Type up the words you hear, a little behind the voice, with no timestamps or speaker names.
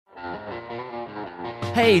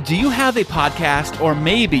Hey, do you have a podcast, or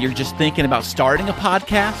maybe you're just thinking about starting a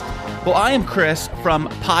podcast? Well, I am Chris from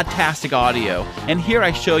Podtastic Audio, and here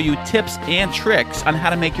I show you tips and tricks on how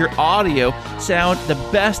to make your audio sound the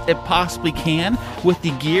best it possibly can with the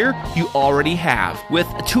gear you already have. With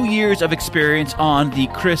 2 years of experience on the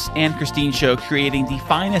Chris and Christine Show, creating the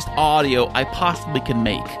finest audio I possibly can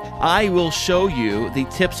make, I will show you the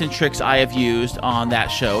tips and tricks I have used on that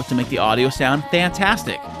show to make the audio sound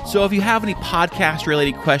fantastic. So if you have any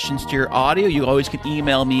podcast-related questions to your audio, you always can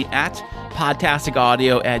email me at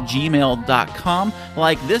podtasticaudio@gmail.com,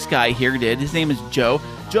 like this guy here did. His name is Joe.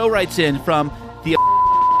 Joe writes in from the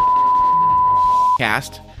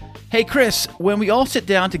cast. Hey Chris, when we all sit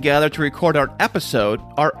down together to record our episode,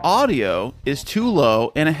 our audio is too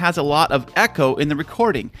low and it has a lot of echo in the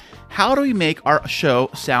recording. How do we make our show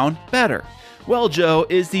sound better? Well, Joe,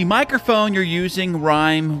 is the microphone you're using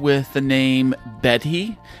rhyme with the name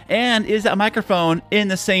Betty? And is that microphone in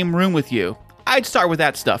the same room with you? I'd start with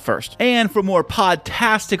that stuff first. And for more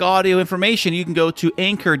Podtastic Audio information, you can go to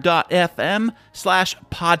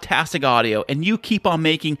anchor.fm/Podtastic Audio, and you keep on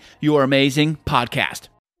making your amazing podcast.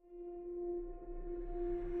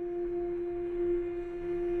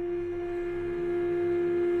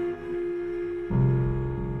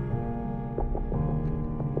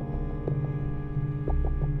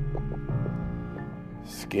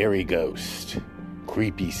 Scary ghost,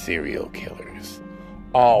 creepy serial killers,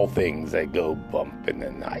 all things that go bump in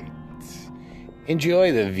the night.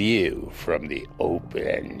 Enjoy the view from the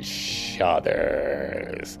open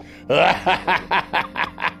shutters.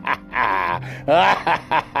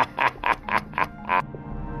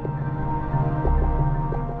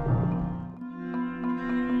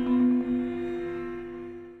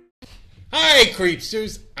 Hi,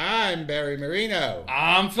 Creepsters. I'm Barry Marino.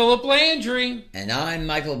 I'm Philip Landry. And I'm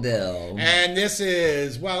Michael Bill. And this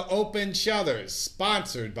is, Open Shutters,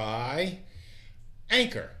 sponsored by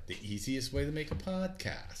Anchor, the easiest way to make a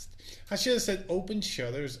podcast. I should have said Open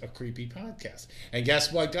Shutters, a creepy podcast. And guess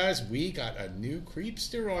what, guys? We got a new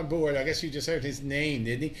Creepster on board. I guess you just heard his name,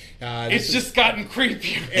 didn't he? It's just gotten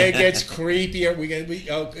creepier. It gets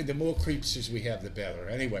creepier. The more Creepsters we have, the better.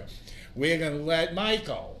 Anyway, we're going to let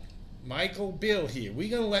Michael Bill here. We're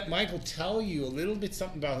going to let Michael tell you a little bit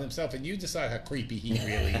something about himself, and you decide how creepy he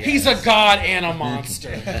really is. He's a god and a monster.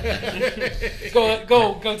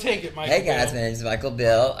 Go take it, Michael. Hey guys, my name is Michael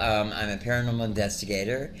Bill. I'm a paranormal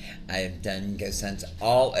investigator. I've done ghost hunts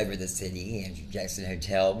all over the city. Andrew Jackson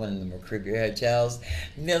Hotel, one of the more creepier hotels,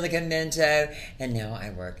 Milligan Minto, and now I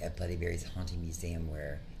work at Bloody Mary's Haunting Museum,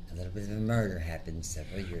 where a little bit of a murder happened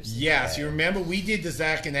several years ago. Yes, you remember we did the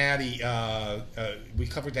Zach and Addie. We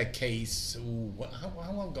covered that case. How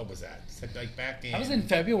long ago was that? Like back in. I was in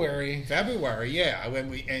February. February, yeah. When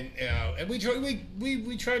we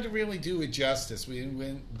tried to really do it justice. We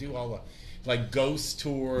didn't do all the ghost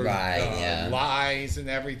tour, lies and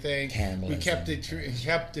everything. Cannibalism. We kept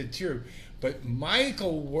it true. But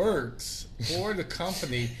Michael works for the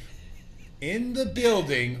company in the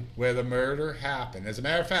building where the murder happened. As a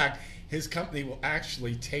matter of fact, his company will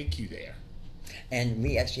actually take you there. And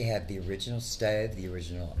we actually have the original stove, the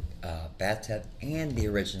original bathtub, and the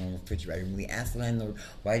original refrigerator. And we asked the landlord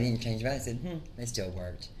why he didn't change them out. I said, they still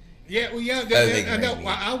worked. Yeah, well, yeah.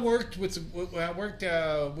 I worked which was it? I worked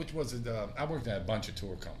at a bunch of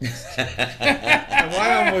tour companies. And one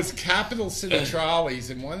of them was Capital City Trolleys,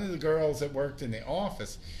 and one of the girls that worked in the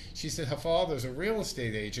office, she said her father's a real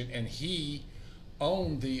estate agent, and he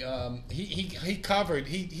owned the he covered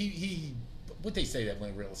what they say that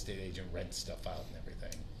when a real estate agent rents stuff out and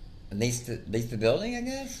everything. Leased the building, I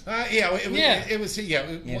guess. That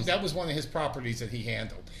was one of his properties that he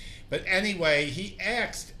handled. But anyway, he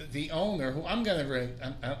asked the owner, who I'm not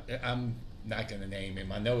going to name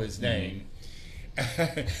him. I know his name,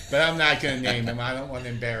 but I'm not going to name him. I don't want to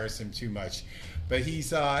embarrass him too much. But he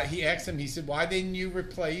asked him. He said, "Why didn't you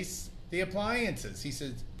replace the appliances?" He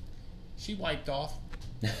said, "She wiped off."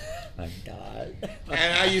 My God.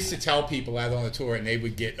 And I used to tell people out on the tour, and they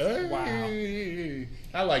would get, wow.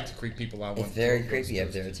 I like to creep people out. It's very creepy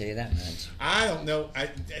up there, I'll tell you that much. I don't know.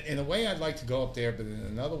 In a way, I'd like to go up there, but in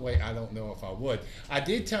another way, I don't know if I would. I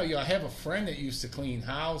did tell you, I have a friend that used to clean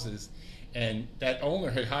houses, and that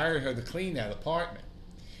owner had hired her to clean that apartment.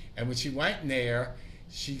 And when she went in there,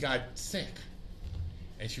 she got sick.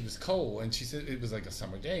 And she was cold, and she said it was like a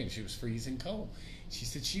summer day, and she was freezing cold. She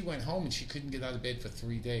said she went home and she couldn't get out of bed for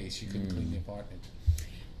 3 days. She couldn't clean the apartment.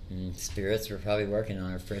 Spirits were probably working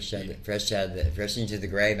on her fresh into the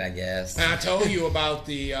grave, I guess. And I told you about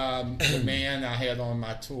the man I had on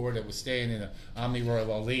my tour that was staying in the Omni Royal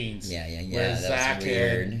Orleans. Yeah. Where that Zach was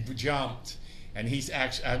weird. had jumped. And he's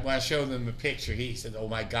actually, when I showed him the picture, he said, "Oh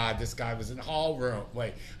my God, this guy was in the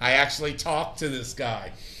hallway. I actually talked to this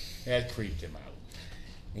guy." That creeped him out.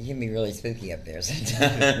 It can be really spooky up there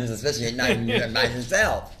sometimes, especially at night when you're by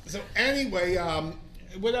yourself. So anyway,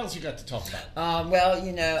 what else you got to talk about? I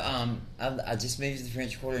just moved to the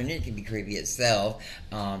French Quarter, and it can be creepy itself.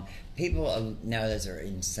 People nowadays are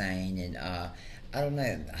insane, and I don't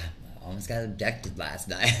know. I almost got abducted last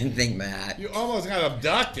night. Think about You almost got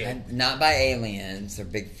abducted. And not by aliens or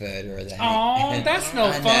Bigfoot or that. Oh, that's no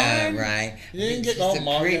I fun. know, right? You didn't It's get all just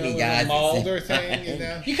a creepy guy. Mulder thing, you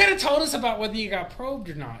know? You could have told us about whether you got probed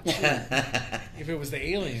or not, too, if it was the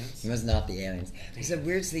aliens. It was not the aliens. Some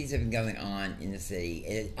weird things have been going on in the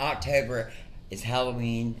city. October is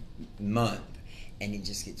Halloween month, and it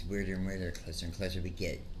just gets weirder and weirder, closer and closer we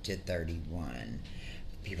get to 31.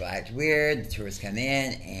 People act weird, the tourists come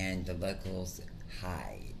in, and the locals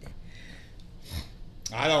hide.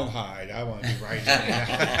 I don't hide. I want to be right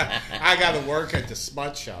here. I got to work at the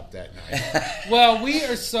smut shop that night. Well, we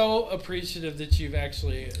are so appreciative that you've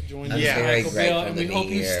actually joined us, Yeah. very Michael Bill, grateful and to we be hope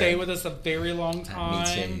you here. stay with us a very long time.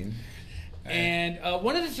 Me too. And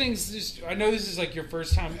one of the things, I know this is like your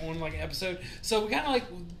first time on like an episode, so we kind of like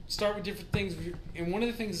start with different things. And one of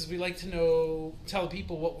the things is we like to tell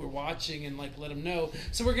people what we're watching and like let them know.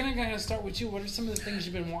 So we're gonna kind of start with you. What are some of the things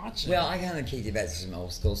you've been watching? Well, I kind of kicked it back to some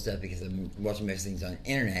old school stuff because I'm watching most things on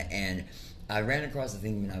the internet, and I ran across a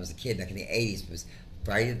thing when I was a kid back in the 80s was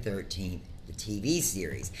Friday the 13th, the TV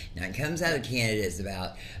series. Now, it comes out of Canada. It's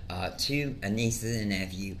about a niece and a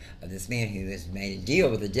nephew of this man who has made a deal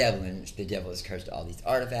with the devil, in which the devil has cursed all these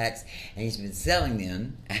artifacts, and he's been selling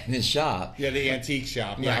them at his shop. Yeah, the antique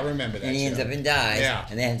shop. Yeah, I remember that. And he ends show. up and dies, Yeah.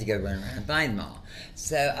 and they have to go run around and find them all.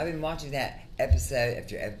 So I've been watching that episode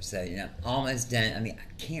after episode, and I'm almost done. I mean,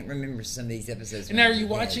 I can't remember some of these episodes. and when now, I are was you a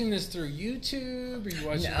kid. watching this through YouTube? Or are you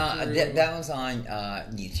watching it through... That was on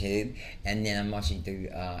YouTube, and then I'm watching through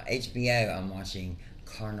HBO. I'm watching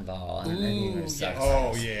Carnival. I don't know if you've ever Ooh, seen yes.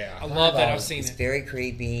 Oh, yeah. I love that. Carnival. I've seen It's it. very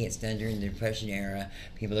creepy. It's done during the Depression era.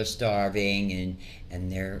 People are starving,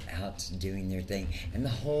 and they're out doing their thing. And the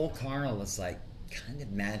whole carnival is like kind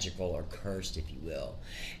of magical or cursed, if you will.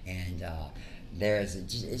 And it's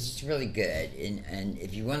just really good. And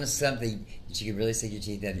if you want something that you can really sink your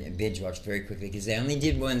teeth in and binge watch very quickly, because they only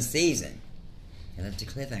did one season. And that's a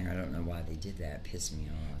cliffhanger. I don't know why they did that. It pissed me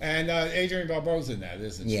off. And Adrienne Barbeau's in that,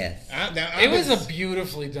 isn't she? Yes. It was a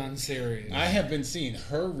beautifully done series. I have been seeing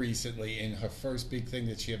her recently in her first big thing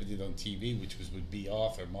that she ever did on TV, which was with B.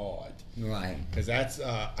 Arthur Maud. Right. Because that's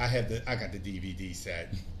I got the DVD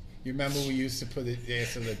set. You remember we used to put it there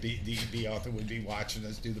so that B. Arthur would be watching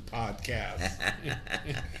us do the podcast.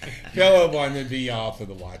 Philip wanted B. Arthur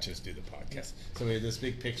to watch us do the podcast. So we had this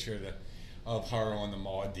big picture of her on the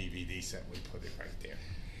Maud DVD set. We put it right there.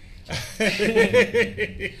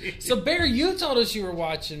 So, Barry, you told us you were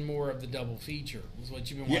watching more of the double feature. Was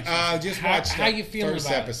what you've been watching? Yeah, I just watched how the you feeling first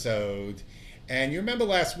about it? episode. And you remember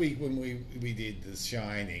last week when we did The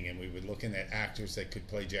Shining and we were looking at actors that could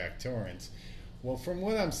play Jack Torrance. Well, from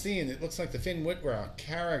what I'm seeing, it looks like the Finn Witwer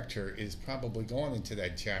character is probably going into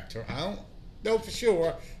that Jack Torrance. I don't know for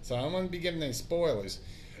sure, so I don't want to be giving any spoilers.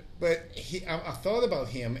 But I thought about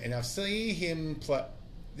him, and I've seen him play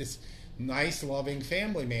this nice, loving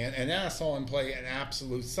family man, and then I saw him play an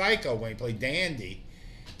absolute psycho when he played Dandy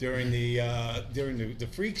during the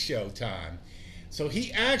freak show time. So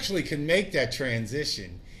he actually can make that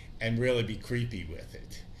transition and really be creepy with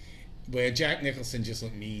it. Where Jack Nicholson just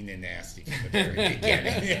looked mean and nasty from the very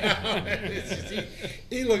beginning.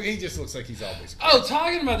 You know? He just looks like he's always creepy. Oh,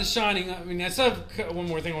 talking about The Shining, I mean, I still have one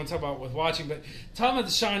more thing I want to talk about with watching, but talking about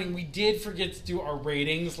The Shining, we did forget to do our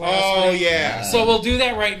ratings last week. Yeah. So we'll do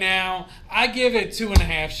that right now. I give it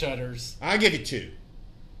 2.5 shutters. I give it 2.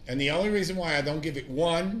 And the only reason why I don't give it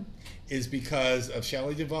 1 is because of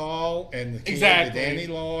Shelley Duvall and the kid, Exactly. Danny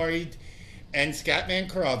Lloyd and Scott Van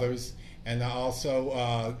Crothers. And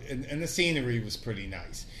also, and the scenery was pretty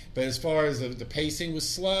nice. But as far as the pacing was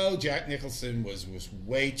slow, Jack Nicholson was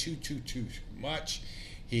way too much.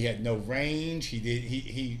 He had no range.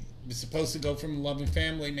 He was supposed to go from a loving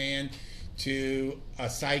family man to a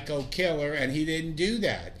psycho killer, and he didn't do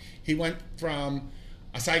that. He went from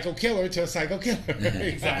a psycho killer to a psycho killer.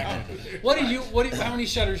 Exactly. How many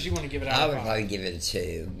shutters do you want to give it out I of would 5? probably give it a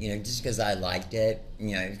 2. Just because I liked it.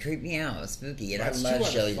 It creeped me out. It was spooky. And That's I 2 love out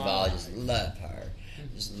of Shelley 5. Duvall. I just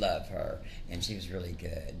love her. And she was really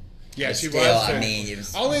good. Yeah, But she still, was. I mean, it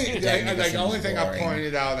was only Jack like Nicholson the only was thing I boring.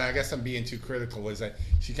 pointed out, and I guess I'm being too critical, is that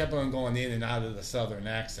she kept on going in and out of the Southern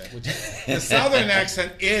accent, which the Southern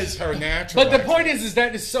accent is her natural. But the accent. point is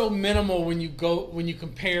that is so minimal when you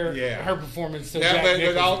compare Yeah. her performance to Yeah, Jack but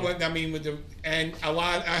Nicholson. I mean, and a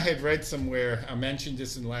lot. I had read somewhere. I mentioned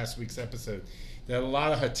this in last week's episode that a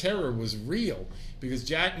lot of her terror was real because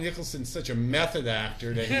Jack Nicholson's such a method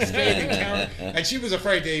actor that he stayed in character, and she was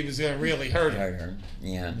afraid that he was going to really hurt her. Heard her.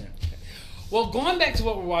 Yeah. Well, going back to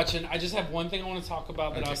what we're watching, I just have one thing I want to talk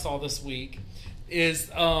about that I Okay. saw this week. Is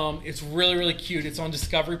it's really, really cute. It's on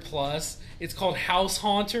Discovery Plus. It's called House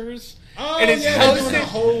Haunters. Oh, and it's yeah, they're doing a hosted.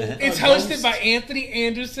 whole, It's ghost- hosted by Anthony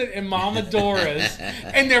Anderson and Mama Doris,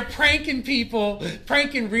 and they're pranking people,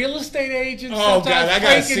 pranking real estate agents. Oh, sometimes God, I gotta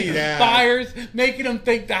pranking see that. buyers, making them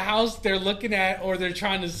think the house they're looking at or they're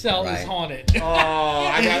trying to sell is Right. haunted. Oh,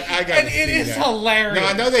 I got and to see it is that. hilarious. No,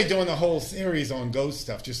 I know they're doing a whole series on ghost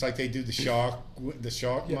stuff, just like they do the Shark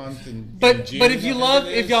Month. In But June, but if you I think love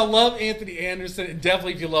it if is. y'all love Anthony Anderson, and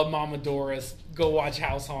definitely if you love Mama Doris, go watch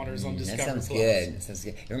House Haunters on That Discovery sounds Plus. good. That sounds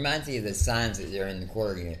good. It reminds me of the signs that are in the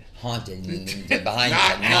corner, haunted, and then behind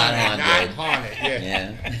not you, not haunted. haunted.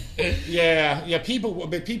 Yeah. Yeah. yeah. People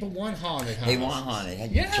want haunted houses. They want haunted. Had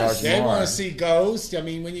to Yes. charge They more. want to see ghosts. I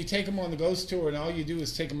mean, when you take them on the ghost tour, and all you do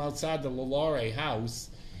is take them outside the Lalaurie house,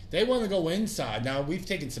 they want to go inside. Now we've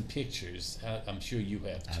taken some pictures. I'm sure you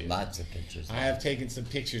have I too. have lots of pictures. I have taken some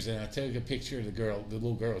pictures, and I took a picture of the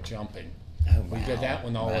little girl jumping. Oh, We wow. get that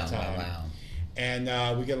one all the Wow, time. Wow.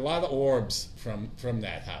 And we get a lot of orbs from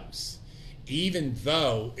that house, even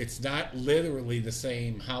though it's not literally the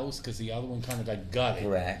same house because the other one kind of got gutted.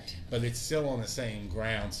 Correct. But it's still on the same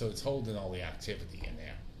ground, so it's holding all the activity in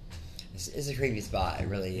there. It's a creepy spot. It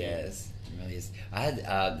really is. It really is. I had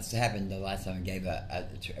this happened the last time I gave a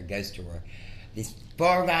ghost tour. These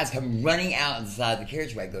four guys come running out inside the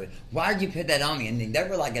carriageway, going, "Why did you put that on me?" And they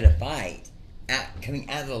were like at a fight, coming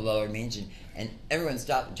out of the lower mansion, and everyone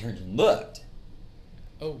stopped and turned and looked.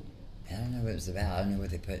 Oh, I don't know what it was about. I don't know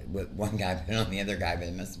what one guy put on the other guy, but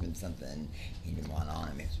it must have been something he didn't want on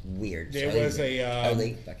him. It was weird. There Totally was weird.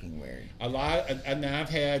 Totally fucking weird. A lot, and I've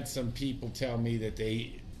had some people tell me that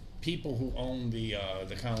people who own the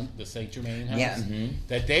Saint Germain house, Yeah, mhm.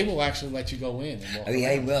 that they will actually let you go in and walk Oh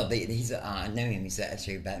yeah, he around. will. He's I know him. He's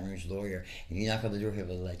actually a Baton Rouge lawyer. If you knock on the door, he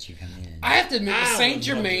will let you come in. I have to admit, I Saint would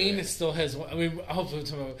love Germain that. still has. I mean, hopefully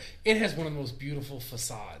tomorrow, it has one of the most beautiful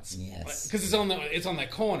facades. Yes. because it's on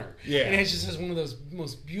that corner. Yeah. and it just has one of those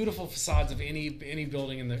most beautiful facades of any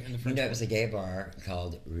building in the You French. know, it was a gay bar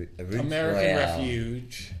called Rue American Royale.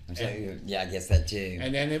 Refuge. I'm sorry, yeah, I guess that too.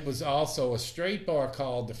 And then it was also a straight bar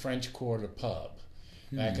called the French Quarter Pub.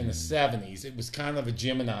 Back in the 70s, it was kind of a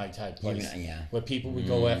Gemini type place, Gemini, yeah. where people would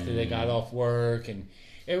go after they got off work, and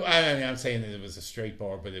I'm saying that it was a straight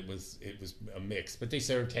bar, but it was a mix. But they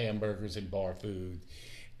served hamburgers and bar food.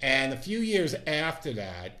 And a few years after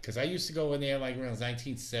that, because I used to go in there like around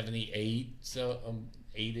 1978, so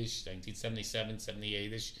 8ish, 1977,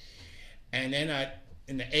 78ish, and then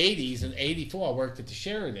in the 80s, in '84, I worked at the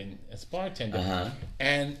Sheridan as bartender, Uh-huh.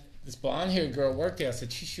 and this blonde-haired girl worked there. I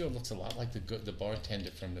said, she sure looks a lot like the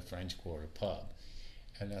bartender from the French Quarter Pub.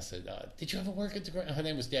 And I said, did you ever work at her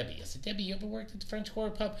name was Debbie. I said, Debbie, you ever worked at the French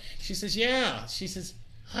Quarter Pub? She says, yeah. She says,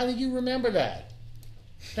 how do you remember that?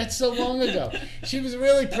 That's so long ago. She was a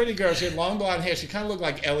really pretty girl. She had long blonde hair. She kind of looked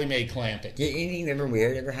like Ellie Mae Clampett. Did anything ever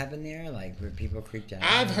weird ever happen there? Like where people creeped out?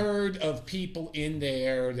 I've heard of people in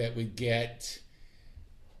there that would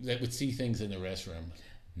see things in the restroom.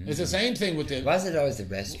 It's the same thing with the Why is it always the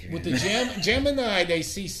restroom? With the Gemini, they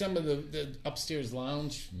see some of the upstairs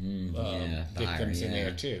lounge yeah, victims fire, in yeah.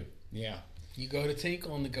 there too. Yeah. You go to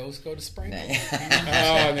Tinkle and the ghosts go to Sprinkle.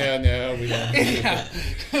 Oh no, we don't. Yeah.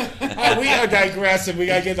 We are digressing. We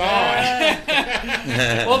gotta get on.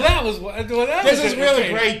 Well, that was what. Well, that This was is really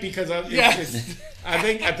entertaining. great because Yes. I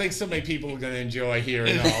think so many people are going to enjoy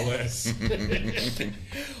hearing all this.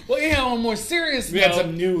 Well, yeah. On a more serious We had note,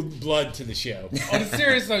 some new blood to the show. on a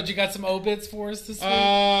serious note, you got some obits for us this week.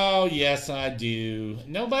 Oh, yes, I do.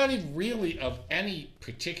 Nobody really of any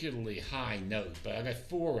particularly high note, but I got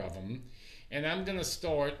 4 of them. And I'm going to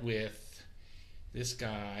start with this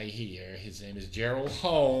guy here. His name is Gerald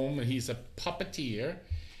Holm, and he's a puppeteer.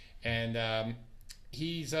 And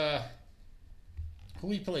he's who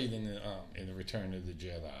he played in the Return of the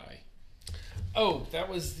Jedi. Oh, that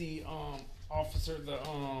was the officer.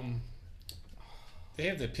 They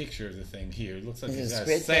have the picture of the thing here. It looks like Is he's it got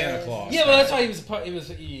Squid Santa Face? Claus. Yeah, well, that's why he was. He was.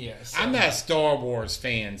 Yes. I'm not a Star Wars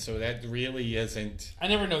fan, so that really isn't. I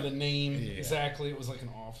never know the name Yeah. exactly. It was like an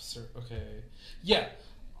officer. Okay. Yeah.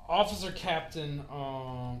 Officer Captain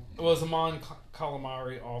was Amon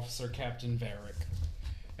Calamari, Officer Captain Varric.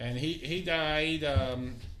 And he died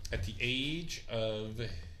at the age of...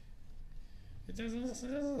 This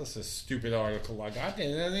is a stupid article I got.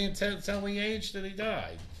 It doesn't even tell the age that he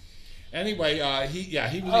died. Anyway,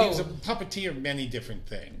 he was a puppeteer of many different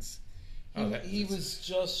things. He was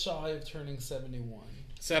just shy of turning 71.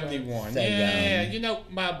 71. So Yeah, young. you know,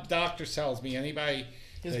 my doctor tells me anybody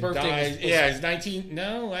His that birthday dies, was... yeah, it's 19.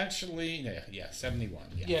 No, actually, 71.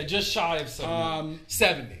 Yeah, just shy of 70.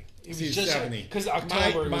 70. It was He's just 70. because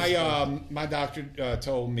October. My doctor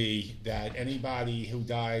told me that anybody who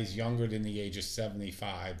dies younger than the age of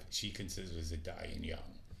 75, she considers it dying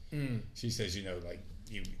young. She says, you know, like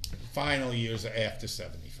final years are after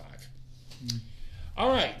 75. All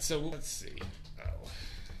right, so let's see.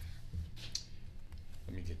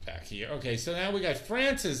 Let me get back here. Okay, so now we got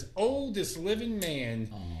France's oldest living man,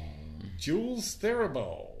 Jules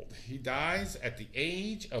Theobald. He dies at the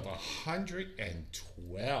age of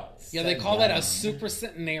 112. Yeah, they call that a super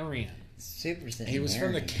centenarian. Super He was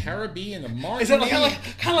from the Caribbean of Martinique. Is that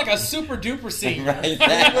kind of like a super duper senior? Right.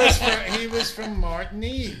 He was from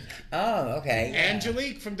Martinique. Oh, okay.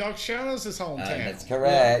 Angelique from Dark Shadows' his hometown. That's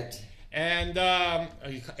correct. And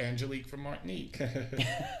Angelique from Martinique.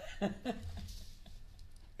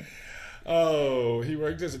 Oh, he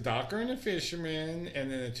worked as a docker and a fisherman,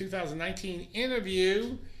 and in a 2019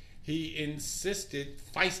 interview, he insisted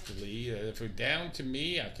feistily that if it were down to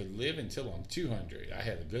me, I could live until I'm 200. I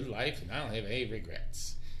had a good life, and I don't have any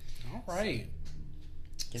regrets. All right.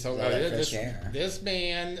 So Fresh air. this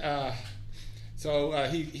man, he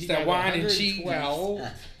that got wine and cheese.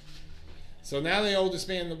 112. So now the oldest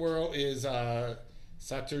man in the world is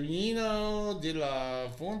Saturnino de la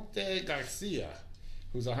Fuente Garcia,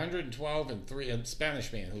 who's 112 and a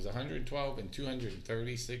Spanish man who's 112 and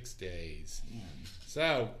 236 days.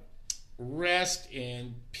 So rest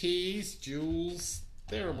in peace, Jules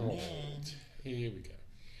Theobald. Here we go.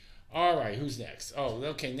 All right, who's next? Oh,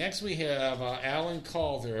 okay. Next we have Alan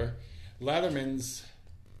Calder, Letterman's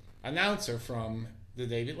announcer from the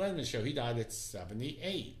David Letterman Show. He died at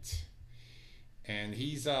 78, and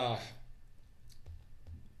he's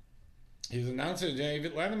he was announcer of the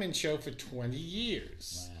David Letterman Show for 20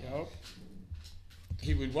 years. Wow. Yep.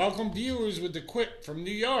 He would welcome viewers with the quip from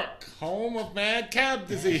New York, home of mad cow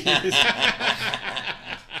disease.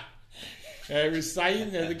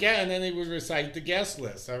 Reciting it again, and then he would recite the guest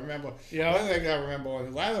list. I remember, one thing I remember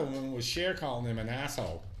on Letterman was Cher calling him an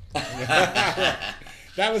asshole. That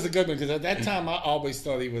was a good one, because at that time I always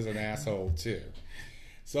thought he was an asshole too.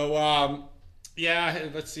 So,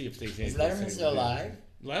 let's see if they can. Is Letterman still alive?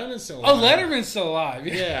 Letterman's still alive. Oh, Letterman's still alive.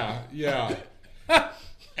 Yeah.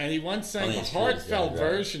 And he once sang a heartfelt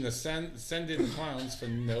version of Send In Clowns for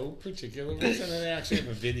no particular reason. And they actually have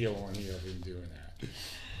a video on here of him doing that.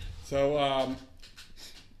 So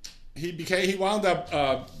he wound up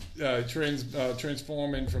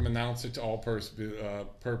transforming from announcer to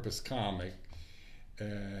all-purpose comic,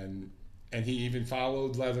 and he even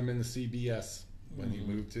followed Letterman to CBS when he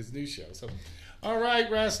moved his new show. So, all right,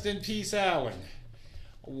 rest in peace, Alan.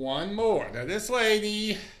 One more. Now, this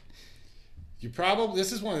lady,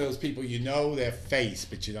 this is one of those people, you know their face,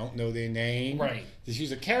 but you don't know their name. Right.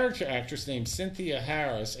 She's a character actress named Cynthia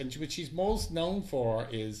Harris, and what she's most known for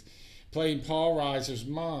is playing Paul Reiser's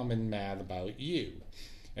mom in Mad About You.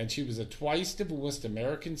 And she was a twice-divorced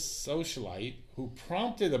American socialite who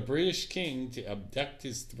prompted a British king to abduct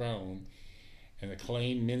his throne, an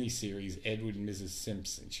acclaimed miniseries, Edward and Mrs.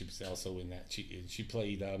 Simpson. She was also in that. She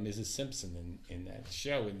played Mrs. Simpson in that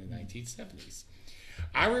show in the 1970s.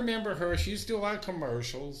 I remember her. She used to do a lot of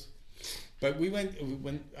commercials. But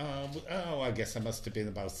I guess I must have been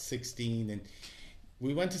about 16, and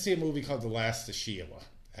we went to see a movie called The Last of Sheila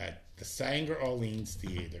at the Sanger Orleans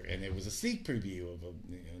Theater, and it was a sneak preview of a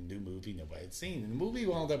new movie nobody had seen. And the movie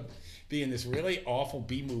wound up being this really awful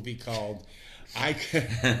B movie called I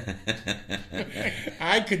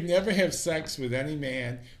Could Never Have Sex with Any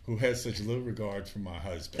Man Who Has Such Little Regard for My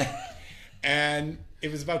Husband. And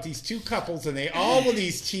it was about these two couples, and they all were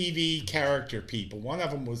these TV character people. One of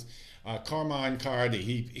them was Carmine Cardi.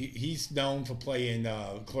 He's known for playing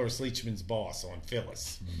Cloris Leachman's boss on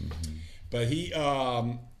Phyllis. Mm-hmm. But he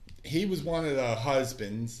was one of the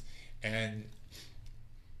husbands, and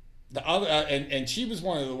the other and she was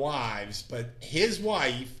one of the wives. But his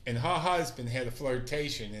wife and her husband had a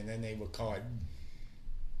flirtation, and then they were caught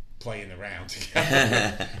playing around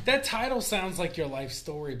together. That title sounds like your life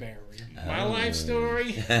story, Barry. My life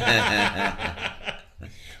story?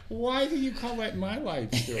 Why do you call that my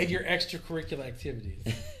life story? And your extracurricular activities.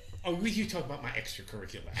 Oh, you talk about my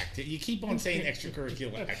extracurricular activity. You keep on saying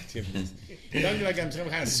extracurricular activities. Don't you like I'm some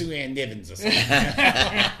kind of Sue Ann Nivens or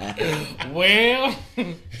something? Well,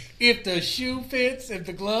 if the shoe fits, if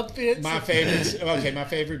the glove fits. My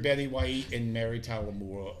favorite Betty White and Mary Tyler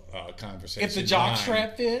Moore conversation. If the jock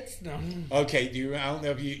strap fits, no. Okay, I don't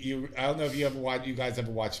know if you guys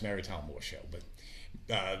ever watched Mary Tyler Moore show, but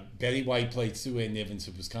Betty White played Sue Ann Nivens,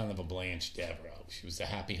 who was kind of a Blanche Devereaux. She was a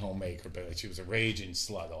happy homemaker, but she was a raging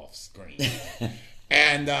slut off screen.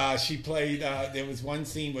 And she played. There was one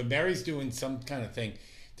scene where Mary's doing some kind of thing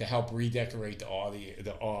to help redecorate the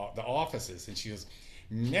offices, and she goes,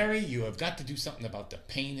 "Mary, you have got to do something about the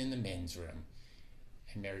pain in the men's room."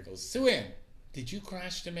 And Mary goes, "Sue Ann, did you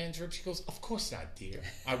crash the men's room?" She goes, "Of course not, dear.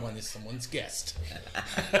 I wanted someone's guest."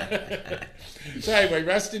 So anyway,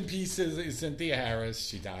 rest in peace is Cynthia Harris.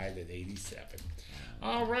 She died at 87.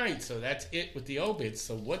 All right, so that's it with the obits.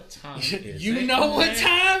 So what time is it? You know what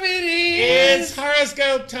time it is. It's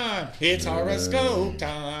horoscope time. It's horoscope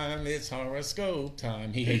time. It's horoscope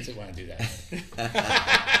time. He hates it when I do that.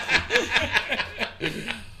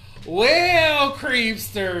 Well,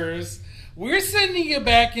 creepsters, we're sending you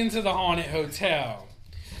back into the haunted hotel.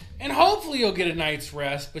 And hopefully you'll get a night's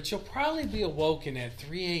rest, but you'll probably be awoken at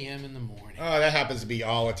 3 a.m. in the morning. Oh, that happens to be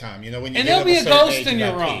all the time. You know, when you and get there'll be a certain ghost age, in you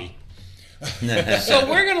your gotta room. pee. So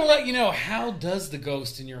we're going to let you know, how does the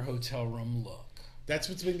ghost in your hotel room look? That's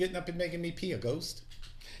what's been getting up and making me pee, a ghost.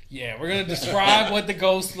 Yeah, we're going to describe what the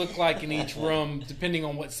ghosts look like in each room, depending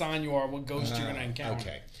on what sign you are, what ghost you're going to encounter.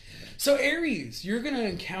 Okay. So Aries, you're going to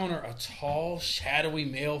encounter a tall, shadowy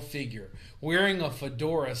male figure wearing a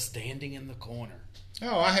fedora standing in the corner.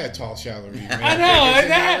 Oh, I had tall, shallow. I know.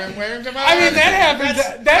 That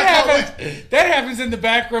happens in the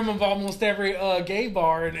back room of almost every gay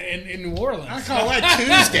bar in New Orleans. I call that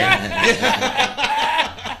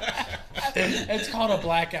Tuesday. It's called a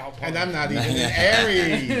blackout party. And I'm not even in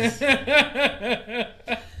Aries.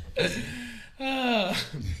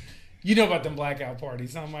 You know about them blackout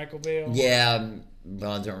parties, huh, Michael Bell? Yeah,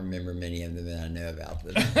 well, I don't remember many of them, and I know about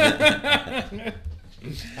them.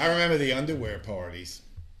 I remember the underwear parties.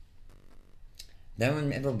 No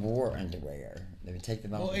one ever wore underwear. They would take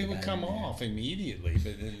them off. Well, it would come off immediately,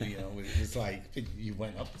 but then, it was like you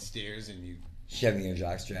went up the stairs and you shoving your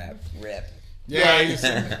jockstrap. Rip.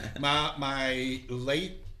 Yeah, my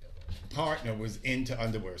late partner was into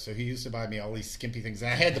underwear, so he used to buy me all these skimpy things.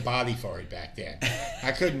 And I had the body for it back then.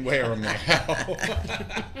 I couldn't wear them now.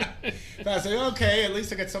 But I said, okay, at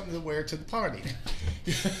least I got something to wear to the party.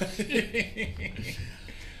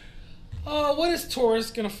 What is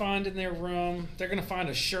Taurus going to find in their room? They're going to find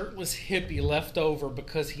a shirtless hippie left over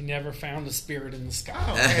because he never found the spirit in the sky.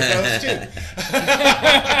 Oh, and those too.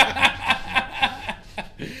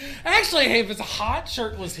 Actually, hey, if it's a hot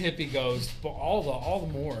shirtless hippie ghost, all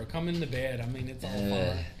the more. Come into bed. I mean, it's all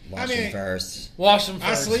fine. Wash them first. Wash them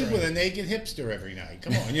first. I sleep with a naked hipster every night.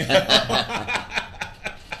 Come on.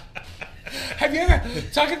 Have you ever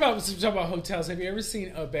talking about hotels? Have you ever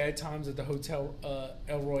seen Bad Times at the Hotel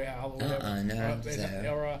El Royale or whatever? No.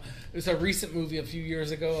 It's a recent movie a few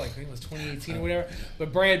years ago, like I think it was 2018 or whatever.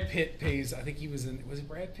 But Brad Pitt plays. I think he was in. Was it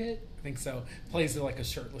Brad Pitt? I think so. Plays like a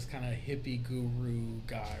shirtless kind of hippie guru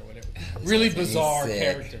guy or whatever. Really bizarre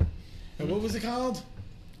character. And what was it called?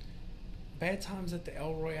 Bad Times at the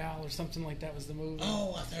El Royale or something like that was the movie.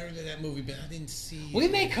 Oh, I've heard of that movie, but I didn't see it. We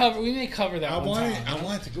may cover that. I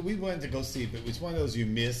wanted to go. We wanted to go see it, but it was one of those you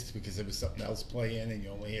missed because there was something else playing, and you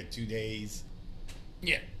only had 2 days.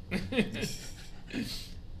 Yeah.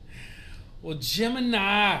 Well,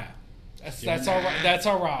 Gemini. That's our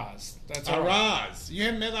Roz. That's our Roz. You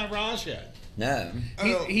haven't met our Roz yet. No.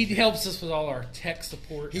 He helps us with all our tech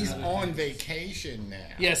support. He's on vacation now.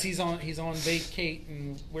 Yes, he's on vacate.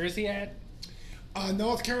 And where's he at?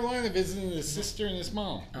 North Carolina, visiting his sister and his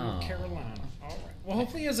mom. North Carolina. All right. Well,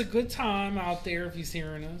 hopefully he has a good time out there if he's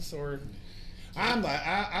hearing us. Or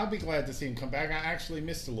I'll be glad to see him come back. I actually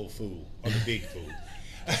missed the little fool, or the big fool.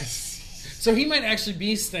 So he might actually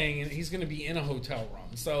be staying, and he's going to be in a hotel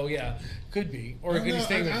room. So yeah, could be, or could be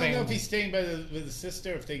staying with family. I don't know if he's staying with the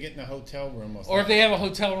sister, if they get in a hotel room, or if they have a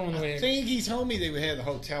hotel room. I think he told me they had a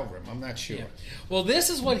hotel room. I'm not sure. Yeah. Well, this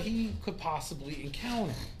is what he could possibly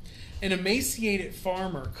encounter: an emaciated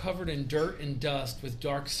farmer covered in dirt and dust with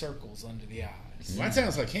dark circles under the eyes. Well, that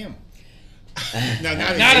sounds like him. No,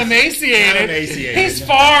 not emaciated. Not emaciated. He's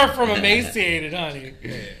far from emaciated, honey.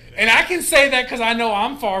 Yeah. And I can say that because I know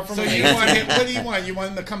I'm far from emaciated. You want him, what do you want? You want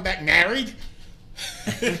him to come back married?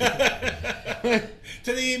 To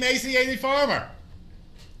the emaciated farmer.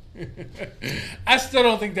 I still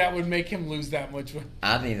don't think that would make him lose that much weight.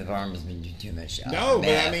 I think the farmer's been doing too much. No, but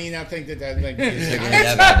meth. I mean, I think that like is Cooking kind it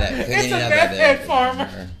of- up a bit. It's Cooking a it up meth bit. head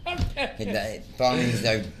farmer. A meth head. Farming's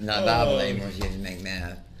not viable anymore. So you have to make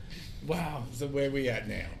meth. Wow. so where we at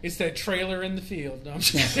now? It's that trailer in the field. No, I'm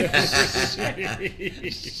just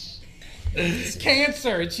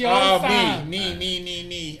Cancer. It's your Oh, sign.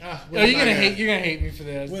 me. Oh, you're gonna hate me for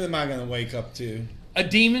this. What am I gonna wake up to? A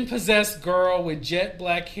demon-possessed girl with jet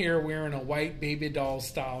black hair wearing a white baby doll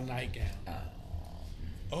style nightgown.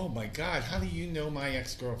 Oh my God! How do you know my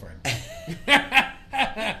ex-girlfriend?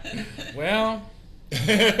 Well,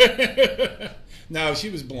 No, she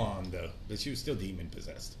was blonde though, but she was still demon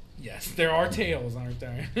possessed. yes, there are tails, aren't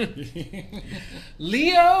there?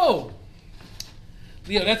 Leo.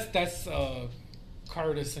 That's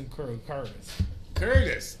Curtis and Crew.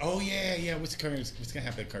 Curtis. Oh yeah. What's Curtis? What's gonna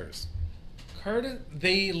happen to Curtis?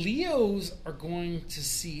 The Leos are going to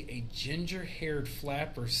see a ginger-haired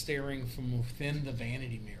flapper staring from within the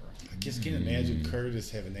vanity mirror. I just can't imagine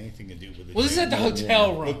Curtis having anything to do with it. Well, this is at the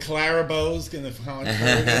hotel room. But Clara Bow's gonna find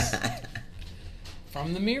Curtis.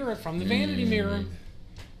 From the mirror, from the vanity mirror.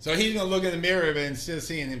 So he's gonna look in the mirror, but instead of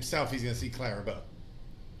seeing himself, he's gonna see Clara Bow.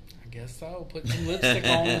 I guess so. Put some lipstick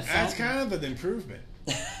on. Or That's something. kind of an improvement.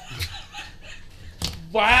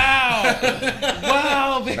 Wow!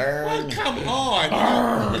 Wow! Burn. Well, come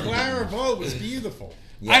on. Clara Bow was beautiful.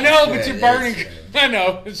 Yeah, I know, that's but you're true, burning. that's true. I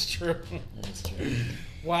know, it's true. That's true.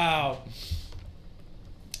 Wow.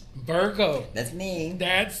 Virgo. That's me.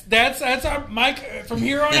 That's our Mike. From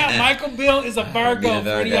here on out, Michael Bill is a Virgo. Be a For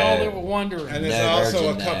any of Virgo. y'all that were wondering. And there's No also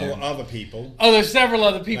virgin, a couple no. of other people. Oh, there's several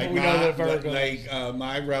other people Like we know that are Virgo.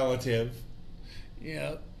 my relative.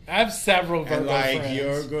 Yeah, I have several Virgo And like friends.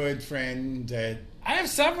 your good friend that I have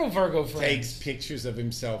several Virgo friends. takes pictures of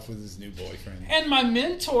himself with his new boyfriend. And my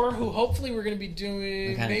mentor, who hopefully we're going to be doing,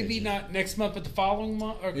 What kind of maybe pictures? not next month, but the following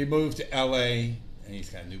month. Or, He moved to L.A. and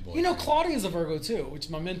he's got a new boyfriend. you know, Claudia's a Virgo too, which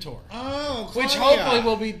is my mentor. Oh, Which Claudia. hopefully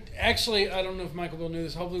will be actually. I don't know if Michael Bill knew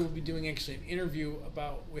this. Hopefully, we'll be doing actually an interview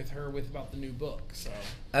about the new book. So,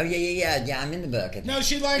 Oh yeah. I'm in the book. I think. No,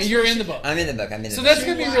 she likes. and you're she- in the book. I'm in the book. I'm in the So book. that's she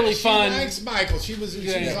gonna be li- really she fun. likes Michael. She was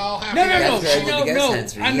Yeah. all happy. No. That's where I She, did the ghost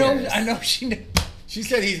hunts for I know. years. I know. She. Knew. She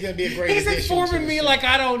said he's going to be a great He's addition to informing the me show. like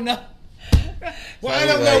I don't know. Well, I Charlie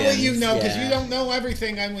don't know what Williams, you know because yeah. you don't know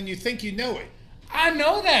everything, and when you think you know it. I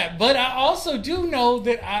know that, but I also do know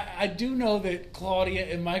that I do know that Claudia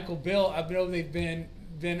and Michael Bill. I know they've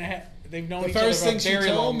they've known The each first other thing for she a very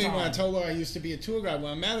told long me time. when I told her I used to be a tour guide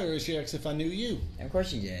when I met her, she asked if I knew you. Of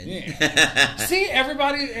course you did. Yeah. See,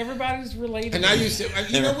 everybody's related. And I used to, we Right,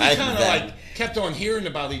 kind of exactly. like kept on hearing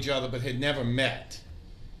about each other, but had never met.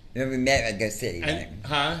 Remember we met at Ghost City, right? And,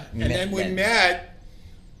 huh? We And met then we then. met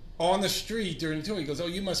on the street during the tour. He goes, "Oh,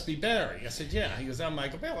 you must be Barry." I said, "Yeah." He goes, "I'm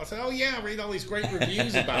Michael Bell." I said, "Oh yeah, I read all these great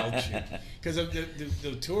reviews about you because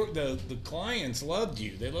the tour, the clients loved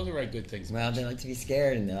you. They love to write good things." Well, they like to be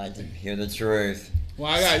scared and they like to hear the truth.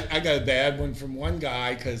 Well, I got a bad one from one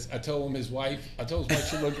guy because I told his wife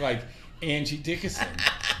she looked like Angie Dickinson.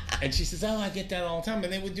 And she says, "Oh, I get that all the time."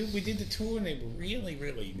 And we did the tour, and they were really,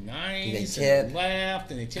 really nice. Did they and tip? they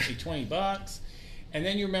laughed, and they tipped me $20. And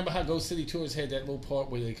then you remember how Ghost City Tours had that little part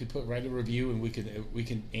where they could write a review, and we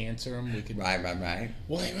could answer them. We could. Right.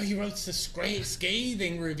 Well, he wrote this great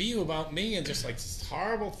scathing review about me, and just like this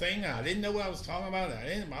horrible thing. I didn't know what I was talking about. I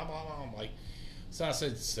didn't blah blah blah. I'm like, so I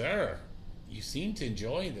said, "Sir, you seem to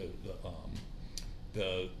enjoy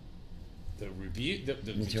the review,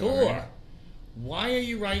 the tour. Why are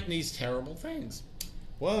you writing these terrible things?"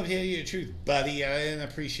 "Well, to tell you the truth, buddy, I didn't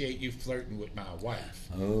appreciate you flirting with my wife."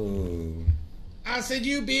 Oh. I said,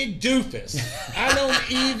 "You big doofus. I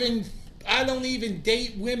don't even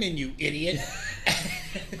date women, you idiot."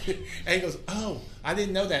 And he goes, "Oh, I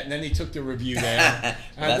didn't know that." And then he took the review down. I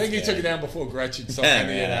That's think he good. took it down before Gretchen saw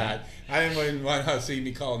any Yeah. of that. I didn't want her to see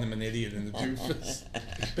me calling him an idiot and a doofus.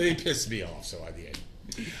 But he pissed me off, so I did.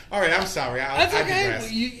 All right, I'm sorry. That's I okay. digress.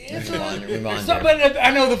 It's Reminder. So, but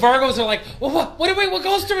I know the Virgos are like, well, what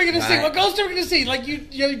ghost are we going to see? Right. What ghost are we going to see? Like you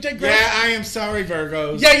digress. Yeah, I am sorry,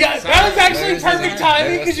 Virgos. Yeah, Sorry. that was actually Virgos perfect are-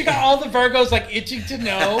 timing Virgos- because you got all the Virgos like itching to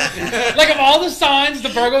know. Like of all the signs, the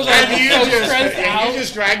Virgos are And like, so stressed you're out.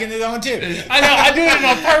 just dragging it on too. I know, I do it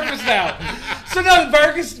on purpose now. So no,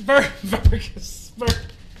 Virgus.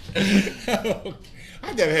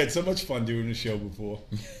 I've never had so much fun doing the show before.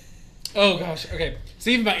 Oh gosh, okay. So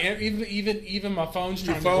even my phone's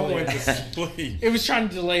Your trying phone to went delay to it. sleep. It was trying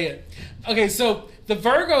to delay it. Okay, so the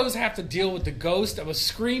Virgos have to deal with the ghost of a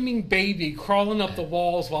screaming baby crawling up the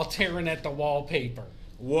walls while tearing at the wallpaper.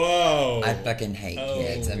 Whoa. I fucking hate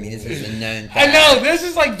kids. I mean, this is a known fact. I know this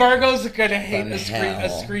is like Virgo's gonna hate From a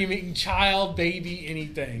hell. screaming child, baby,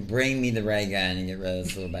 anything. Bring me the ray gun and get rid of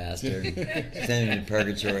this little bastard. Send him to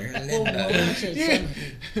purgatory. Well, Yeah.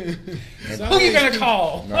 some- Who are you gonna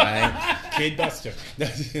call? Right? Kid Buster.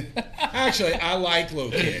 Actually, I like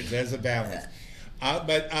little kids. There's a balance.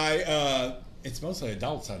 But it's mostly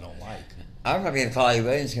adults I don't like. I'm probably gonna call you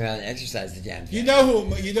Williams to come out and exercise the damn thing. You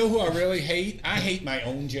know who I really hate? I hate my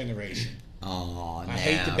own generation. Oh, I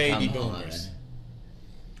hate the baby come on. boomers.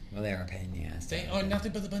 Well, they are a pain in the ass. They are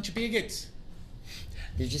nothing but a bunch of bigots.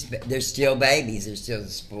 They're still babies. They're still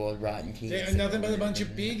spoiled, rotten kids. They are nothing but a bunch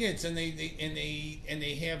of bigots, and their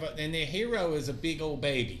hero is a big old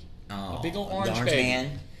baby. Oh, A big old the orange baby.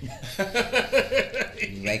 man.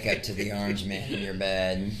 You wake up to the orange man in your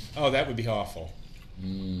bed. Oh, that would be awful.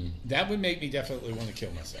 Mm. That would make me definitely want to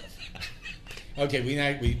kill myself. Okay,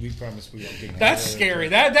 we promised we won't get. That's scary.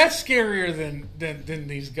 That's scarier than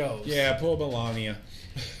these ghosts. Yeah, poor Melania.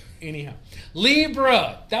 Anyhow,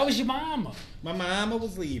 Libra. That was your mama. My mama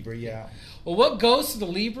was Libra. Yeah. Well, what ghosts are the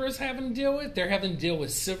Libras having to deal with? They're having to deal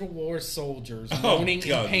with Civil War soldiers moaning in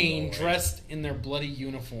good pain, Lord. dressed in their bloody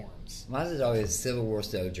uniforms. Why is it always a Civil War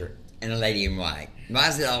soldier and a lady in white? Why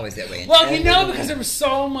is it always that way? Well, you know, because there was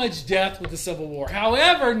so much death with the Civil War.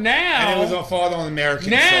 However, now And it was all fought on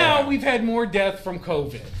American soil. we've had more death from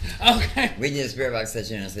COVID. Okay. We did a spirit box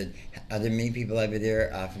session and I said, are there many people over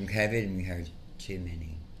there from COVID? And we heard too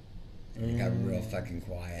many. And it got real fucking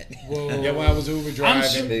quiet. Whoa. Yeah, when I was Uber driving,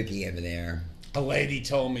 Spooky over there. a lady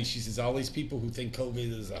told me, she says, all these people who think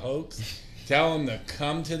COVID is a hoax, tell them to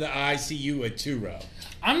come to the ICU at Turo.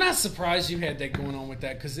 I'm not surprised you had that going on with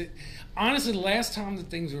that because honestly, the last time that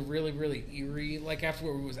things were really, really eerie, like after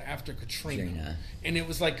Katrina, Katrina. and it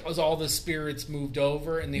was like as all the spirits moved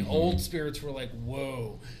over, and the old spirits were like,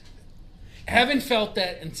 "Whoa." Haven't felt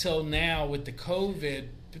that until now with the COVID,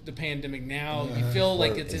 the pandemic. Now you feel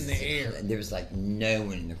like it's in the air. There was like no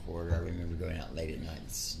one in the corridor. I remember going out late at night.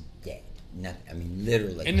 It's dead. Nothing. I mean,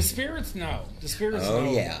 literally. And the spirits know. The spirits Oh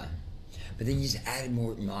know. yeah. But then you just added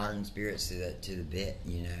more modern spirits to the bit,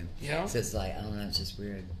 you know. Yeah. So it's like, I don't know, it's just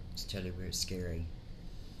weird. It's totally weird, scary.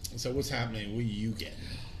 So what's happening? What are you getting?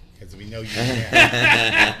 Because we know you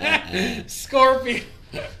can. Scorpio.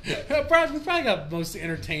 we probably got the most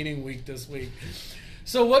entertaining week this week.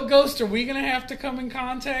 So what ghost are we going to have to come in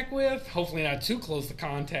contact with? Hopefully not too close to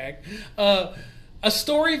contact. A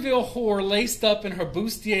Storyville whore laced up in her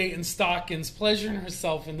bustier and stockings, pleasuring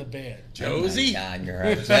herself in the bed. Josie? Oh my God, you're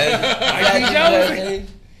right. Might be Josie.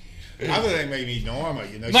 I would think maybe Norma,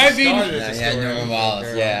 you know. Might she be- started Yeah, as a yeah, story Norma of a Wallace,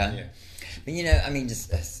 girl. yeah. But you know, I mean,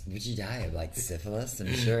 just would you die of like syphilis?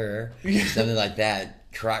 I'm sure something like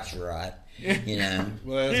that, crotch rot. You know.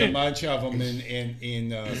 Well, there's a bunch of them in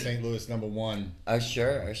St. Louis #1. Oh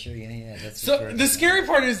sure, yeah. That's for So sure. the scary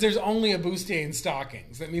part is there's only a bustier and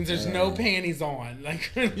stockings. That means there's no panties on. Like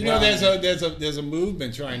You know, there's a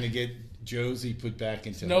movement trying to get Josie put back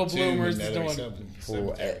into No the tomb bloomers in is Metairie doing-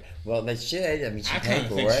 Cemetery. Well, they should. I mean, she I paid kind of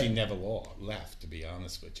for think it. she never left, to be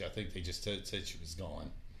honest with you. I think they just said she was gone.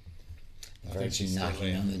 I think she's Virgin still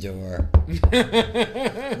knocking on in. the door.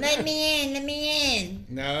 Let me in.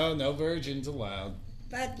 No virgins allowed.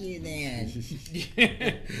 Fuck you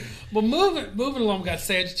then. Well, moving along, we got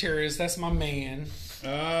Sagittarius. That's my man.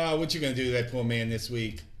 What you gonna do to that poor man this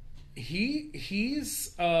week?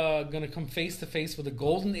 He's gonna come face to face with a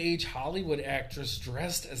golden age Hollywood actress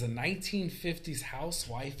dressed as a 1950s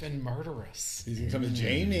housewife and murderess. He's gonna come to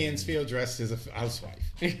Jane Mansfield dressed as a housewife.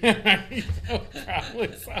 Probably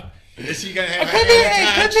so. Is she gonna have her It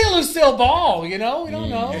head could be attached? Lucille Ball. You know, we don't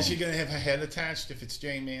know. Is she gonna have her head attached if it's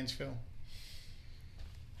Jane Mansfield?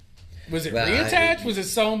 Was it Well, reattached? Was it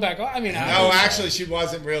sewn back on? I mean, No, actually, she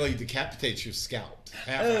wasn't really decapitated. She was scalped.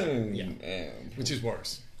 Half Oh, yeah, which is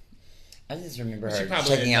worse. I just remember She her probably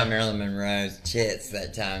checking didn't out know. Marilyn Monroe's tits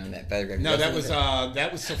that time in that photograph. No,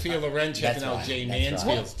 that was Sophia Loren checking That's out right, Jane that's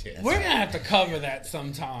right. Mansfield's tits. we're gonna have to cover that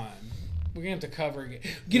sometime. We're gonna have to cover it.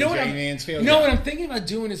 You know what? Jane I'm, Mansfield? you know Yeah. what I'm thinking about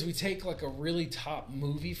doing is we take like a really top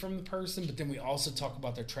movie from the person, but then we also talk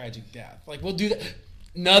about their tragic death. Like we'll do that.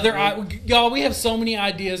 Y'all, we have so many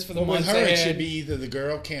ideas for the Well, with months her, ahead. it should be either the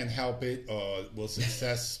girl can't help it or will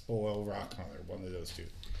success spoil Rock Hunter. One of those two.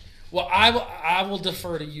 Well, I will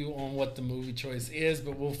defer to you on what the movie choice is,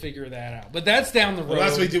 but we'll figure that out. But that's down the road.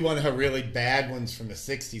 Unless we do one of her really bad ones from the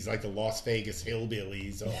 '60s, like the Las Vegas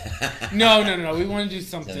Hillbillies. Or No. We want to do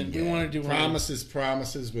something. Something We good. want to do Promises.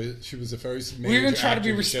 She was the first. We're gonna try to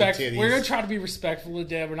be respectful. respectful. We're gonna try to be respectful of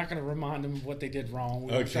Deb. We're not gonna remind them of what they did wrong.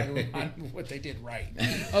 We're gonna try to Okay. remind them of what they did right.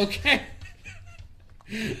 Okay.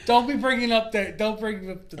 Don't bring up the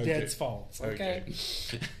dead's faults, okay?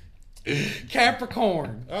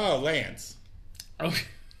 Capricorn. Oh, Lance.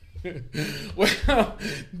 Okay. Well,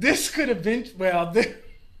 this could have been. Well,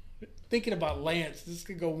 thinking about Lance, this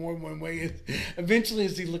could go more than one way. Eventually,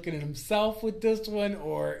 is he looking at himself with this one,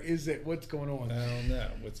 or is it what's going on? I don't know.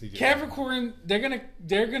 What's he doing? Capricorn,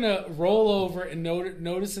 they're gonna roll over and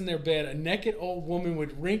notice in their bed a naked old woman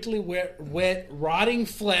with wrinkly, wet, rotting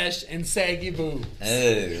flesh and saggy boobs.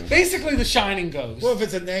 Oh. Basically, the Shining Ghost. Well, if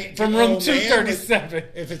it's a naked from room old man 237.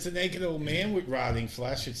 if it's a naked old man with rotting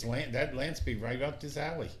flesh, it's Lance be right up his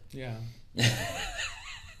alley. Yeah.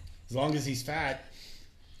 As long as he's fat,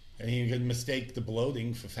 and he can mistake the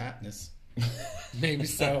bloating for fatness. Maybe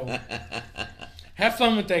so. Have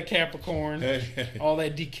fun with that, Capricorn. All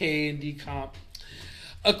that decay and decomp.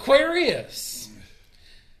 Aquarius.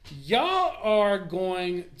 Y'all are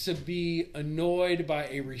going to be annoyed by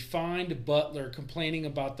a refined butler complaining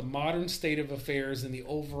about the modern state of affairs and the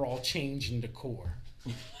overall change in decor.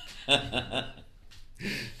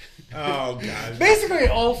 Oh, God. Basically,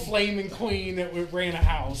 an old flaming queen that ran a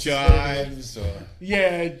house. Jives or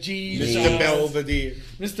Yeah, Jeeves. Mr. Belvedere.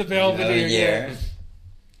 Mr. Belvedere, yeah.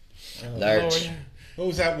 Lurch. Lord. What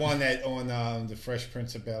was that one that on The Fresh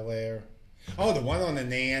Prince of Bel-Air? Oh, the one on the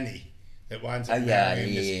nanny that winds up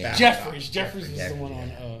marrying this fat Jeffries. guy. Jeffries was the one on.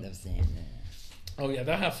 Never seen that. Oh yeah,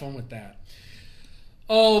 they'll have fun with that.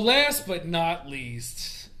 Oh, last but not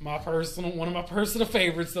least, one of my personal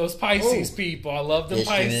favorites, those Pisces people. I love them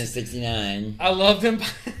History Pisces. 69. I love them.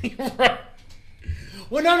 Right.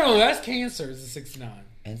 Well, no, that's Cancer. Is the 69.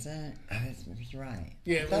 Is that? Oh, you're right.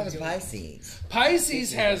 Yeah, I thought it was Pisces.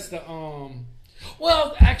 Pisces has the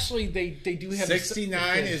Well, actually, they do have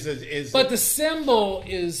 69 is but the symbol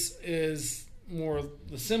is more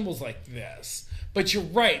the symbol's like this. But you're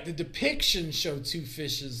right. The depiction showed two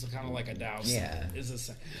fishes, kind of like a Tao symbol. Yeah. Is the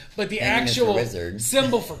same. But the And Mr. actual Wizard.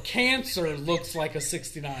 symbol for Cancer looks like a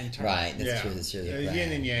 69 turn. Right, that's true. That's true.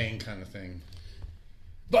 yin and yang kind of thing.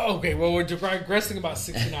 But okay, well, we're digressing about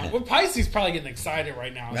 69. Well, Pisces probably getting excited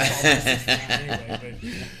right now. It's all about 69 anyway. But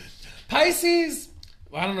Pisces,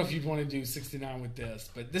 well, I don't know if you'd want to do 69 with this,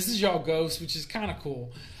 but this is y'all ghost, which is kind of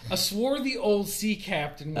cool. A swarthy old sea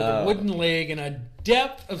captain with a wooden leg and a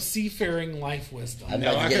depth of seafaring life wisdom. I'd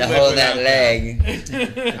No, like I to could get a live hold of that without leg.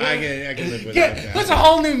 I can live without that. Puts a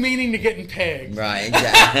whole new meaning to getting pegged. Right,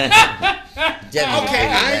 exactly. Definitely Okay,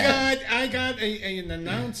 agree with that. I got an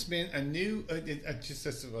announcement, a new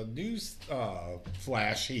news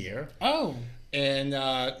flash here, Oh, and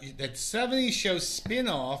that 70s show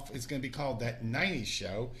spin-off is going to be called That 90s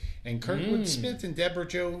Show, and Kurtwood Smith and Deborah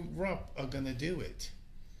Jo Rupp are going to do it.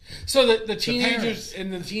 so the teenagers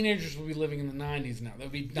parents. the teenagers will be living in the 90s now. They'll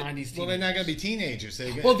be 90s teenagers. Well, they're not going to be teenagers. They're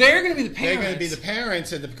going to be the They're parents. going to be the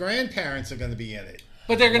parents, and the grandparents are going to be in it.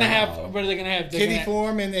 But they're going to Wow. have. What are they going to have? Kitty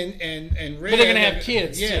Foreman and Red. But they're going to have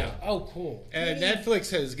kids Yeah. too. Oh, cool.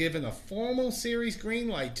 Netflix has given a formal series green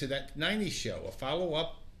light to That 90s Show, a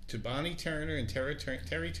follow-up to Bonnie Turner and Terry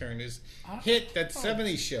Turner's hit That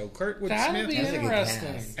 70s Show. Kurtwood That'll be Smith That's a good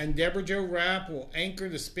interesting. cast. and Deborah Jo Rapp will anchor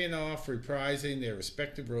the spin-off, reprising their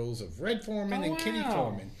respective roles of Red Foreman and Kitty wow.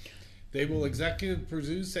 Foreman. They will executive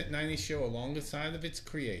produce That 90s Show alongside of its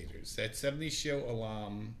creators. That 70s Show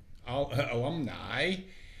alumni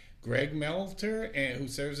Greg Melter, who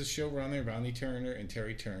serves as showrunner, Bonnie Turner and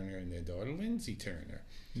Terry Turner, and their daughter Lindsay Turner.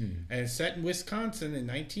 And it's set in Wisconsin in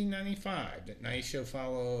 1995. That 90s Show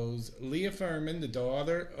follows Leah Furman, the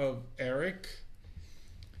daughter of Eric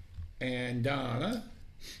and Donna,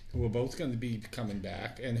 who are both going to be coming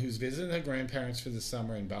back, and who's visiting her grandparents for the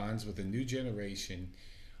summer and bonds with a new generation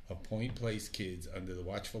of Point Place kids under the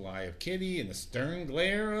watchful eye of Kitty and the stern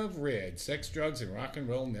glare of Red. Sex, drugs, and rock and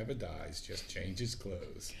roll never dies, just changes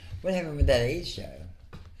clothes. What happened with that age show?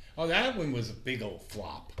 Oh, that one was a big old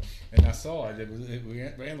flop. And I saw it.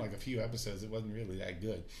 It ran like a few episodes. It wasn't really that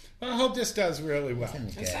good. But I hope this does really well.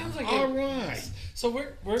 It sounds like All right. So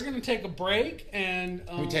we're going to take a break and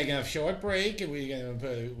We're taking a short break, and we're going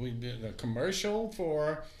to put a commercial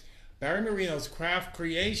for Barry Marino's Craft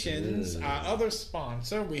Creations, our other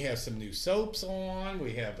sponsor. We have some new soaps on.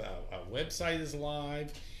 We have our website is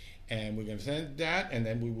live. And we're going to send that, and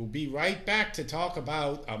then we will be right back to talk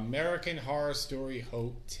about American Horror Story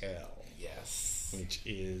Hotel. yes. Which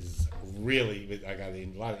is really, I got a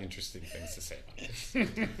lot of interesting things to say about this.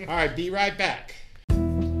 All right, be right back.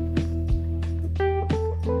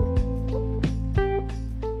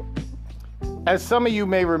 As some of you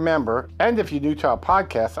may remember, and if you're new to our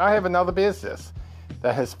podcast, I have another business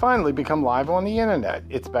that has finally become live on the internet.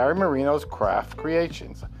 It's Barry Marino's Craft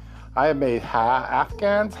Creations. I have made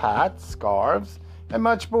Afghans, hats, scarves, and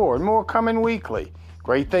much more, and more coming weekly.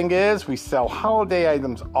 Great thing is, we sell holiday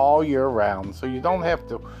items all year round, so you don't have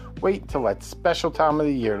to wait till that special time of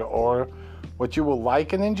the year to order what you will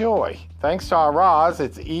like and enjoy. Thanks to our Roz,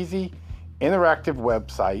 it's easy, interactive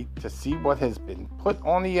website to see what has been put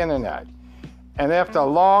on the internet. And after a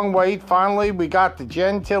long wait, finally we got the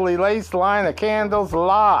Gentilly Lace line of candles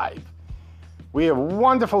live. We have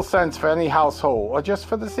wonderful scents for any household or just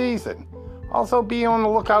for the season. Also be on the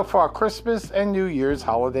lookout for our Christmas and New Year's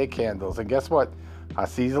holiday candles. And guess what? Our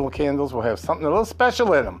seasonal candles will have something a little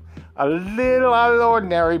special in them. A little out of the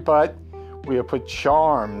ordinary, but we have put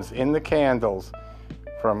charms in the candles.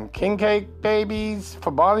 From king cake babies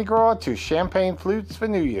for Mardi Gras to champagne flutes for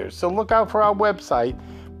New Year's. So look out for our website,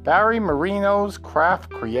 Barry Marino's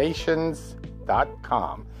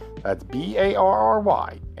craftcreations.com. That's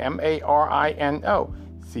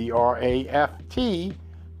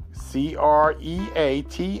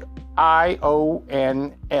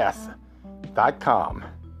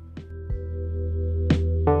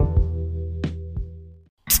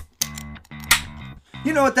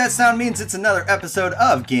You know what that sound means? It's another episode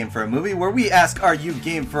of Game for a Movie, where we ask, are you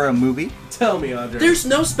game for a movie? Tell me, Andre. There's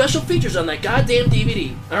no special features on that goddamn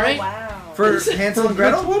DVD. All right. Wow. For Hansel and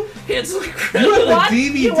Gretel? Hansel and You Gretel. have the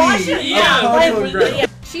DVD You watch it? of Yeah, Hansel and Gretel.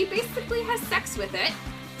 She basically has sex with it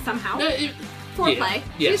somehow. No, Foreplay.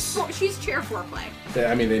 yeah, yes. She's chair foreplay.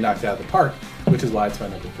 I mean, they knocked it out of the park, which is why it's my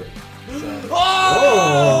number 3. So.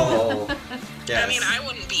 Oh! Yes. I mean, I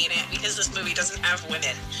wouldn't be in it because this movie doesn't have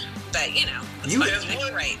women. But, you know, it's You- fine. It It's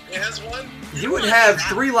one. Right. It has one. You would have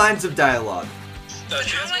 3 lines of dialogue. No, But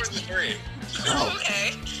she how has much- more than 3. Oh,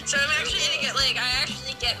 okay. So I'm actually gonna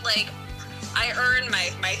get, I earn my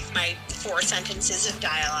 4 sentences of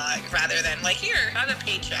dialogue rather than, here, have a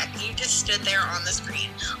paycheck. You just stood there on the screen.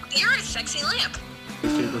 You're a sexy lamp.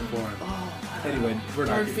 Super form. Anyway, we're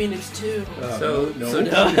not. Dark Phoenix 2. No.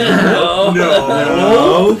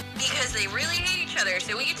 No. Because they really hate each other,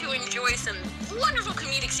 so we get to enjoy some wonderful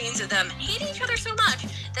comedic scenes of them hating each other so much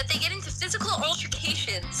that they get into physical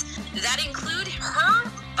altercations that include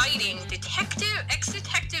her biting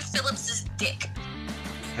ex-detective Phillips's dick.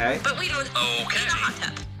 Okay. But we don't in a hot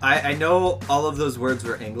tub. I know all of those words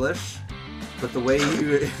were English, but the way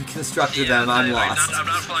you constructed them, I'm lost. I'm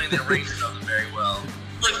not finding the range of them very well.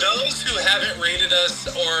 For those who haven't rated us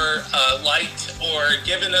or liked or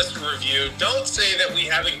given us a review, don't say that we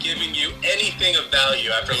haven't given you anything of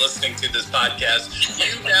value after listening to this podcast.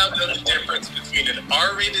 You now know the difference between an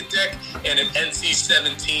R-rated dick and an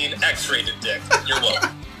NC-17 X-rated dick. You're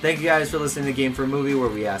welcome. Thank you guys for listening to Game for a Movie, where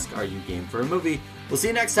we ask, are you game for a movie? We'll see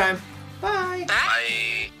you next time. Bye.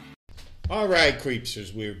 Bye. All right,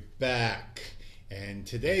 Creepsters, we're back. And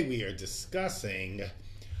today we are discussing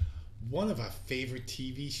one of our favorite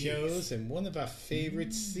TV shows and one of our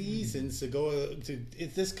favorite seasons to go to.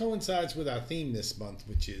 This coincides with our theme this month,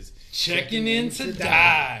 which is Checking in to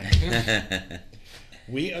die.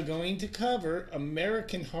 We are going to cover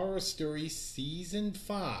American Horror Story Season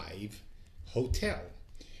 5, Hotel,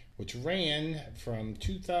 which ran from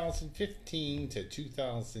 2015 to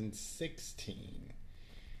 2016.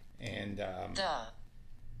 And oh,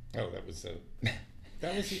 that was the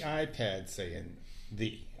iPad saying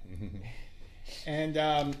the. And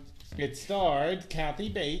it starred Kathy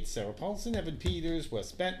Bates, Sarah Paulson, Evan Peters,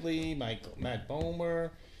 Wes Bentley, Matt Bomer,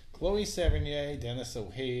 Chloe Sevigny, Dennis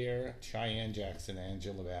O'Hare, Cheyenne Jackson,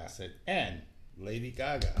 Angela Bassett, and Lady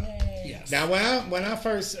Gaga. Yes. Now, when I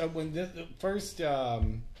first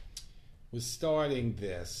was starting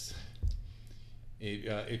this,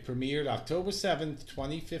 it premiered October 7th,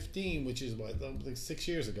 2015, which is what, like 6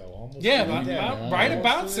 years ago, almost. Yeah, to the day. right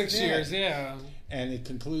about Almost to the 6 day. years, yeah. And it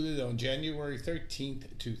concluded on January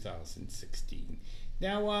 13th, 2016.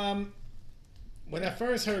 Now, when I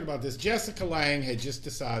first heard about this, Jessica Lange had just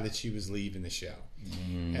decided she was leaving the show.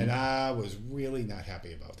 And I was really not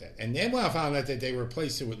happy about that. And then when I found out that they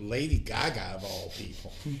replaced her with Lady Gaga, of all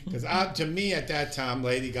people. Because to me at that time,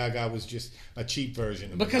 Lady Gaga was just a cheap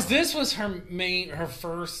version of Because Madonna. this was her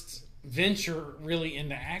first venture really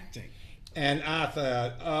into acting. And I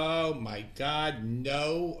thought, oh my God,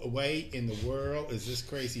 no way in the world is this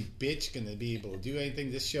crazy bitch going to be able to do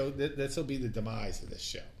anything. This show, this will be the demise of this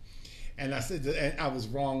show. And I said, and I was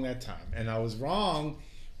wrong that time. And I was wrong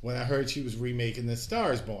when I heard she was remaking The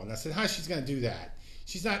Star Is Born. I said, how she's going to do that?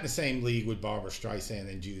 She's not in the same league with Barbara Streisand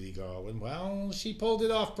and Judy Garland. Well, she pulled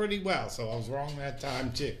it off pretty well, so I was wrong that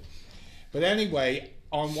time too. But anyway,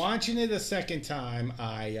 on watching it a second time,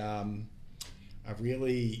 I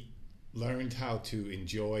really learned how to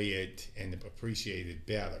enjoy it and appreciate it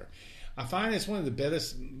better. I find it's one of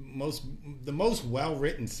the most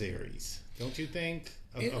well-written series. Don't you think?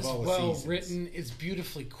 of was all the well seasons. written. It's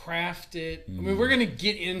beautifully crafted. I mean, we're going to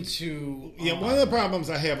get into. Yeah, one of the problems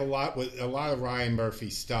I have a lot with a lot of Ryan Murphy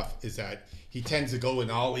stuff is that he tends to go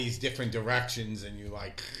in all these different directions, and you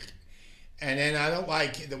like. And then I don't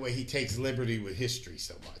like the way he takes liberty with history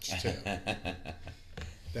so much too.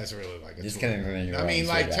 That's really like a. Just tool. coming from a I mean,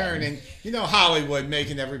 wrong like side. turning, Hollywood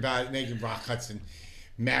making Rock Hudson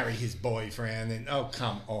marry his boyfriend, and oh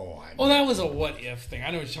come on. Well, that was a what if thing.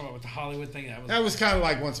 I know what you're talking about with the Hollywood thing. That was kind of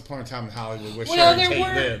like Once Upon a Time in Hollywood, where Well, Sharon Tate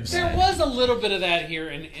lives. there was a little bit of that here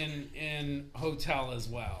in Hotel as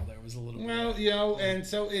well. There was a little bit. Well, and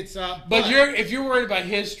so it's But if you're worried about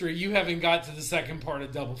history, you haven't got to the second part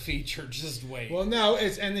of Double Feature. Just wait. Well, no,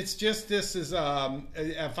 it's just this is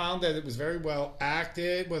I found that it was very well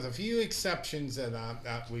acted, with a few exceptions that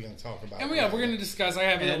we're going to talk about. And we're going to discuss. I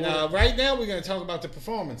have and right now we're going to talk about the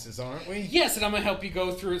performances, aren't we? Yes, and I'm going to help you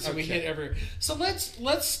go through it so we hit every. So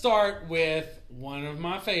let's start with one of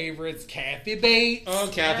my favorites, Kathy Bates. Oh,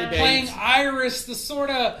 Kathy Bates playing Iris, the sort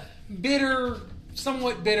of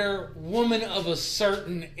somewhat bitter woman of a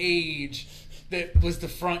certain age that was the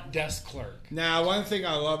front desk clerk. Now, one thing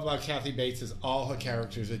I love about Kathy Bates is all her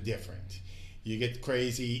characters are different. You get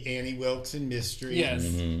crazy Annie Wilkes in Mystery. Yes.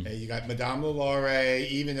 And you got Madame LaLaurie,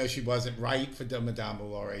 even though she wasn't right for Madame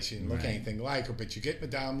LaLaurie. She didn't look anything like her. But you get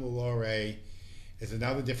Madame LaLaurie as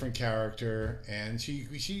another different character. And she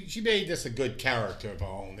made this a good character of her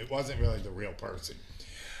own. It wasn't really the real person.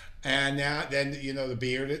 And then the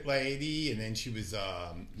bearded lady. And then she was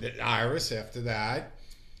Iris after that.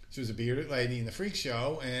 She was a bearded lady in the Freak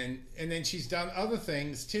Show. And then she's done other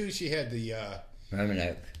things, too. She had the...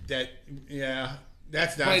 Roanoke.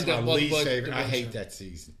 That's not my least favorite. I hate that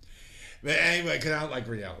season. But anyway, because I don't like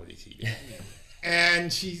reality TV.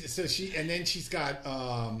 And she's got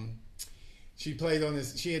she played on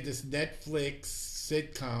this. She had this Netflix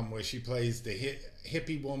sitcom where she plays the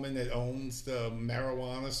hippie woman that owns the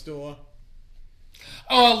marijuana store.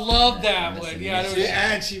 Oh, I love that one. Yeah,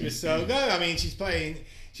 and she was so good. I mean, she played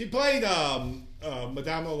Madame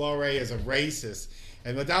LaLaurie as a racist.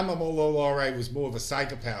 And Madame LaLaurie was more of a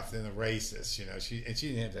psychopath than a racist, She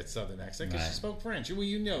didn't have that southern accent because she spoke French. Well,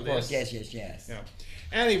 Of course, yes. Yeah.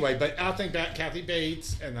 Anyway, but I'll think back Kathy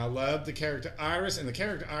Bates, and I love the character Iris, and the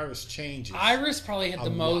character Iris changes. Iris probably had the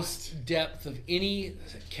most depth of any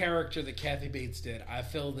character that Kathy Bates did. I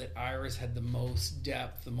feel that Iris had the most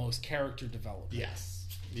depth, the most character development. Yes.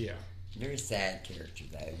 Yeah. Very sad character,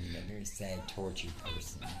 though. Very sad, tortured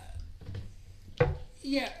person.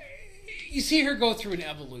 Yeah. You see her go through an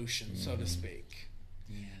evolution, so to speak.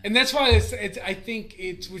 Yeah. And that's why I think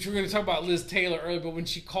which we're going to talk about Liz Taylor earlier, but when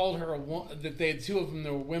she called her that they had two of them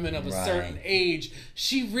that were women of a certain age,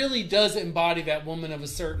 she really does embody that woman of a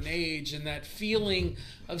certain age and that feeling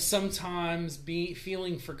of sometimes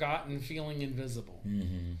feeling forgotten, feeling invisible.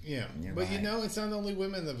 Mm-hmm. Yeah. But it's not only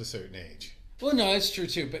women of a certain age. Well, no, it's true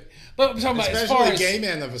too, but I'm talking about especially as far as gay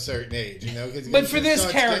men of a certain age, But for this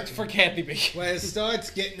character, for Kathy Bates, well, it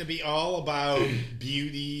starts getting to be all about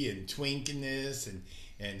beauty and twinkiness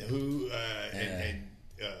and who and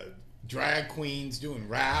drag queens doing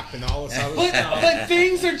rap and all this other stuff. But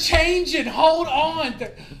things are changing. Hold on.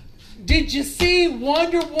 Did you see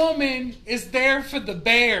Wonder Woman is there for the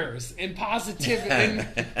bears and positivity?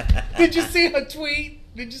 Did you see her tweet?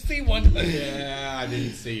 Did you see one? Yeah, I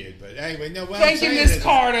didn't see it, but anyway, no. Thank you, Miss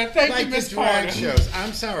Carter. Thank you, Miss Carter. Drag shows.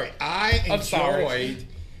 I'm sorry. I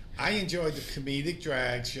enjoyed the comedic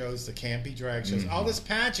drag shows, the campy drag shows, all this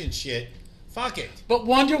pageant shit. Fuck it. But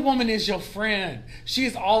Wonder Woman is your friend. She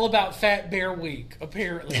is all about Fat Bear Week,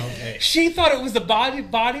 apparently. Okay. She thought it was a body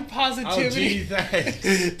positivity. Oh, gee,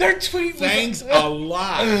 thanks. Their tweet was... Thanks a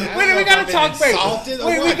lot. Wait, we got to talk... we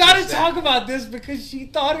got to talk that. about this because she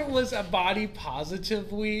thought it was a body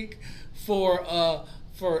positive week for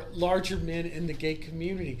larger men in the gay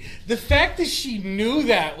community. The fact that she knew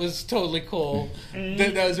that was totally cool.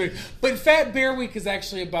 That was weird. But Fat Bear Week is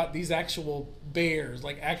actually about these actual bears,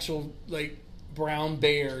 actual brown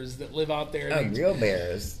bears that live out there. Oh, real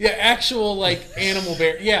bears. Yeah, actual animal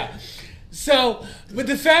bear. Yeah. So, but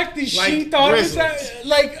the fact that she thought grizzlies. it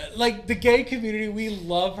was like the gay community, we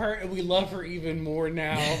love her, and we love her even more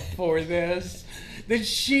now for this. That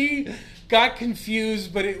she got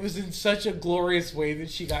confused, but it was in such a glorious way that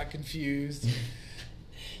she got confused.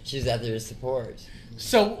 She was out there to support.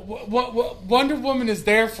 So what Wonder Woman is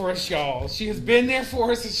there for us, y'all. She has been there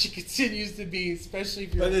for us, and she continues to be, especially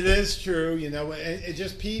if you're... But it is true, it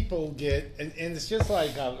just people get... And it's just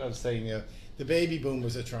like I was saying, the baby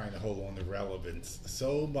boomers are trying to hold on to relevance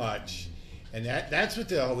so much. And that's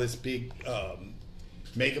what all this big...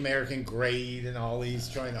 Make American Great and all these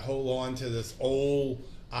trying to hold on to this old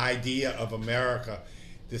idea of America.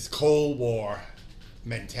 this Cold War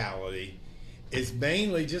mentality is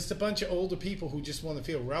mainly just a bunch of older people who just want to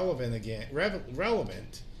feel relevant again,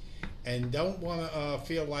 relevant, and don't want to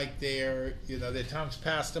feel like their time's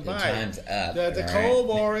passed them by. Time's up. The Cold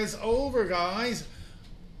War is over, guys.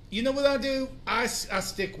 You know what I do? I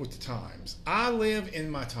stick with the times. I live in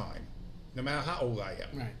my time, no matter how old I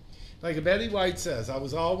am. Right. Like Betty White says, I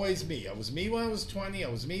was always me. I was me when I was 20. I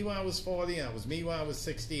was me when I was 40. And I was me when I was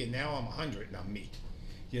 60. And now I'm 100 and I'm me.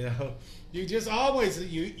 You know, you just always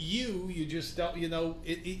you just don't. You know,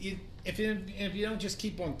 if you don't just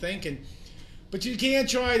keep on thinking, but you can't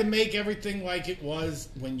try to make everything like it was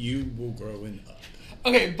when you were growing up.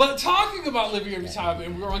 Okay, but talking about living every time,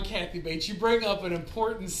 and we're on Kathy Bates, you bring up an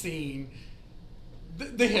important scene: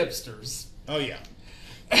 the hipsters. Oh yeah.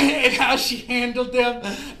 And how she handled them.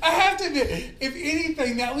 I have to admit, if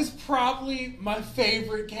anything, that was probably my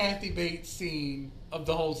favorite Kathy Bates scene of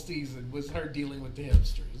the whole season, was her dealing with the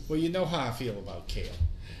hipsters. Well, you know how I feel about kale.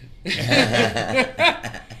 And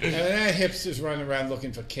that hipsters running around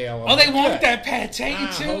looking for kale. Oh, they want that pate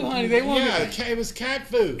too, honey. They want it was cat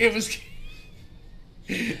food. It was.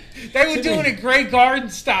 They were doing it Grey Garden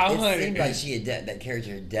style, honey. It seemed like she had done, that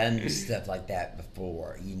character had done stuff like that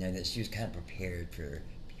before. You know, that she was kind of prepared for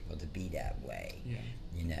people to be that way. Yeah.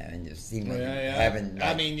 You know, and it seemed like having.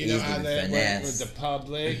 Like, I mean, you know how they work with the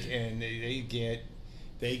public, and they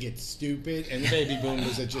get stupid, and the baby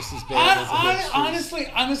boomers are just as bad as the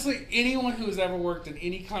hipsters. Honestly, anyone who has ever worked in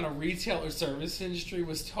any kind of retail or service industry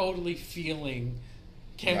was totally feeling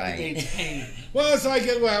Kathy Bates' pain. Well, it's like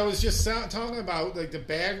what I was just talking about, like the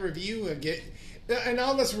bad review and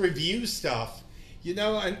all this review stuff. You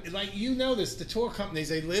know, and like this, the tour companies,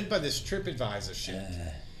 they live by this TripAdvisor shit.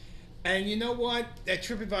 And you know what? That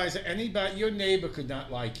TripAdvisor, your neighbor could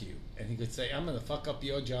not like you. And he could say, I'm going to fuck up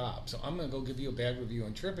your job. So I'm going to go give you a bad review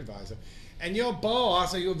on TripAdvisor. And your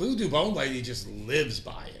boss, or your voodoo bone lady, just lives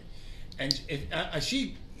by it. And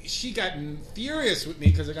she got furious with me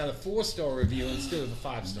because I got a 4-star review instead of a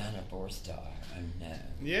 5-star. Not a 4-star. Oh, no.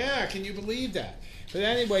 Yeah, can you believe that? But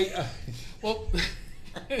anyway, well,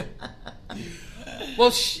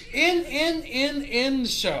 in the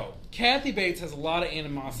show, Kathy Bates has a lot of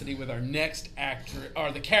animosity with our next actor,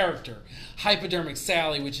 or the character, Hypodermic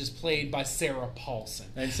Sally, which is played by Sarah Paulson.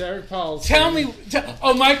 And Sarah Paulson. Tell me,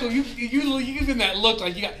 Michael, you give him that look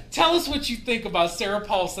like you got. Tell us what you think about Sarah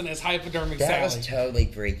Paulson as Hypodermic Sally. That was totally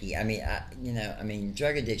freaky. I mean,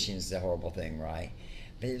 drug addiction is a horrible thing, right?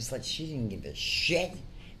 But it was like she didn't give a shit.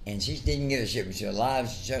 And she didn't give a shit when she was alive.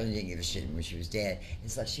 She certainly didn't give a shit when she was dead.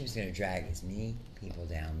 It's like she was going to drag as many people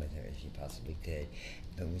down with her as she possibly could.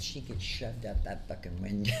 But when she gets shoved up that fucking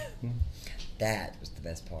window, that was the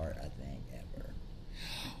best part, I think, ever.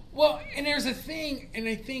 Well, and there's a thing, and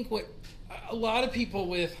I think what a lot of people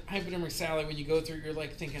with Hypodermic Sally, when you go through, you're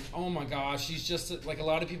like thinking, oh my gosh, she's just, like a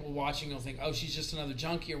lot of people watching will think, oh, she's just another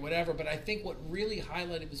junkie or whatever. But I think what really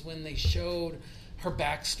highlighted was when they showed her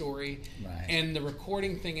backstory and the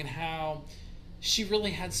recording thing and how she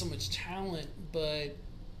really had so much talent, but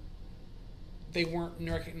they weren't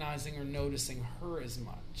recognizing or noticing her as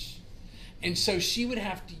much. And so she would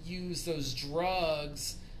have to use those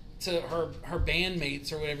drugs to her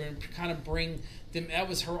bandmates or whatever and kind of bring them. That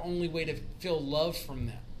was her only way to feel love from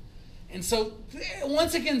them. And so,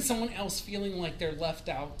 once again, someone else feeling like they're left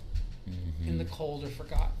out in the cold or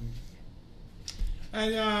forgotten.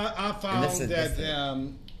 And I found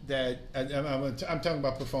I'm talking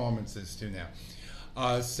about performances too now.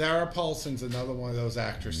 Sarah Paulson's another one of those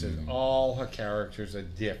actresses. All her characters are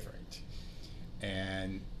different,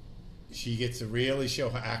 and she gets to really show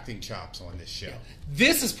her acting chops on this show. Yeah.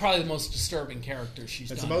 This is probably the most disturbing character she's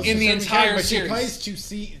done in the entire series. But she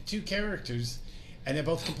plays two characters, and they're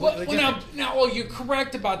both completely different. Now, you're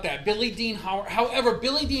correct about that. Billie Dean Howard. However,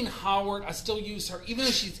 Billie Dean Howard, I still use her, even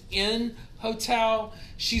though she's in Hotel.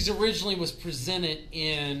 She's originally was presented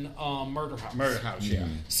in Murder House. Murder House, yeah.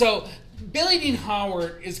 So Billie Dean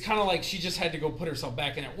Howard is kind of like she just had to go put herself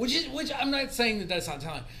back in it, which I'm not saying that that's not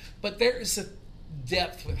talent, but there is a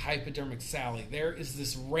depth with Hypodermic Sally. There is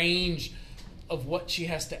this range of what she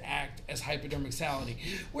has to act as Hypodermic Sally.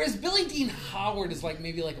 Whereas Billie Dean Howard is like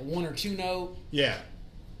maybe like a 1 or 2 note. Yeah.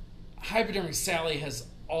 Hypodermic Sally has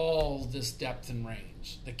all this depth and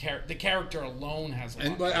range. The character alone has a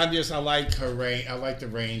lot. But I like her range. I like the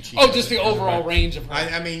range. Just the overall range of her.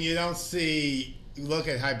 I mean, you don't look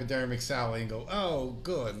at Hypodermic Sally and go, oh,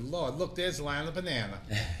 good Lord, look, there's Lana Banana.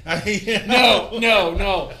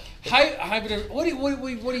 No. Hypodermic. What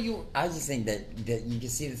do you? I just think that you can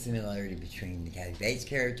see the similarity between the Kathy Bates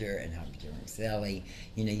character and Hypodermic Sally.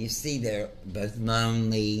 You know, you see they're both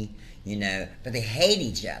lonely. You know, but they hate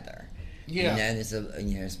each other. Yeah. There's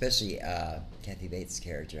especially Kathy Bates'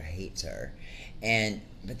 character hates her,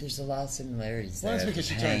 but there's a lot of similarities. Well, that's there. because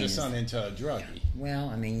she turned her son into a druggie.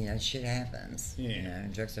 Well, shit happens. Yeah.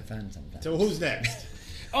 Drugs are fun sometimes. So who's next?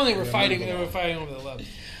 Oh, they were fighting over the love.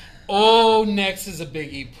 Oh, next is a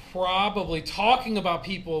biggie. Probably talking about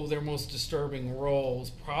people, their most disturbing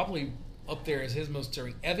roles. Probably up there as his most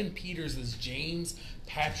disturbing. Evan Peters as James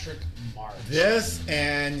Patrick March. This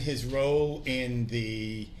and his role in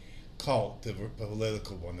the Cult, the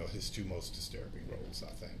political one, are his two most disturbing roles,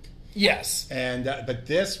 I think. Yes. And but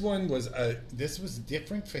this one was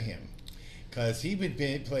different for him because he would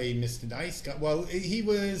play Mr. Nice Guy. Well, he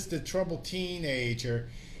was the troubled teenager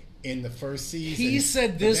in the first season. He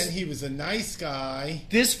said this. But then he was a nice guy.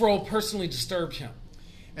 This role personally disturbed him.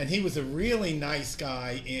 And he was a really nice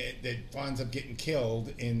guy that winds up getting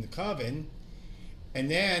killed in the Coven. And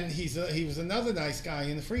then he was another nice guy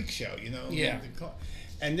in the Freak Show, Yeah.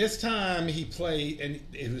 And this time he played, and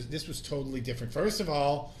this was totally different. First of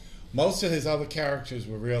all, most of his other characters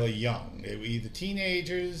were really young. They were either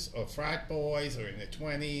teenagers or frat boys or in their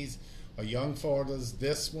 20s or young fathers.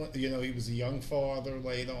 This one, he was a young father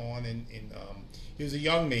later on. He was a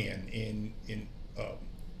young man in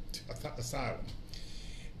Asylum.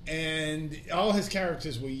 And all his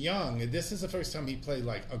characters were young. And this is the first time he played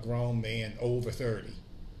like a grown man over 30.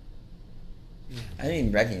 I didn't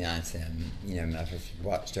even recognize him, my first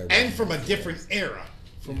watch. And from a different era,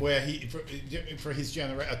 from where for his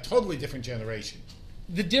generation, a totally different generation.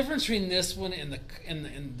 The difference between this one and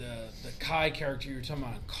the Kai character you were talking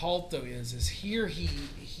about in Cult, though, is here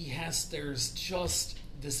there's just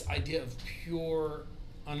this idea of pure,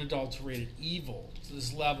 unadulterated evil to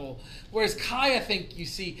this level. Whereas Kai, I think you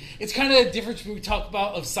see, it's kind of the difference when we talk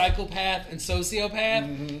about of psychopath and sociopath.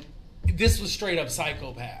 Mm-hmm. This was straight up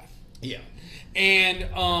psychopath. Yeah. And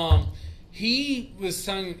he was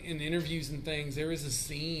telling in interviews and things, there is a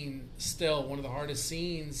scene still, one of the hardest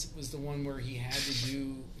scenes was the one where he had to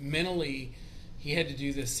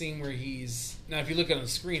do this scene where now if you look on the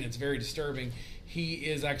screen, it's very disturbing. He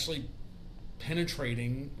is actually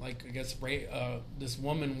penetrating, this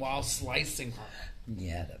woman while slicing her.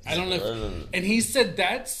 Yeah, I don't know. And he said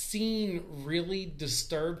that scene really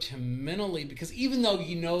disturbed him mentally because even though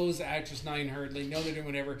he knows the actress Nyan Hurley, know they're doing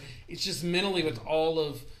whatever, it's just mentally with all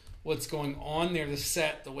of what's going on there, the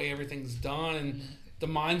set, the way everything's done, and the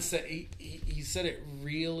mindset. He said it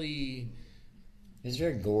really. It's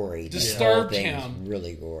very gory. Disturbed him.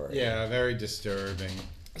 Really gory. Yeah, very disturbing.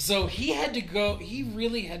 So he had to go. He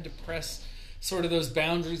really had to press sort of those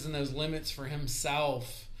boundaries and those limits for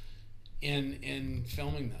himself in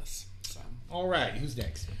filming this. So. All right, who's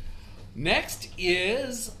next? Next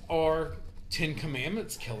is our Ten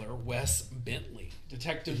Commandments killer, Wes Bentley,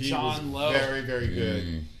 Detective John Lowe. Very, very good.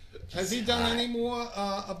 Mm. Has he done any more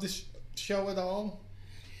of the show at all?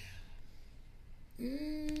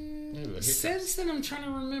 Since then, I'm trying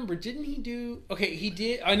to remember. Didn't he do? Okay, he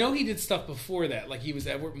did. I know he did stuff before that. Like he was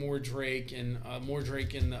Edward Mordrake in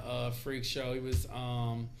the Freak Show. He was.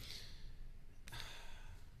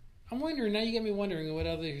 I'm wondering now. You got me wondering what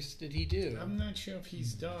others did he do? I'm not sure if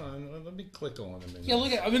he's done. Well, let me click on him. Yeah,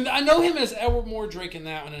 look at. I know him as Edward Mordrake in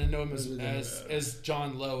that one, and I know him as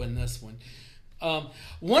John Lowe in this one.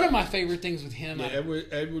 One of my favorite things with him,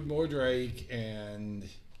 Edward Mordrake, and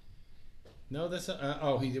no, that's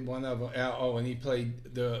he did one of them. And he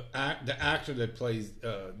played the actor that plays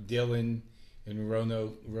Dylan in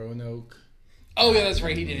Roanoke. Oh yeah, that's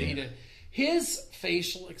right. He did. His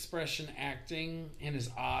facial expression acting and his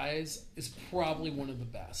eyes is probably one of the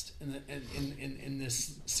best in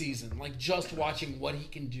this season. Like just watching what he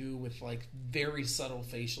can do with like very subtle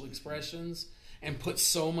facial expressions and put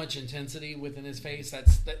so much intensity within his face.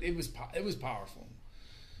 It was powerful.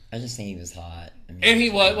 I just think he was hot. And he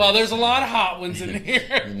was. Well, there's a lot of hot ones in here,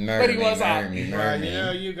 but he was hot.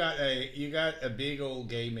 Well, you got a big old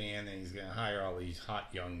gay man, and he's gonna hire all these hot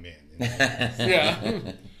young men.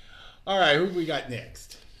 Yeah. All right, who we got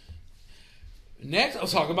next? Next, I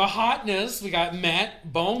was talking about hotness. We got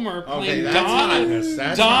Matt Bomer playing Donovan.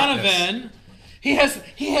 Hotness. He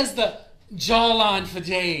has the jawline for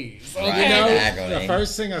days. Okay, the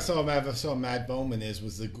first thing I saw Matt Bowman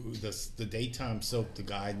was the daytime soap The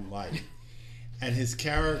Guiding Light, and his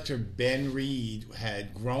character Ben Reed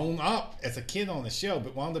had grown up as a kid on the show,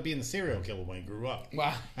 but wound up being a serial killer when he grew up.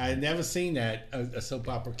 Wow, I had never seen that a soap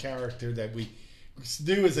opera character that we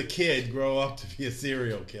do as a kid grow up to be a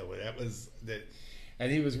serial killer.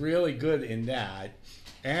 And he was really good in that,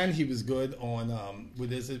 and he was good on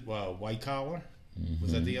White Collar. Mm-hmm.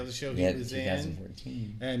 Was that the other show he was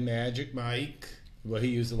 2014. in? And Magic Mike. Well, he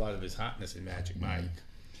used a lot of his hotness in Magic Mike.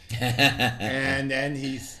 and then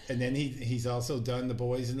he's also done The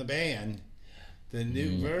Boys in the Band, the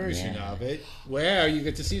new version of it, where you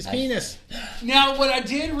get to see his penis. Now, what I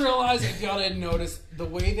did realize, if y'all didn't notice, the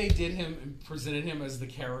way they did him and presented him as the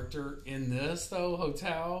character in this, though,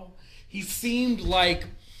 Hotel, he seemed like,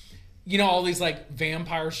 you know, all these like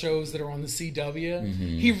vampire shows that are on the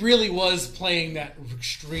CW. He really was playing that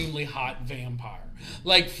extremely hot vampire.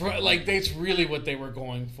 Like that's really what they were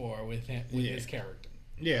going for with him, with his character.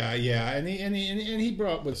 Yeah, and he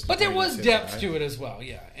brought with. But there was depth to it as well,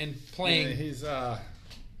 and playing his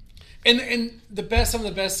and some of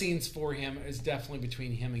the best scenes for him is definitely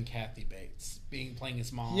between him and Kathy Bates playing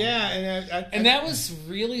his mom. Yeah, and that was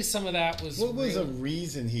really some of that was. What was a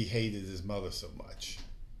reason he hated his mother so much?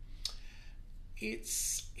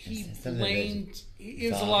 He blamed.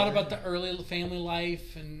 It was a lot about the early family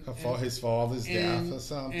life and his father's death or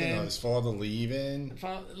something, or his father leaving.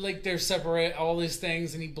 Like they're separate, all these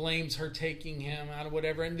things, and he blames her taking him out of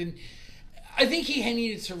whatever. And then I think he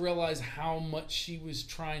needed to realize how much she was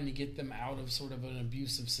trying to get them out of sort of an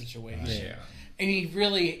abusive situation. Yeah. And he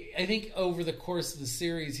really, I think over the course of the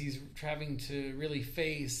series, he's having to really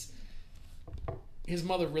face his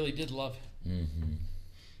mother really did love him.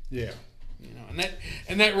 Yeah. You know,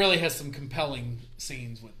 and that really has some compelling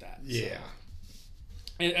scenes with that. Yeah, so.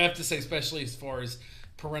 And I have to say, especially as far as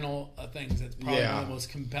parental things, it's probably one of the most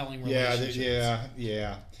compelling relationships.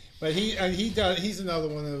 Yeah. But he's another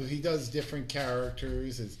one he does different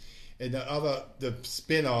characters. And the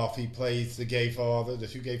spin-off, he plays the gay father, the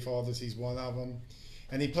two gay fathers. He's one of them,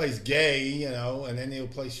 and he plays gay, you know, and then he'll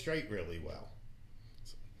play straight really well.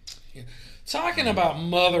 Yeah. Talking about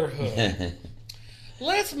motherhood.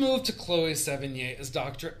 Let's move to Chloe Sevigny as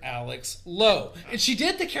Dr. Alex Lowe. And she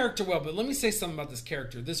did the character well, but let me say something about this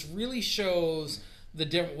character. This really shows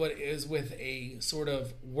what is with a sort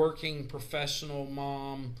of working professional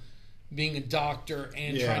mom, being a doctor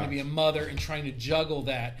and trying to be a mother and trying to juggle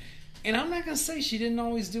that. And I'm not going to say she didn't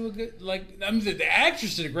always do a good... the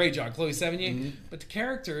actress did a great job, Chloe Sevigny, but the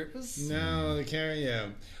character, it was... No, the character, yeah.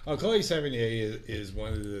 Oh, Chloe Sevigny is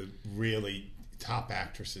one of the really top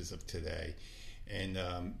actresses of today. And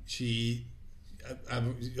she,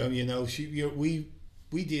 you know,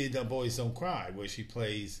 we did Boys Don't Cry, where she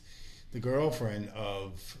plays the girlfriend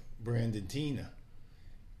of Brandon Teena,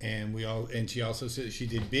 and she also said she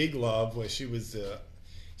did Big Love, where she was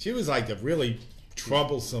like a really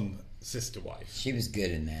troublesome sister wife. She was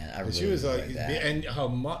good in that. I really she was like that.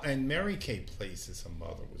 And Mary Kay Place as her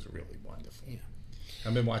mother was really wonderful. Yeah.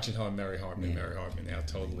 I've been watching her and Mary Hartman. Mary Hartman now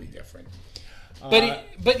totally different.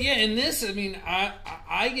 But yeah, in this, I mean,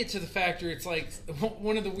 I get to the factor. It's like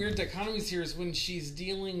one of the weird dichotomies here is when she's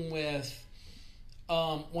dealing with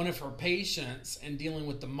one of her patients and dealing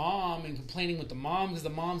with the mom and complaining with the mom because the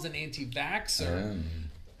mom's an anti-vaxxer.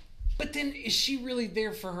 But then is she really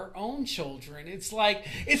there for her own children? It's like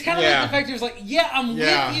it's kind of like the fact there's like, I'm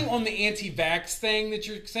with you on the anti-vax thing that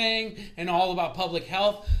you're saying and all about public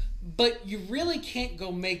health. But you really can't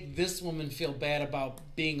go make this woman feel bad about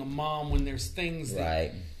being a mom when there's things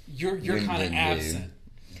that you're kind of absent.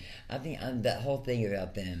 I think that whole thing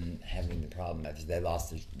about them having the problem after they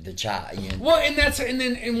lost the child. You know? Well,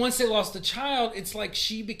 and once they lost the child, it's like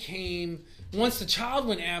she became, once the child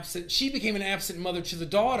went absent, she became an absent mother to the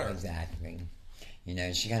daughter. Exactly. You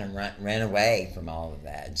know, she kind of ran away from all of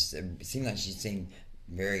that. It seemed like she seemed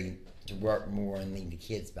to work more and leave the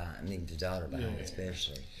kids behind, leave the daughter behind,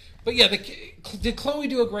 especially. But yeah, did Chloe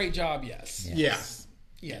do a great job? Yes.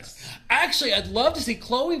 Actually, I'd love to see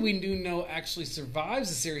Chloe. We do know actually survives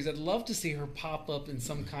the series. I'd love to see her pop up in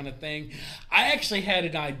some kind of thing. I actually had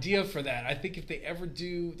an idea for that. I think if they ever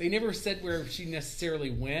do, they never said where she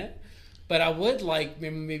necessarily went, but I would like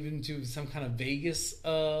maybe do some kind of Vegas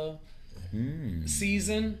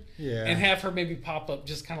season and have her maybe pop up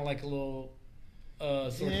just kind of like a little sort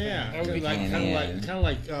of thing. That would be kind of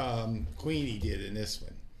like Queenie did in this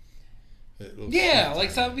one. Yeah,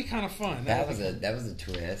 like that would be kind of fun. That was a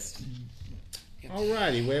twist.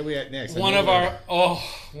 Alrighty, where are we at next? One of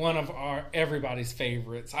our everybody's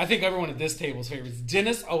favorites. I think everyone at this table's favorites.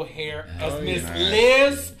 Dennis O'Hare as Miss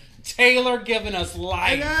Liz Taylor giving us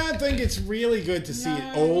life. And I think it's really good to see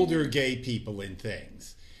older gay people in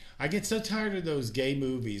things. I get so tired of those gay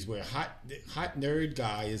movies where hot nerd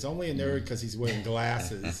guy is only a nerd because he's wearing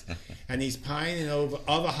glasses, and he's pining over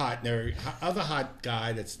other hot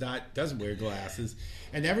guy doesn't wear glasses,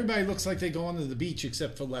 and everybody looks like they go onto the beach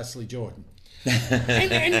except for Leslie Jordan.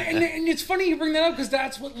 and it's funny you bring that up because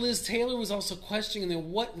that's what Liz Taylor was also questioning.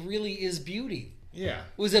 Then what really is beauty? Yeah,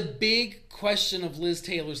 it was a big question of Liz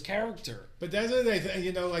Taylor's character. But that's what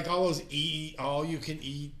they, like all those all you can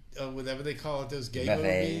eat whatever they call it, those gay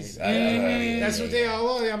Buffets. movies. That's what they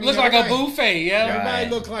all are. I mean, Look like a everybody- buffet, yeah. Everybody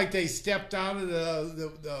Right. looked like they stepped out of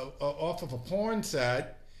the off of a porn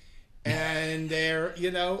set, and they're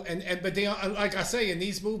but they like I say in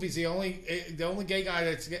these movies the only gay guy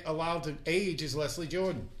that's allowed to age is Leslie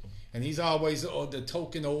Jordan, and he's always the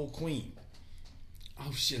token old queen.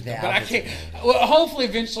 Oh shit! The But I opposite. can't. Well, hopefully,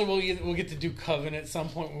 eventually, we'll get to do Covenant at some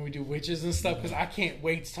point when we do witches and stuff. Because I can't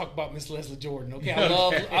wait to talk about Miss Leslie Jordan. Okay,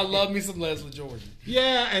 I love me some Leslie Jordan.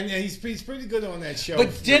 Yeah, and he's pretty good on that show.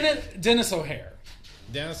 But Dennis O'Hare.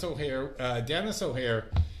 Dennis O'Hare,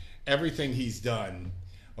 everything he's done.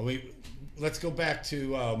 Let's go back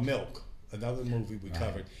to Milk, another movie we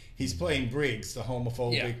covered. He's playing Briggs, the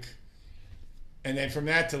homophobic. Yeah. And then from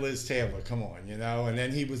that to Liz Taylor, come on, And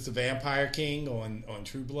then he was the Vampire King on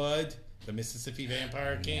True Blood, the Mississippi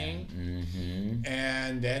Vampire King. Mm-hmm.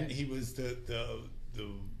 And then he was the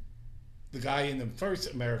guy in the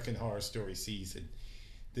first American Horror Story season,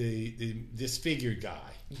 the disfigured guy.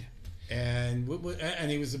 Yeah. And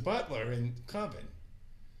he was a butler in Coven.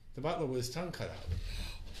 The butler with his tongue cut out.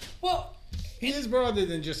 Well, he is broader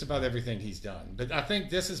than just about everything he's done. But I think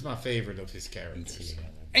this is my favorite of his characters.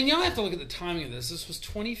 and y'all have to look at the timing of this. This was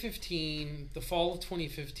 2015, the fall of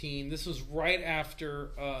 2015. This was right after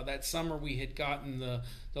that summer we had gotten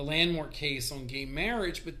the landmark case on gay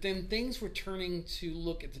marriage. But then things were turning to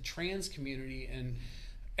look at the trans community and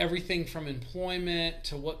everything from employment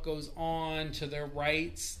to what goes on to their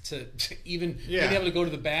rights to even being able to go to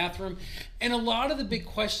the bathroom. And a lot of the big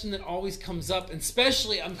question that always comes up, and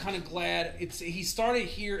especially I'm kind of glad he started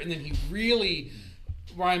here and then he really,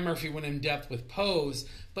 Ryan Murphy went in depth with Pose,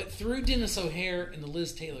 but through Dennis O'Hare and the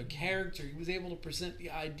Liz Taylor character, he was able to present the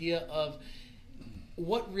idea of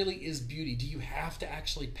what really is beauty. Do you have to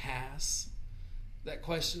actually pass that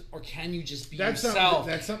question, or can you just be yourself?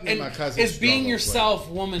 That's something and that my cousin is being struggles yourself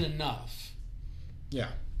woman enough? Yeah.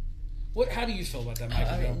 How do you feel about that,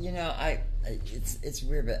 Michael? It's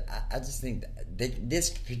weird, but I just think that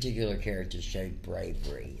this particular character showed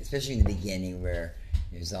bravery, especially in the beginning where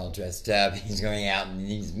he was all dressed up. He's going out and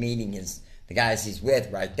he's meeting the guys he's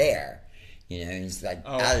with right there. He's like,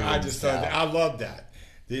 I just thought I love that.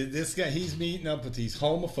 This guy, he's meeting up with these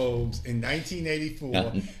homophobes in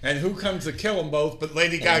 1984, and who comes to kill them both but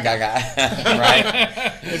Lady Gaga?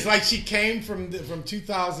 Right? It's like she came from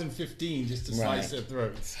 2015 just to slice their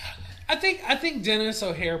throats. I think Dennis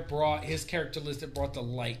O'Hare brought his character list. It brought the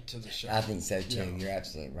light to the show. I think so too. Yeah. You're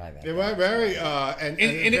absolutely right. They were very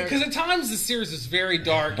because at times the series is very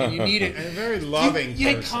dark and you need it. And a very loving.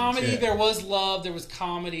 You had comedy. Too. There was love. There was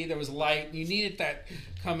comedy. There was light. And you needed that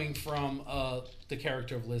coming from the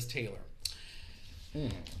character of Liz Taylor.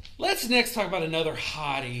 Let's next talk about another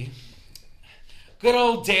hottie. Good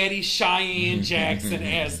old Daddy Cheyenne Jackson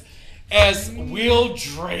as Will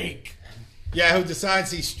Drake. Yeah, who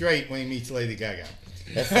decides he's straight when he meets Lady Gaga.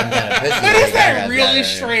 That's some kind of pussy. But is that really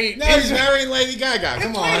straight? No, he's marrying Lady Gaga.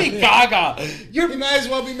 Come on. Lady Gaga. You might as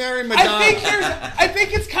well be marrying Madonna. I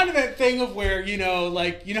think it's kind of that thing of where,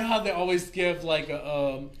 how they always give like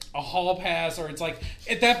a hall pass, or it's like,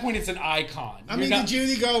 at that point it's an icon. I mean, did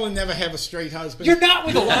Judy Garland never have a straight husband? You're not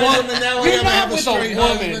with a woman. You're not with a woman.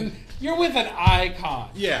 Husband? You're with an icon.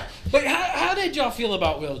 Yeah. But how did y'all feel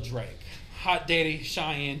about Will Drake? Hot Daddy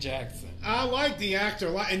Cheyenne Jackson. I like the actor a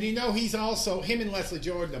lot. And he's also, him and Leslie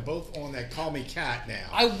Jordan are both on that Call Me Kat now.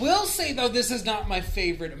 I will say, though, this is not my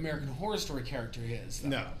favorite American Horror Story character though.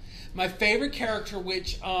 No. My favorite character,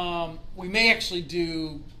 which we may actually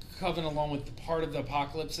do Coven along with the part of the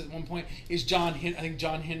Apocalypse at one point, is John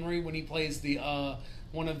Henry, when he plays the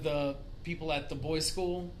one of the people at the boys'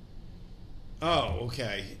 school. Oh,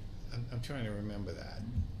 okay. I'm trying to remember that.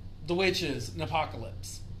 The witches in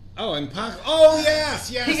Apocalypse. Oh, and yes.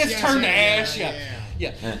 He gets turned to ash.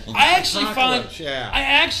 Yeah. I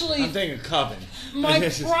actually I'm thinking Coven. My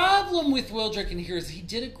problem with Will Drake in here is he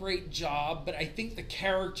did a great job, but I think the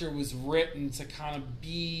character was written to kind of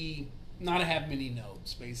be not have many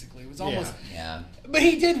notes. Basically, it was almost. Yeah. But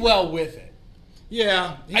he did well with it.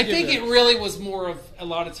 Yeah. I think it really was more of, a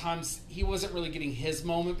lot of times he wasn't really getting his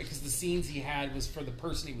moment because the scenes he had was for the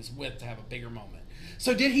person he was with to have a bigger moment.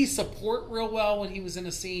 So did he support real well when he was in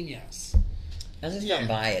a scene? Yes. I just don't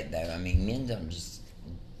buy it, though. I mean, men don't just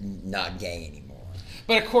not gay anymore.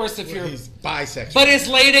 But of course, if he's bisexual. But it's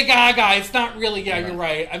Lady Gaga. It's not really. Yeah, you're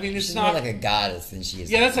right. I mean, She's more like a goddess than she is.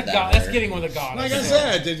 Yeah, that's a god. That's getting with a goddess. Like I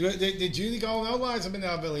said, did Judy Garland? No lies. I mean,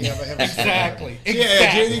 not really ever have exactly.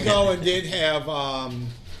 Yeah, Judy Garland did have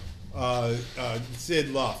Sid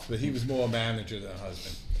Luft, but he was more a manager than a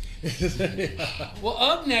husband. Well,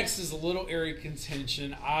 up next is a little area of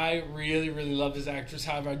contention. I really, really love this actress.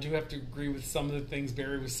 However, I do have to agree with some of the things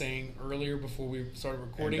Barry was saying earlier before we started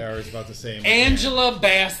recording. And Barry's about to say him Angela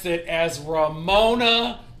Bassett as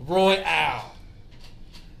Ramona Royale.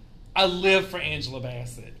 I live for Angela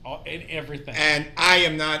Bassett in everything. And I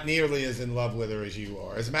am not nearly as in love with her as you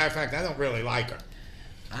are. As a matter of fact, I don't really like her.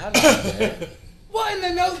 I like her. Well, and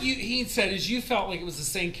the note he said is you felt like it was the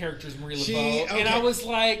same character as Marie Laveau. Okay. And I was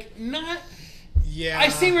like, not... Yeah. I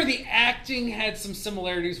see where the acting had some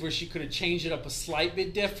similarities where she could have changed it up a slight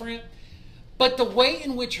bit different. But the way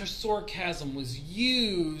in which her sarcasm was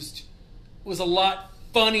used was a lot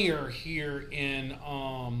funnier here in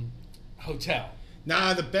Hotel.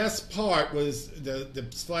 Nah, the best part was the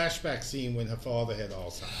flashback scene when her father had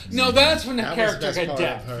Alzheimer's. No, that's when her character was the had best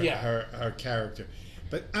depth. part of her character.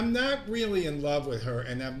 But I'm not really in love with her,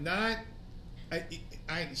 and I'm not...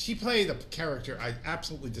 she played a character I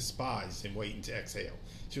absolutely despised in Waiting to Exhale.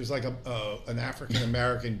 She was like an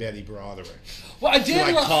African-American Betty Broderick. Well, I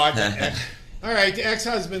did all right, the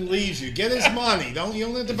ex-husband leaves you. Get his money. You don't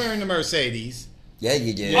have to burn the Mercedes. Yeah,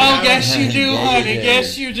 you do. Oh, yes, you do, honey.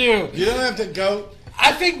 Yes, you do. You don't have to go...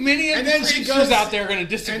 I think many of the creatures out there are going to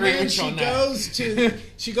disagree with you on that.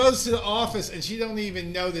 She goes to the office and she don't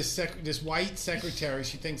even know this white secretary.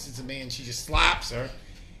 She thinks it's a man. She just slaps her,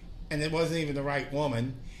 and it wasn't even the right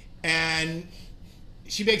woman. And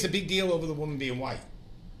she makes a big deal over the woman being white.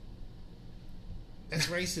 That's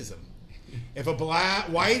racism. If a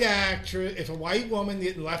white woman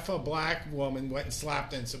that left for a black woman went and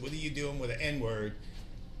slapped her and said, "What are you doing with an N-word?"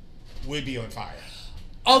 we'd be on fire.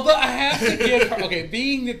 Although I have to give her, okay,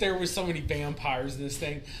 being that there were so many vampires in this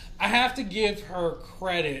thing, I have to give her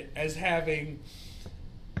credit as having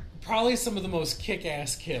probably some of the most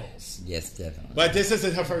kick-ass kills. Yes, definitely. But this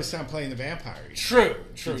isn't her first time playing the vampire. True.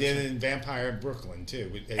 She did it in Vampire in Brooklyn,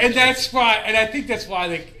 too. And that's why, and I think that's why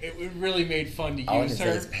it really made fun to All I use can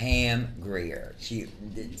her. say is Pam Grier. She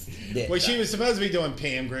was supposed to be doing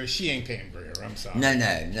Pam Grier. She ain't Pam Grier. I'm sorry. No.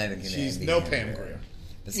 She's no Pam Grier.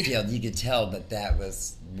 But still, you could tell that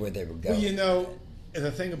was where they were going. Well,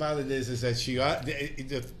 the thing about it is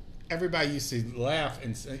that everybody used to laugh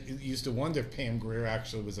and used to wonder if Pam Grier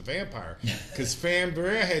actually was a vampire. Because Pam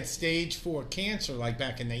Grier had stage 4 cancer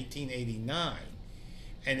back in 1989.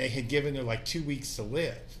 And they had given her 2 weeks to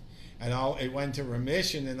live. And it went to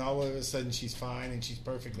remission, and all of a sudden she's fine and she's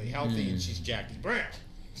perfectly healthy and she's Jackie Brown.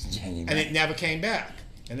 And it never came back.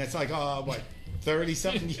 And that's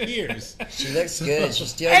 30-something years. She looks good. She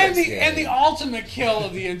still looks good. And the ultimate kill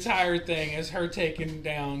of the entire thing is her taking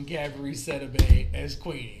down Gabrielle Sidibe as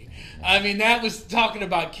Queenie. I mean, that was talking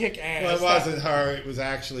about kick-ass. Well, it wasn't her. It was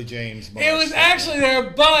actually James Marsh. It was actually there,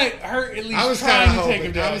 but her at least trying to take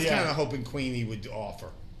him down. I was kind of hoping Queenie would offer.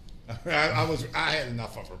 I had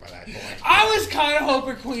enough of her by that point. I was kind of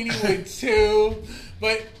hoping Queenie would too,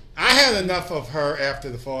 but... I had enough of her after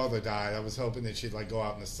the father died. I was hoping that she'd go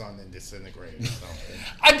out in the sun and disintegrate or something.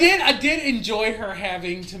 I did enjoy her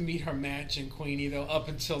having to meet her match in Queenie, though, up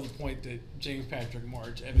until the point that James Patrick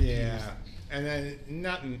March. And then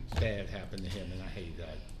nothing bad happened to him, and I hate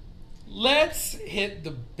that. Let's hit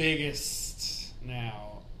the biggest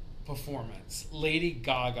performance: Lady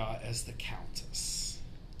Gaga as the Countess.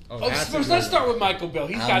 Let's start with Michael Bill.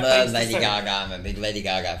 I love Lady Gaga. I'm a big Lady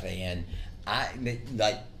Gaga fan.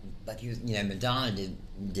 Madonna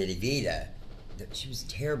did Evita. She was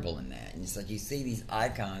terrible in that, and it's you see these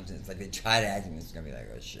icons, and it's they tried acting, it's gonna be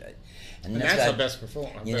oh shit. And that's her best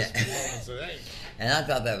performance. Today. And I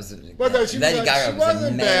thought that was. Lady Gaga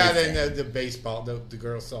wasn't bad in the baseball, the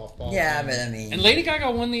girls softball. Yeah, team. but I mean, and Lady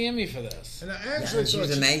Gaga won the Emmy for this. And I actually she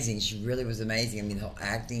was amazing. She really was amazing. I mean, the whole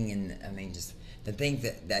acting, and just the things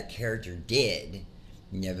that character did.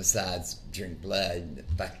 Besides drink blood, the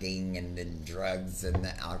fucking, and the drugs and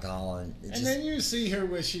the alcohol, and then you see her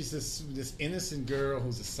where she's this innocent girl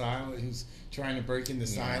who's trying to break into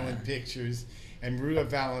silent pictures, and Ruta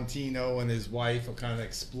Valentino and his wife are kind of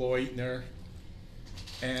exploiting her,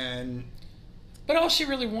 but all she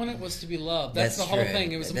really wanted was to be loved. That's the whole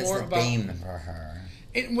thing. It was more about theme for her.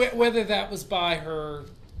 Whether that was by her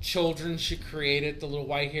children she created, the little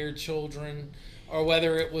white-haired children. Or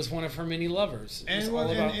whether it was one of her many lovers.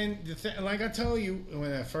 Like I told you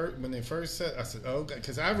when they first said, I said, "Oh,"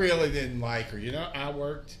 because I really didn't like her. I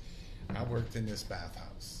worked in this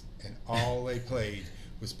bathhouse, and all they played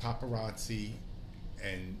was Paparazzi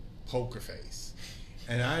and Poker Face,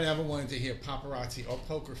 and I never wanted to hear Paparazzi or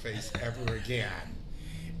Poker Face ever again.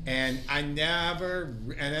 And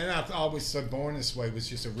then I always said Born This Way was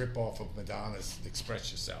just a ripoff of Madonna's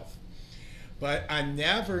Express Yourself, but I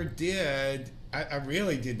never did I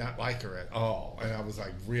really did not like her at all, and I was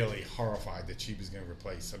like really horrified that she was going to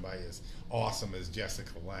replace somebody as awesome as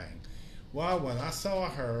Jessica Lange. Well, when I saw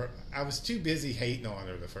her, I was too busy hating on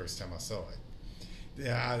her the first time I saw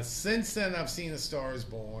it. Since then, I've seen A Star Is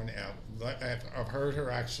Born. I've heard her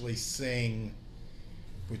actually sing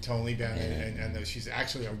with Tony Bennett, and I know she's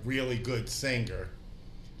actually a really good singer.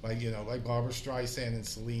 Like Barbara Streisand and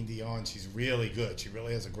Celine Dion, she's really good. She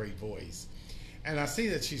really has a great voice. And I see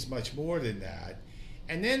that she's much more than that.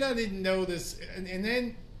 And then I didn't notice, and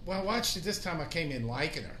then when I watched it this time, I came in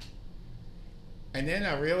liking her. And then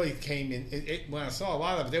I really came in, when I saw a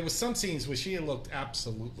lot of it, there was some scenes where she looked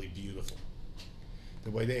absolutely beautiful. The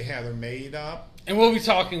way they had her made up. And we'll be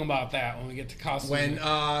talking about that when we get to costumes. When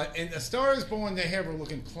in A Star Is Born, they have her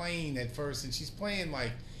looking plain at first, and she's playing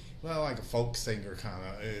like a folk singer kind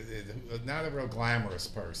of, not a real glamorous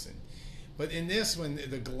person. But in this one,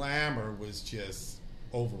 the glamour was just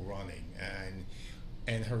overrunning,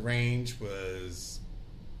 and her range was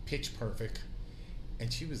pitch perfect,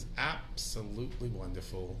 and she was absolutely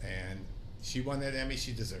wonderful, and she won that Emmy.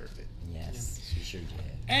 She deserved it. Yes, she sure did.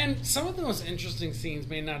 And some of the most interesting scenes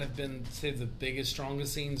may not have been, say, the biggest,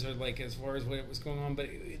 strongest scenes, or like as far as what was going on, but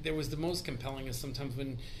there was the most compelling is sometimes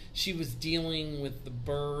when she was dealing with the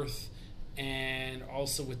birth and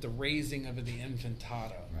also with the raising of the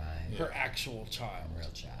infantado, right? Her actual child, real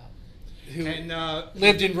child, who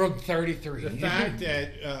lived in room 33. The fact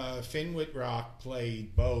that Finn Wittrock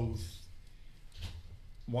played both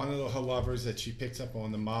one of her lovers that she picks up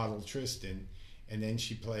on, the model Tristan, and then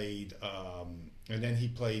she played, and then he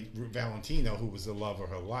played Valentino, who was the love of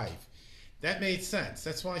her life. That made sense.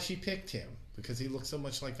 That's why she picked him, because he looked so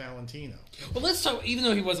much like Valentino. Well, let's talk. Even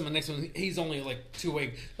though he wasn't my next one, he's only like 2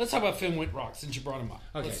 weeks. Let's talk about Finn Wittrock since you brought him up.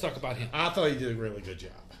 Okay. Let's talk about him. I thought he did a really good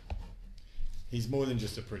job. He's more than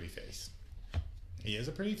just a pretty face. He has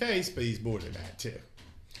a pretty face, but he's more than that too.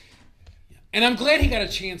 And I'm glad he got a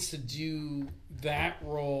chance to do that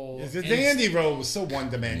role. The dandy role was so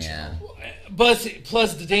one-dimensional. Yeah.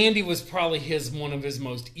 Plus, the dandy was probably one of his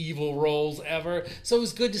most evil roles ever. So it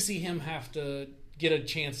was good to see him have to get a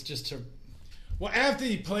chance just to... Well, after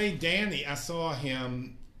he played Danny, I saw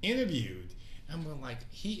him interviewed. And we're like,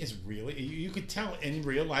 he is really... You could tell in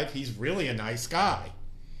real life he's really a nice guy.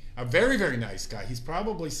 A very, very nice guy. He's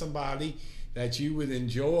probably somebody that you would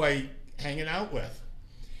enjoy hanging out with.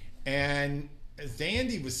 And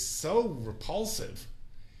Dandy was so repulsive.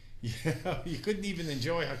 You couldn't even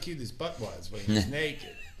enjoy how cute his butt was when he was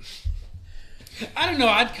naked. I don't know.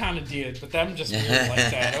 I kind of did, but I'm just weird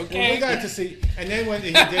like that. Okay. Well, we got to see, and then when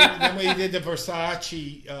he did the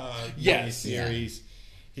Versace series,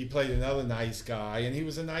 he played another nice guy, and he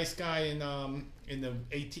was a nice guy in the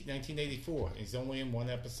 1984. He's only in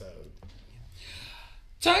one episode.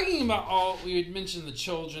 Talking about we had mentioned the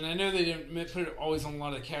children. I know they didn't put it always on a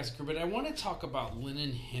lot of the cast crew, but I want to talk about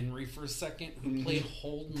Lennon Henry for a second, who played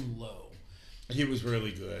Holden Lowe. He was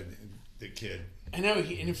really good, the kid. I know,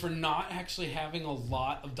 and for not actually having a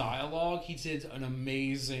lot of dialogue, he did an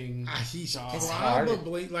amazing job.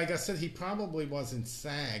 Probably, like I said, he probably wasn't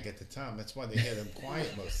SAG at the time. That's why they had him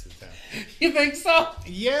quiet most of the time. You think so?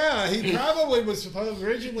 Yeah, he probably was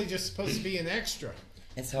originally just supposed to be an extra.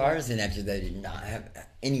 It's hard as an actor, though, to not have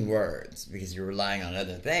any words because you're relying on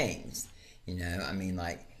other things. You know, I mean,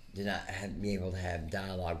 like, to not be able to have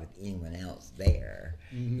dialogue with anyone else there.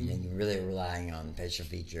 Mm-hmm. You know, you're really relying on facial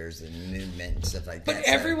features and movement and stuff like that. But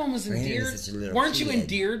everyone was endeared. Weren't you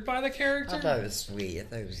endeared by the character? I thought it was sweet. I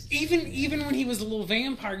thought it was even when he was a little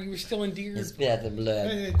vampire, you were still endeared. His breath of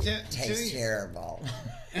blood tastes terrible.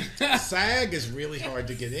 SAG is really hard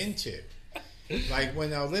to get into. Like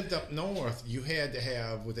when I lived up north, you had to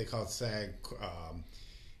have what they called SAG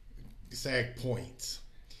points,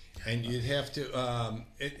 and you'd have to.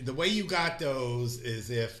 The way you got those is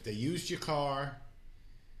if they used your car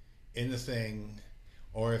in the thing,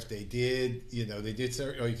 or if they did, they did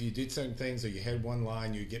certain, or if you did certain things, or you had one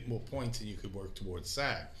line, you get more points, and you could work towards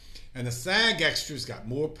SAG. And the SAG extras got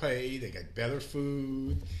more pay. They got better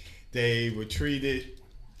food. They were treated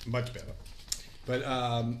much better, but.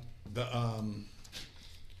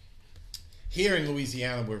 Here in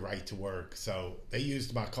Louisiana, we're right to work, so they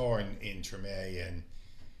used my car in Treme, and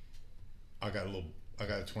I got a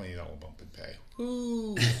 $20 bump in pay.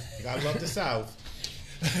 Woo! You gotta love the South.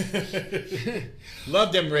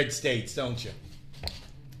 Love them red states, don't you?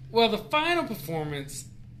 Well, the final performance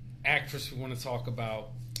actress we want to talk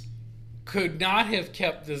about could not have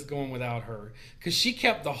kept this going without her, because she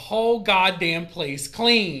kept the whole goddamn place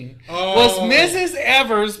clean. Was Mrs.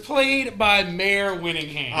 Evers, played by Mare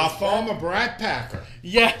Winningham, a former Brat Packer.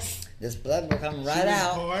 Yes, This blood will come right she was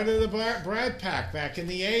out. part of the Brad Pack back in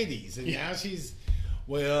the 80s. And now she's,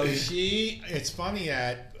 well, it's funny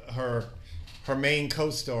that her main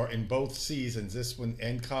co-star in both seasons, this one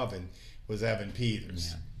and Coven, was Evan Peters.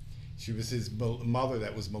 Yeah. She was his mother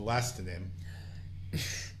that was molesting him.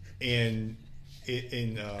 In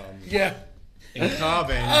Coven.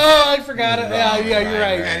 Oh, I forgot it. Yeah, you're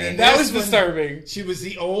right. And that was disturbing. She was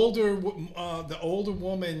the older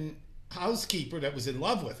woman housekeeper that was in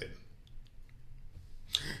love with him.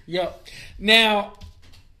 Yep. Now,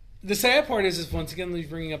 the sad part is once again, he's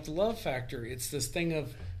bringing up the love factor. It's this thing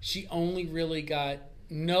of she only really got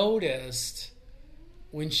noticed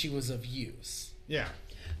when she was of use. Yeah.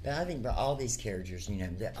 But I think all these characters,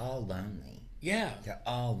 they're all lonely. Yeah. They're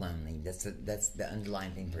all lonely. That's the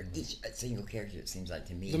underlying thing for each single character, it seems like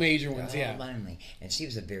to me. The major ones, they're all lonely. And she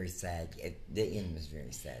was a very sad, the end was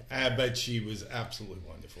very sad. But she was absolutely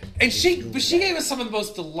wonderful. And she gave us some of the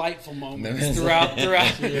most delightful moments throughout.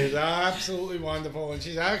 She was absolutely wonderful, and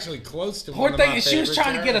she's actually close to one of my favorite she was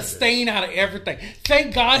trying to get a stain out of everything.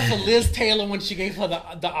 Thank God for Liz Taylor when she gave her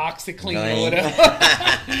the OxyClean or whatever.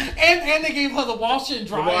 and they gave her the washer and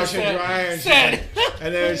dryer. The washer and dryer.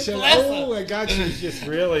 And then she said, oh my God, she was just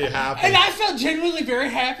really happy. And I felt genuinely very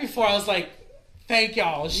happy for her. I was like, thank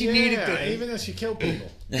y'all. She needed this. Even though she killed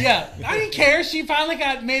people. Yeah, I didn't care. She finally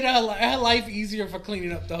made her life easier for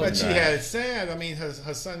cleaning up the hotel. But she had it sad. I mean,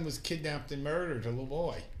 her son was kidnapped and murdered, a little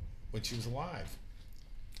boy, when she was alive.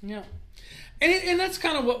 Yeah. And that's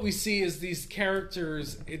kind of what we see is these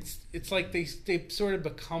characters. It's like they sort of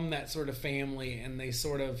become that sort of family, and they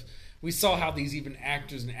sort of. We saw how these even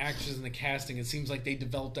actors and actresses in the casting, it seems like they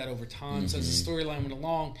developed that over time. Mm-hmm. So as the storyline went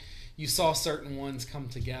along, you saw certain ones come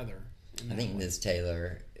together. I think Liz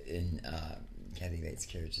Taylor and Kathy Bates'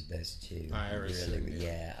 characters, those two. Iris. Really,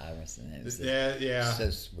 Iris. And so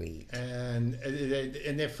sweet. And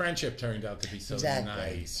their friendship turned out to be so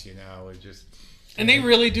nice, It just. And they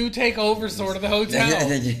really do take over sort of the hotel.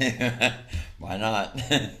 Why not?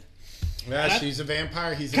 Yeah, she's a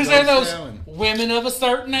vampire. He's a because they're those women of a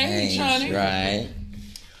certain age, honey. Right.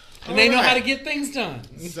 And they know how to get things done.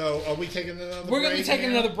 So, are we taking another break? We're going to be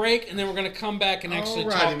taking another break, and then we're going to come back and actually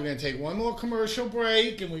talk. We're going to take one more commercial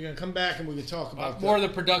break, and we're going to come back and we're going to talk about more of the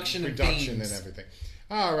production and everything.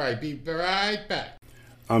 All right, be right back.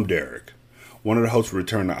 I'm Derek, one of the hosts of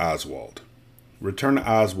Return to Oswald. Return to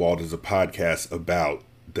Oswald is a podcast about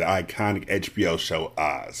the iconic HBO show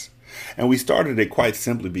Oz. And we started it quite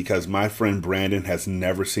simply because my friend Brandon has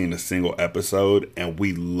never seen a single episode, and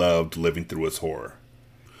we loved living through its horror.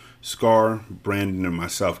 Scar, Brandon, and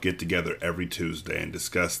myself get together every Tuesday and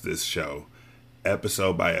discuss this show,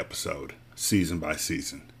 episode by episode, season by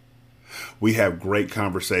season. We have great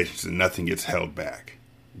conversations and nothing gets held back.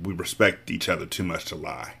 We respect each other too much to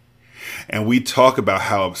lie. And we talk about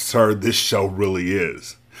how absurd this show really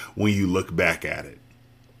is when you look back at it.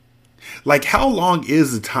 Like, how long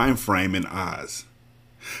is the time frame in Oz?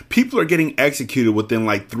 People are getting executed within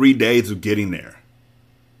 3 days of getting there.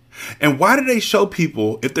 And why do they show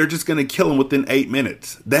people if they're just going to kill them within 8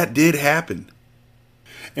 minutes? That did happen.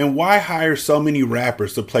 And why hire so many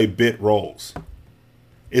rappers to play bit roles?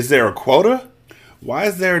 Is there a quota? Why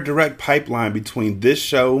is there a direct pipeline between this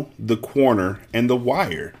show, The Corner, and The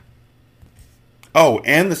Wire? Oh,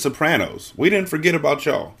 and The Sopranos. We didn't forget about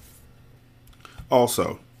y'all.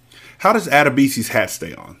 Also, how does Adebisi's hat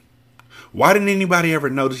stay on? Why didn't anybody ever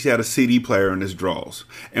notice he had a CD player in his drawers?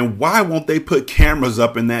 And why won't they put cameras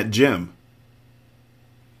up in that gym?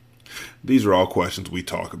 These are all questions we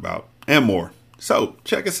talk about, and more. So,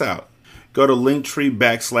 check us out. Go to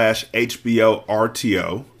Linktree/HBO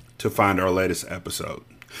RTO to find our latest episode.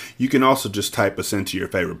 You can also just type us into your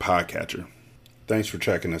favorite podcatcher. Thanks for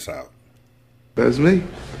checking us out. That's me.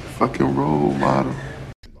 Fucking role model.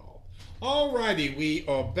 Alrighty, we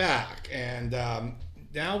are back, and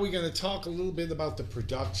now we're going to talk a little bit about the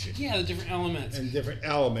production. Yeah, the different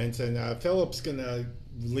elements. And Philip's going to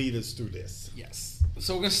lead us through this. Yes.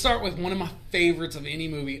 So we're going to start with one of my favorites of any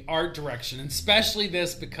movie, art direction, and especially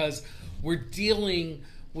this because we're dealing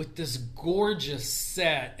with this gorgeous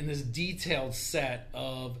set and this detailed set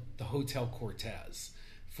of the Hotel Cortez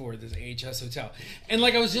for this AHS hotel. And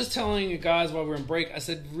like I was just telling you guys while we were in break, I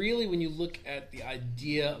said really when you look at the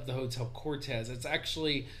idea of the Hotel Cortez, it's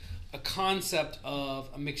actually a concept of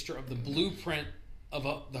a mixture of the blueprint of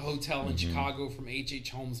the hotel in Chicago from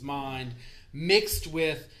H.H. Holmes' mind mixed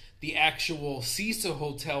with the actual Cecil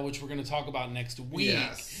Hotel, which we're going to talk about next week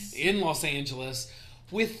in Los Angeles,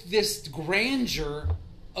 with this grandeur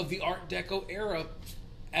of the Art Deco era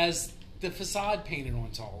as the facade painted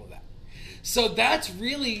onto all of that. So that's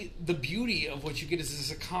really the beauty of what you get is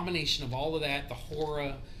a combination of all of that, the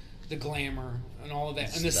horror, the glamour and all of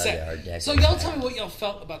that, and the Just like Art set. Deco So y'all set. tell me what y'all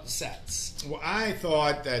felt about the sets. Well, I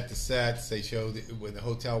thought that the sets they showed when the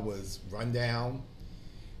hotel was run down,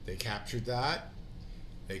 they captured that.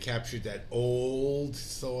 They captured that old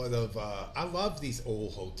sort of. I love these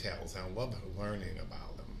old hotels. I love learning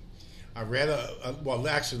about them. I read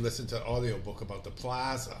actually listened to an audiobook about the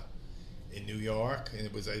Plaza in New York, and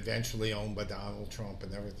it was eventually owned by Donald Trump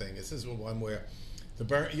and everything. This is one where the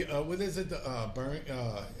what is it?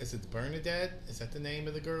 Is it Bernadette? Is that the name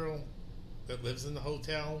of the girl that lives in the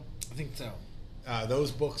hotel? I think so.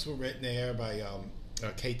 Those books were written there by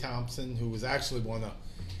Kay Thompson, who was actually one of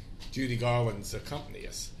Judy Garland's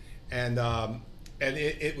accompanists, and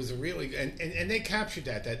it was a really and they captured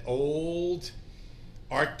that old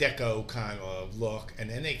Art Deco kind of look, and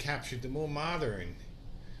then they captured the more modern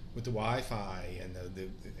with the Wi-Fi and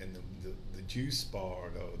the juice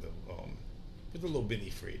bar, with the little mini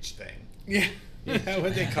fridge thing. Yeah,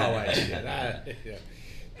 what they call that shit.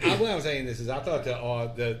 What I'm saying is I thought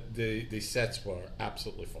the sets were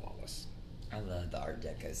absolutely flawless. I love the Art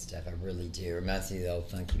Deco stuff. I really do. It reminds me of the old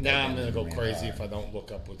funky. Now I'm gonna go crazy if I don't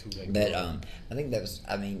look up with who they. But I think that was.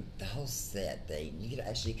 I mean, the whole set thing. You could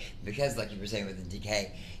actually, because like you were saying with the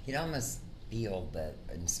decay, you'd almost feel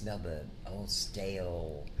and smell the old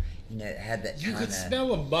stale. You know, it had that. You could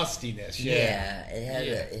smell a mustiness. Yeah,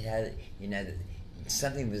 it had. You know,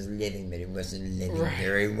 something was living, but it wasn't living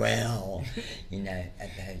very well. You know,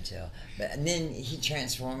 at the hotel. And then he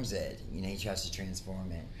transforms it. You know, he tries to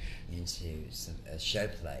transform it into a show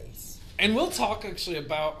place. And we'll talk actually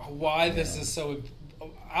about why this is so.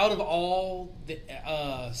 Out of all the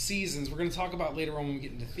seasons, we're going to talk about later on when we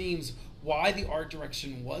get into themes why the art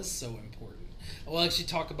direction was so important. We'll actually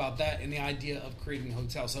talk about that and the idea of creating a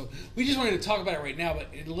hotel. So we just wanted to talk about it right now, but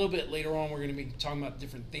a little bit later on, we're going to be talking about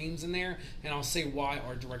different themes in there, and I'll say why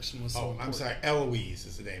art direction was so important. I'm sorry, Eloise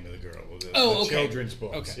is the name of the girl. The okay. Children's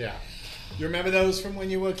books. Okay. Yeah. You remember those from when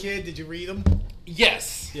you were a kid? Did you read them?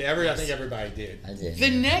 Yes. Yeah, I think everybody did. I did. The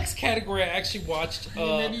next category I actually watched.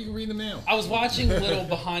 Maybe you can read them now. I was watching little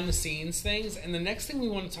behind the scenes things, and the next thing we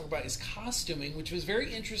want to talk about is costuming, which was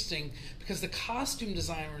very interesting because the costume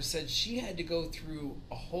designer said she had to go through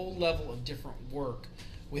a whole level of different work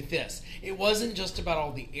with this. It wasn't just about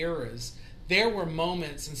all the eras. There were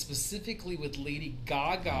moments, and specifically with Lady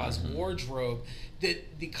Gaga's wardrobe,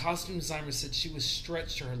 that the costume designer said she was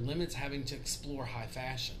stretched to her limits, having to explore high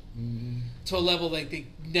fashion to a level like they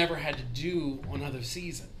never had to do on other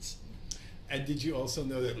seasons. And did you also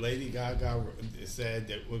know that Lady Gaga said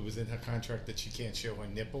that it was in her contract that she can't show her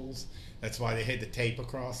nipples? That's why they had the tape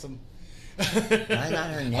across them. Why not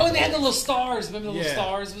her nipples? Oh, and they had the little stars. Remember the little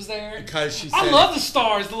stars was there? Because she I said love the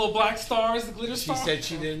stars, the little black stars, the glitter stars. She said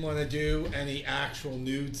she didn't want to do any actual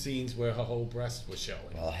nude scenes where her whole breast was showing.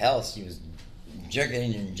 Well, hell, she was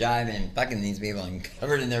jerking and jiving and fucking these people and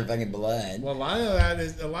covered in their fucking blood. Well, a lot of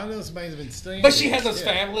those things have been stained. But she had those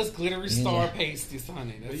fabulous glittery star pasties,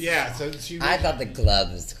 honey. So she. I thought the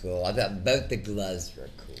glove was cool. I thought both the gloves were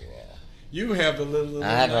cool. You have the little. I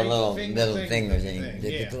have a little fingers in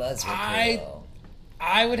the gloves were cool.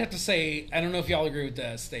 I would have to say, I don't know if y'all agree with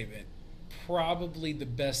that statement. Probably the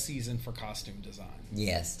best season for costume design.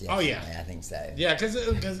 Yes. Oh yeah, I think so. Yeah, because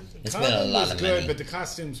costume was good, but the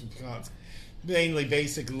costumes were mainly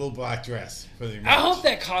basic little black dress for the. I hope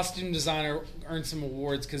that costume designer earned some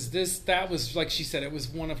awards because that was, like she said, it was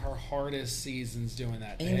one of her hardest seasons doing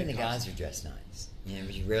that. And even the guys are dressed nice. You know,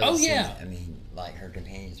 but you really I mean, like her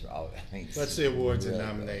companions were all. Let's see awards and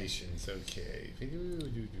nominations. Okay.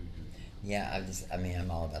 Yeah,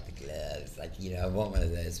 I'm all about the gloves. Like, you know, I want one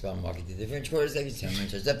of those while I'm walking through the French Quarter. They can tell me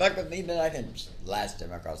to fuck with me, but I can last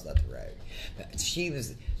time across that road. But she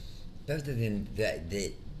was, both of them,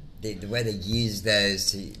 the way they used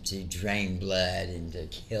those to drain blood and to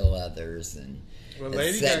kill others, and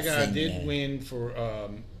Lady Gaga did win for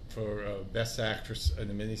Best Actress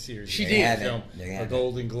in a miniseries. She did. Film, a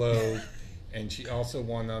Golden Globe, and she also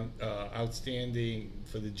won outstanding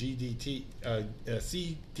for the CTG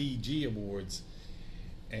Awards,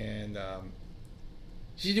 and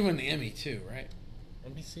she did win the Emmy too, right?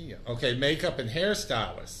 Let me see. Okay, makeup and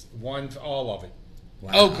hairstylist won for all of it.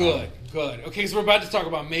 Wow. Oh, good. Okay, so we're about to talk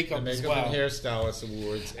about makeup as well. And hairstylist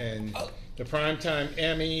awards, and the Primetime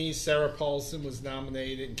Emmy. Sarah Paulson was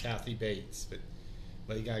nominated, and Kathy Bates, but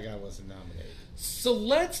Lady Gaga wasn't nominated. So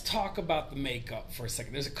let's talk about the makeup for a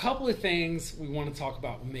second. There's a couple of things we want to talk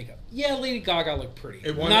about with makeup. Yeah, Lady Gaga looked pretty.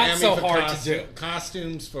 It won Not Emmy so for hard to do.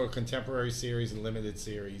 Costumes for contemporary series and limited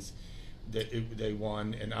series. They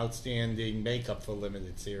won, an outstanding makeup for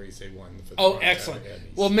limited series. They won for the excellent.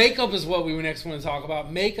 Well, makeup is what we next want to talk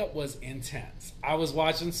about. Makeup was intense. I was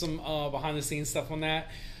watching some behind the scenes stuff on that.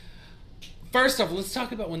 First off, let's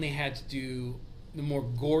talk about when they had to do the more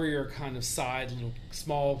gorier kind of side, little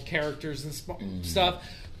small characters and stuff.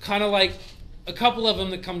 Kind of like a couple of them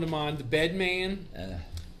that come to mind: the Bedman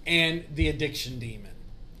and the Addiction Demon.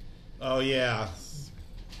 Oh yeah.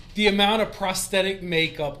 The amount of prosthetic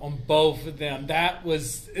makeup on both of them,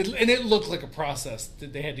 and it looked like a process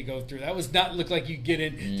that they had to go through. That was not look like you get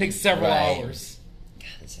in, take several hours. God,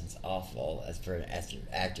 that sounds awful as for an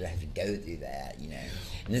actor to have to go through that, you know.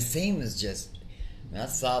 And the scene was just, when I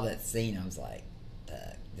saw that scene, I was like,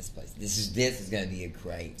 this is going to be a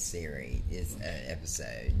great series,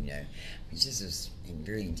 episode, you know. It just was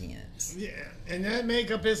very intense. Yeah, and that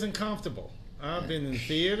makeup isn't comfortable. I've been in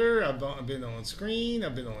theater, I've been on screen,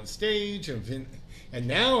 I've been on stage, and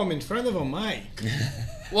now I'm in front of a mic.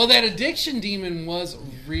 Well, that Addiction Demon was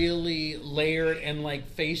really layered and like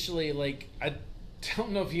facially, like I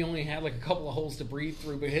don't know if he only had like a couple of holes to breathe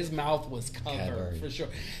through, but his mouth was covered for sure.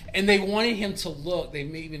 And they wanted him to look. They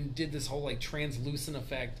even did this whole like translucent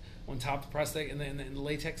effect on top of the prosthetic and the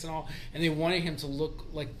latex and all, and they wanted him to look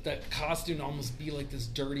like the costume to almost be like this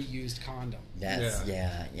dirty used condom. That's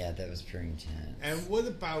that was pretty intense. And what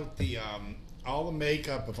about the all the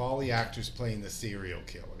makeup of all the actors playing the serial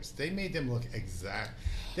killers? They made them look exact.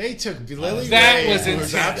 They took Lily Ray, who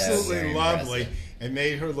was absolutely lovely, and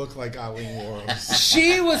made her look like Eileen Wuornos.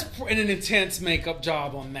 She was in an intense makeup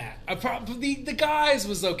job on that. The guys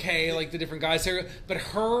was okay, like the different guys here, but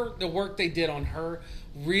the work they did on her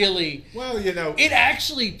really, well, you know, it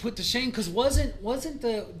actually put to shame because didn't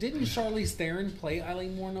Charlize Theron play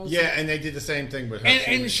Eileen Wuornos? Yeah, and they did the same thing with her.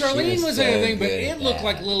 And Charlene was in the thing, but it looked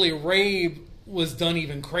like Lily Rabe was done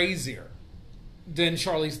even crazier than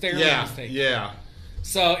Charlize Theron was taken. Yeah.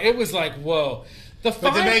 So it was like, whoa. But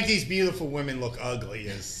to make these beautiful women look ugly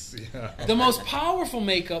is... The most powerful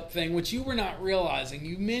makeup thing, which you were not realizing,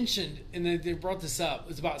 you mentioned, and they brought this up,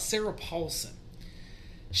 was about Sarah Paulson.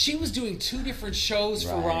 She was doing 2 different shows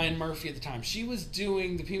for Ryan Murphy at the time. She was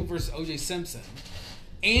doing The People vs. O.J. Simpson,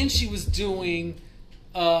 and she was doing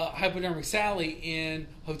Hypodermic Sally in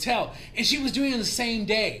Hotel. And she was doing it on the same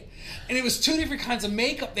day. And it was 2 different kinds of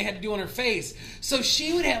makeup they had to do on her face. So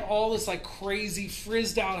she would have all this like crazy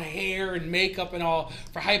frizzed out hair and makeup and all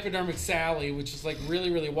for Hypodermic Sally, which was like really,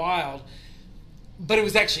 really wild. But it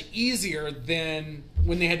was actually easier than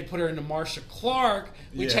when they had to put her into Marcia Clark,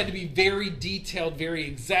 which had to be very detailed, very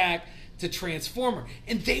exact to transform her.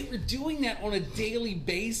 And they were doing that on a daily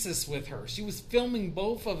basis with her. She was filming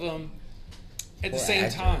both of them at the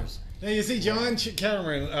same time. Now you see, John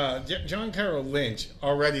Carroll Lynch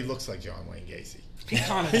already looks like John Wayne Gacy. He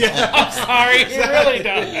kind of I'm sorry, he really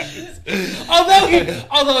does.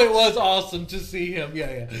 Although it was awesome to see him.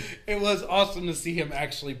 It was awesome to see him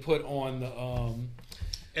actually put on the.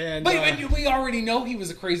 But we already know he was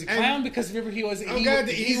a crazy clown because remember he was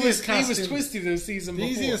twisty this season before.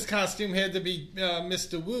 The easiest costume had to be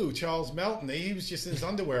Mr. Wu, Charles Melton. He was just in his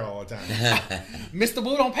underwear all the time. Mr.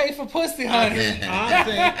 Wu don't pay for pussy, honey.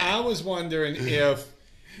 I was wondering if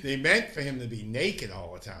they meant for him to be naked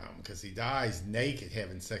all the time because he dies naked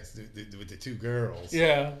having sex with the 2 girls.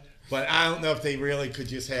 Yeah. But I don't know if they really could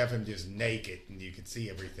just have him just naked and you could see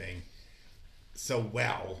everything so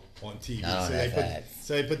well on TV.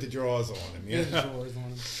 So they put the drawers on him. Yeah, the drawers on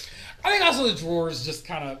him. I think also the drawers just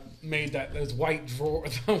kind of made those white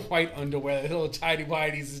white underwear, the little tidy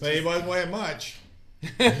whities. But he wasn't wearing much.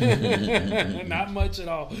 Not much at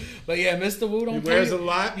all. But yeah, Mr. Wu don't pay. A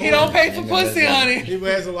lot more. He don't pay for pussy, honey. He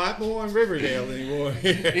wears a lot more on Riverdale than he wore.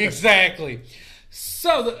 Exactly.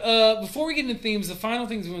 So before we get into themes, the final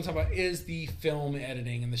things we want to talk about is the film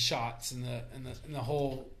editing and the shots and the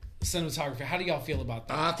whole cinematography. How do y'all feel about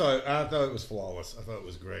that? I thought it was flawless. I thought it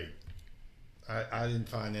was great. I didn't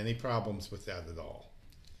find any problems with that at all.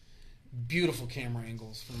 Beautiful camera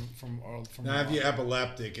angles from now, if you're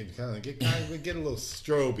epileptic and kind of get a little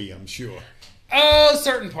stroby, I'm sure. Oh,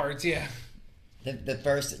 certain parts, yeah. The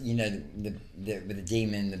first, you know, with the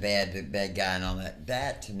demon, the bad guy, and all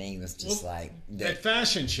that to me was just that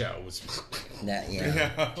fashion show was.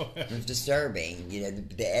 It was disturbing. You know,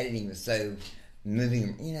 the editing was so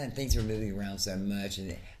moving. You know, things were moving around so much,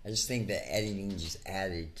 and I just think the editing just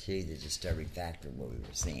added to the disturbing factor of what we were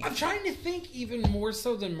seeing. I'm trying to think even more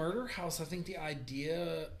so than Murder House. I think the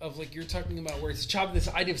idea of like you're talking about where it's a job, this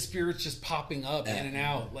idea of spirits just popping up in and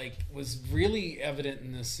out, like was really evident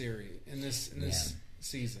in this series, in this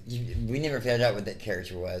season. We never found out what that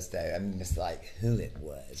character was, though. I mean, it's like who it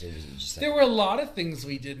was. Or was it just there were a lot of things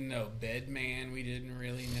we didn't know. Bedman, we didn't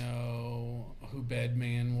really know who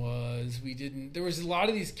Bedman was. There was a lot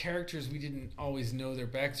of these characters we didn't always know their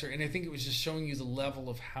backstory, and I think it was just showing you the level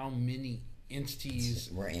of how many entities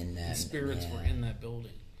were in that spirits were in that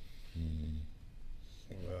building.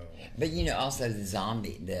 But you know, also the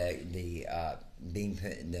zombie, the being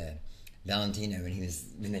put in the Valentino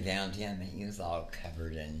when they found him, and he was all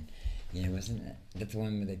covered in, you know, wasn't that the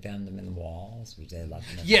one where they found him in the walls? Which they left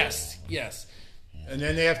him in the Yes, wall? yes. And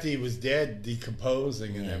then after he was dead,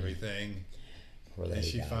 decomposing and everything, and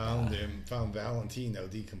she found Valentino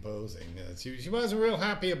decomposing. She wasn't real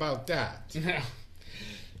happy about that.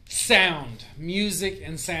 Sound, music,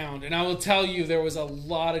 and sound. And I will tell you, there was a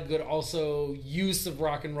lot of good also use of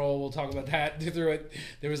rock and roll. We'll talk about that through it.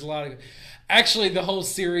 There was a lot of... Actually, the whole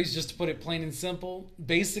series, just to put it plain and simple,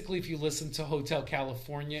 basically, if you listen to Hotel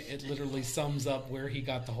California, it literally sums up where he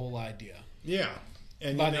got the whole idea. Yeah.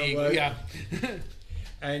 And By you know the what? yeah.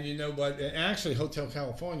 And you know what? Actually, Hotel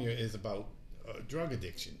California is about drug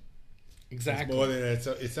addiction. Exactly. It's more than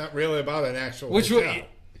it's not really about an actual Which hotel.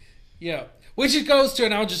 Yeah. Which it goes to,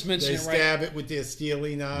 and I'll just mention They it right. stab it with their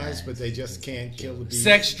steely knives, but they just can't kill the beast.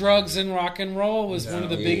 Sex, drugs, and rock and roll was one of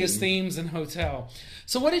the No. biggest themes in Hotel.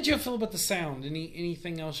 So, what did you feel about the sound?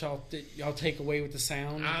 Anything else y'all take away with the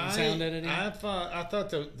sound and sound editing? I thought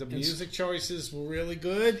the music choices were really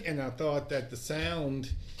good, and I thought that the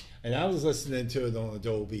sound, and I was listening to it on a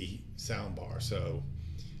Dolby soundbar, so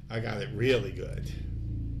I got it really good.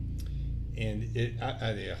 And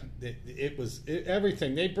it was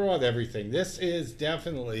everything. They brought everything. This is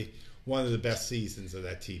definitely one of the best seasons of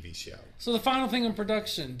that TV show. So the final thing on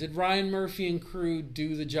production, did Ryan Murphy and crew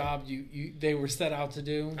do the job they were set out to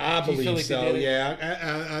do? I Do you feel believe like they so, did it?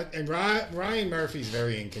 yeah. And Ryan Murphy's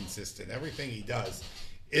very inconsistent. Everything he does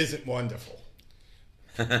isn't wonderful.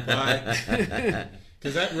 But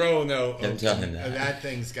because that Roanoke, Don't tell him that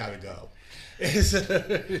thing's got to go.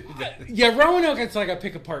 Yeah, Roanoke, it's like I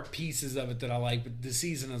pick apart pieces of it that I like, but the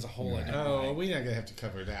season as a whole, I don't Oh, like. we're not gonna have to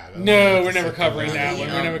cover that. No, we're never covering that one.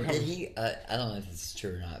 Did We're never did covering. he? I don't know if this is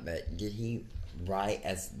true or not, but did he write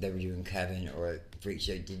as they were doing Coven or Freak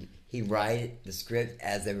Show? Did he write the script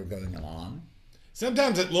as they were going along?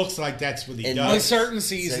 Sometimes it looks like that's what he In does. On certain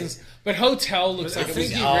seasons, but Hotel looks But like I it think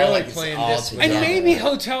was he all really like it's planned all this one. And together. maybe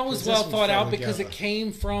Hotel was This well was thought fell out because together. it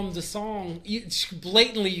came from the song.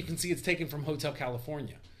 Blatantly, you can see it's taken from Hotel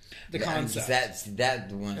California. The concept. That's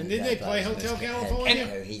the one. And didn't they play Hotel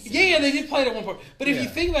California? Yeah, they did play it at one point. But if Yeah. you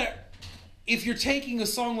think about it, if you're taking a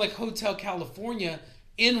song like Hotel California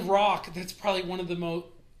in rock, that's probably one of the most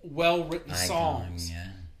well-written songs yeah.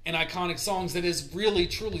 and iconic songs that is really,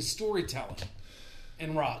 truly storytelling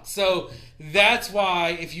in rock. So that's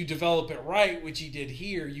why if you develop it right, which he did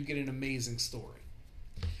here, you get an amazing story.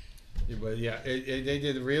 But yeah, they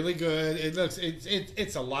did really good.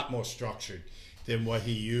 It's a lot more structured than what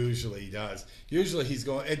he usually does. Usually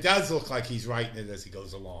it does look like he's writing it as he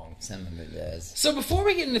goes along. Some of it does. So before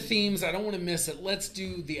we get into themes, I don't want to miss it. Let's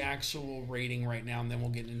do the actual rating right now, and then we'll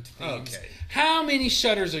get into themes. Okay. How many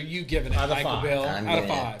shutters are you giving it, Out of Michael 5. Bill? I'm Out of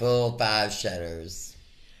giving it 5. full 5 shutters.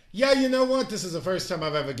 Yeah, you know what? This is the first time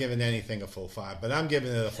I've ever given anything a full 5, but I'm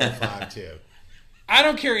giving it a full 5 too. I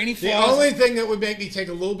don't care any The flaws. only thing that would make me take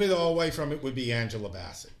a little bit away from it would be Angela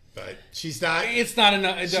Bassett, but she's not. It's not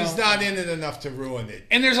enough. She's not in it enough to ruin it.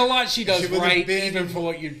 And there's a lot she does would've right, been- even for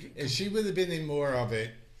what you. If she would have been in more of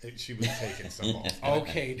it, she would have taken some off.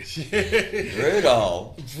 Okay.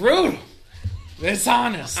 Brutal. Brutal. That's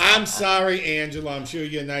honest. I'm sorry, Angela. I'm sure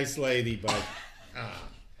you're a nice lady, but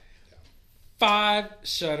 5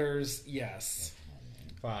 shutters, yes.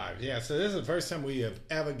 5. Yeah, so this is the first time we have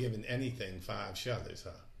ever given anything 5 shutters,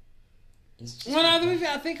 huh? Well,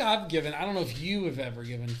 I think I've given. I don't know if you have ever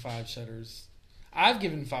given 5 shutters. I've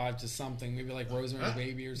given 5 to something, maybe like Rosemary's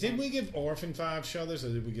Baby or something. Did we give Orphan 5 shutters, or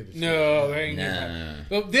did we give it? No, there ain't No.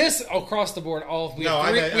 But this across the board, we No,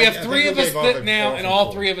 have 3, I we have think 3 we of us gave that Orphan now, and all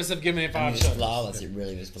 4. 3 of us have given it 5 It was shutters. flawless. It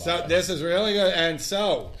really was flawless. So this is really good, and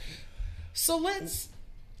so let's.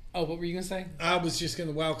 Oh, what were you gonna say? I was just going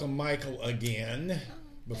to welcome Michael again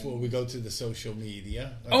before we go to the social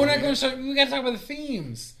media. Oh, we're not going to. We got to talk about the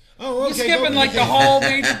themes. Oh, okay. You're skipping like the whole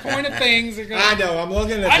major point of things. I know. I'm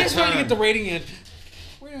looking at. I the just want to time. get the rating in.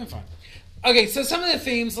 We're doing fine. Okay, so some of the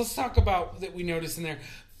themes. Let's talk about that we noticed in there.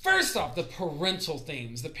 First off, the parental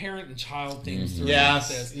themes, the parent and child themes throughout Yes,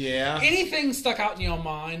 this. yeah. Anything stuck out in your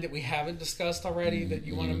mind that we haven't discussed already that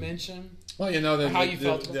you want to mention? Well, you know, How you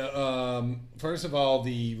felt? first of all,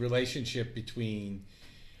 the relationship between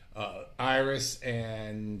Iris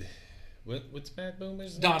and what's Matt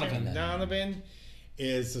Boomer's name? Donovan. Donovan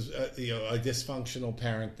is a dysfunctional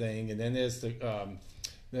parent thing, and then there's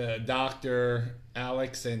the doctor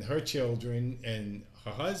Alex and her children and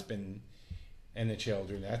her husband and the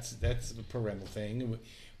children. That's a parental thing.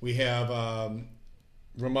 We have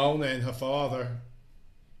Ramona and her father.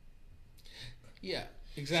 Yeah.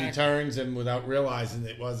 Exactly. She turns and without realizing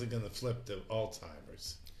it wasn't going to flip to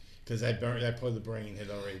Alzheimer's because that part of the brain had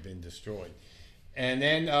already been destroyed. And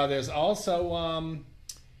then there's also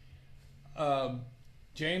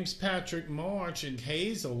James Patrick March and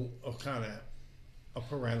Hazel are kind of a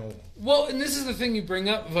parental. Well, and this is the thing you bring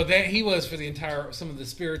up. Well, that he was for the entire, some of the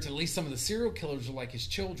spirits, at least some of the serial killers are like his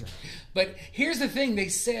children. But here's the thing they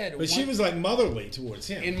said. But she was like motherly towards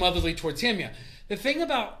him. Yeah. The thing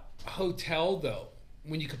about Hotel, though,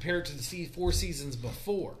 when you compare it to the 4 seasons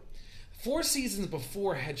before, 4 seasons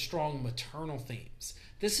before had strong maternal themes.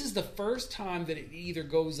 This is the first time that it either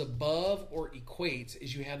goes above or equates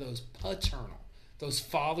as you have those paternal, those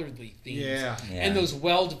fatherly themes, and those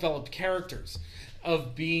well-developed characters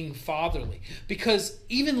of being fatherly. Because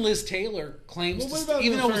even Liz Taylor claims,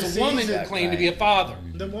 even though it was a woman who claimed to be a father.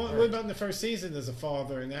 What about in the first season? There's a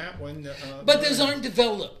father in that one. But those aren't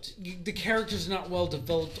developed. The character's not well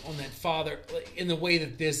developed on that father in the way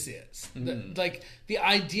that this is. The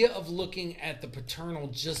idea of looking at the paternal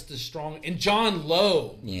just as strong. And John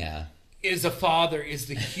Lowe is a father is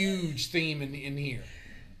the huge theme in here.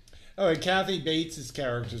 Oh, and Kathy Bates'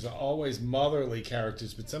 characters are always motherly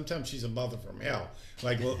characters, but sometimes she's a mother from hell,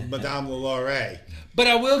 like Madame LaLaurie. But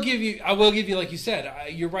I will give you, like you said,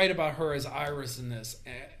 you're right about her as Iris in this.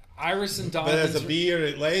 Iris and Donovan. But as a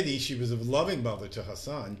bearded lady, she was a loving mother to her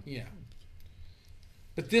son. Yeah.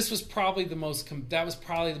 But this was probably the most. That was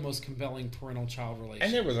probably the most compelling parental-child relationship.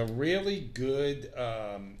 And there was a really good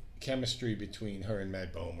chemistry between her and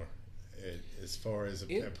Matt Bomer. As far as a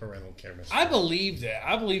parental chemistry, I believed it.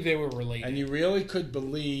 I believe they were related, and you really could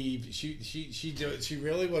believe she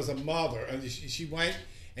really was a mother. And she went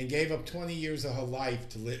and gave up 20 years of her life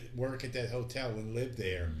to work at that hotel and live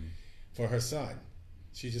there for her son.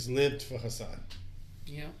 She just lived for her son.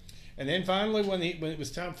 Yeah. And then finally, when it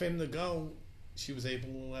was time for him to go, she was able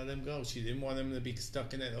to let him go. She didn't want him to be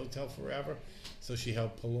stuck in that hotel forever, so she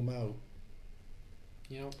helped pull him out.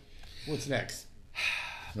 Yeah. What's next?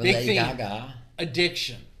 Big thing.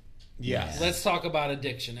 Addiction. Yes. Let's talk about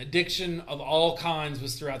addiction. Addiction of all kinds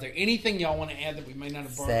was throughout there. Anything y'all want to add that we may not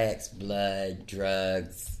have brought up? Sex, blood,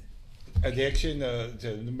 drugs. Addiction to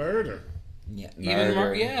the murder. Yeah.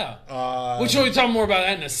 Murder. Which we'll talk more about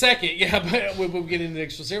that in a second. Yeah, but we'll get into the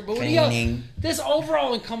actual series. But cleaning. This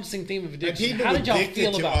overall encompassing theme of addiction. How did y'all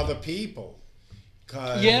feel about other people?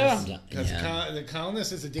 Because the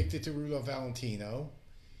colonist is addicted to Rudolph Valentino.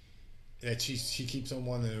 That she keeps on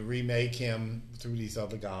wanting to remake him through these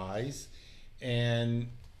other guys, and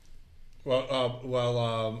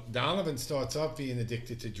Donovan starts off being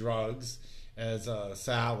addicted to drugs, as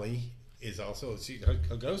Sally is also.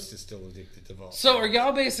 Her ghost is still addicted to vodka. So are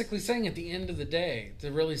y'all basically saying at the end of the day,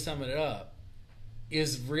 to really sum it up,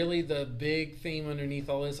 is really the big theme underneath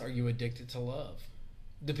all this? Are you addicted to love?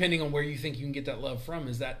 Depending on where you think you can get that love from,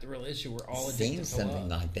 is that the real issue? We're all addicted to love. Seems something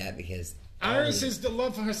like that because. Iris is the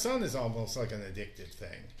love for her son is almost like an addictive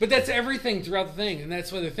thing. But that's everything throughout the thing, and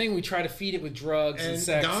that's why the thing we try to feed it with drugs and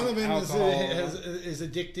sex. Donovan and alcohol. is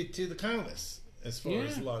addicted to the Countess as far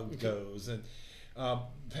as love goes, and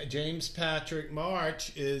James Patrick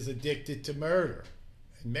March is addicted to murder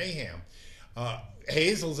and mayhem.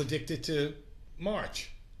 Hazel's addicted to March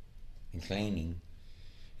and cleaning,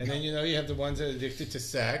 and then you have the ones that are addicted to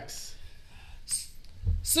sex.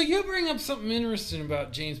 So you bring up something interesting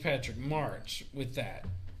about James Patrick March with that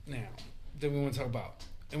now that we want to talk about.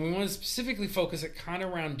 And we want to specifically focus it kind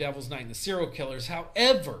of around Devil's Night and the serial killers.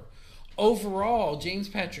 However, overall, James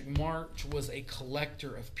Patrick March was a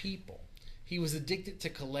collector of people. He was addicted to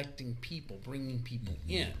collecting people, bringing people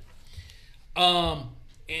in. And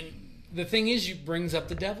the thing is, you brings up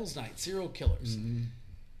the Devil's Night, serial killers. Mm-hmm.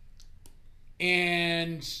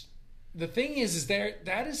 And the thing is that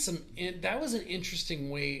was an interesting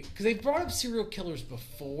way, because they brought up serial killers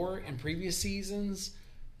before in previous seasons,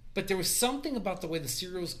 but there was something about the way the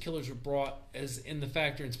serial killers were brought as in the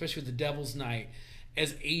factor, especially with the Devil's Night,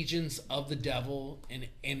 as agents of the devil,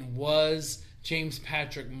 and was James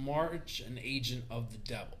Patrick March an agent of the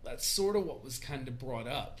devil? That's sort of what was kind of brought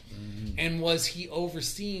up. Mm-hmm. And was he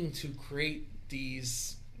overseeing to create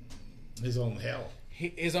these his own hell?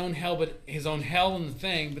 His own hell in the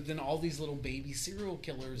thing, but then all these little baby serial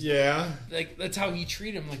killers. Yeah. Like, that's how he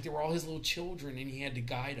treated them. Like, they were all his little children, and he had to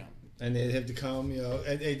guide them. And they'd have to come,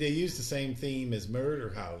 and they use the same theme as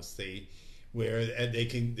Murder House. Where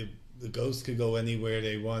the ghosts could go anywhere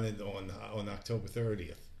they wanted on October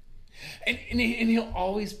 30th. And he'll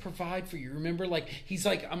always provide for you. Remember, like, he's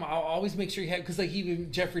like, I'll always make sure he had, because like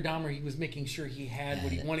even Jeffrey Dahmer, he was making sure he had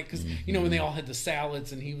what he wanted, because when they all had the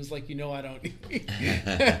salads, and he was like, I don't,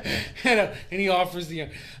 and he offers the,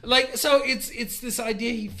 like, so it's this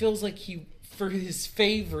idea he feels like he for his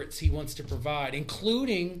favorites he wants to provide,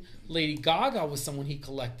 including Lady Gaga was someone he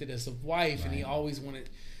collected as a wife, and he always wanted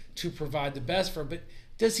to provide the best for her. But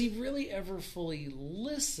does he really ever fully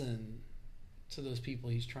listen to those people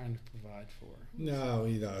he's trying to provide for? No,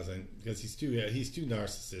 he doesn't, because he's too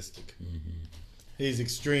narcissistic. He's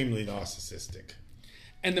extremely narcissistic.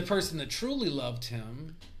 And the person that truly loved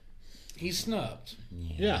him, he snubbed.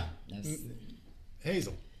 Yeah.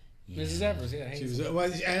 Hazel. Mrs. Evers, yeah. She was, Hazel.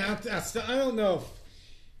 well, and I don't know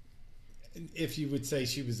if you would say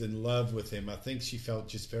she was in love with him. I think she felt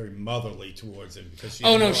just very motherly towards him because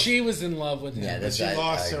she was in love with him. Yeah, but she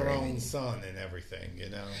lost her own son and everything, you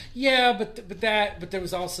know. Yeah, but there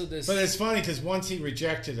was also this. But it's funny because once he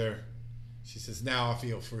rejected her, she says, "Now I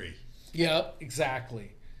feel free." Yep,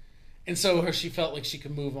 exactly. And so she felt like she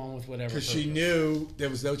could move on with whatever. Because she knew there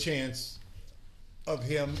was no chance of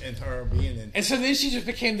him and her being in. And so then she just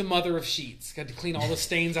became the mother of sheets. Got to clean all the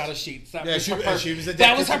stains out of sheets. That was her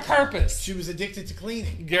that was her purpose. She was addicted to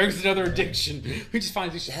cleaning. There's another addiction. We just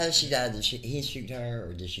find How did she die? Did he shoot her,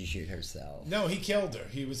 or did she shoot herself? No, he killed her.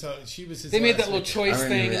 She was his. They made that little victim. choice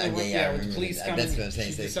thing. With the police coming. That's what I'm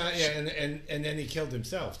saying. And then he killed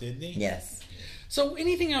himself, didn't he? Yes. So,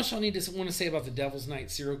 anything else y'all want to say about the Devil's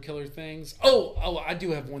Night serial killer things? Oh, I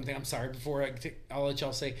do have one thing. I'm sorry. Before I'll let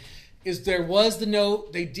y'all say, is there was the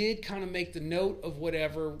note. They did kind of make the note of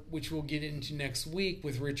whatever, which we'll get into next week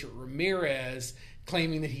with Richard Ramirez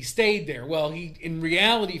claiming that he stayed there. Well, in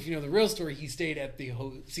reality, if you know the real story, he stayed at the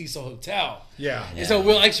Cecil Hotel. Yeah. And so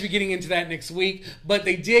we'll actually be getting into that next week. But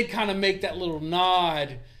they did kind of make that little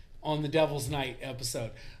nod on the Devil's Night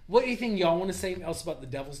episode. What anything y'all want to say else about the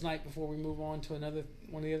Devil's Night before we move on to one of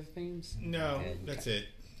the other themes? No, that's it.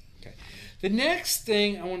 Okay. The next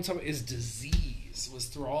thing I want to talk about is disease was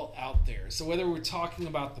thrown out there. So whether we're talking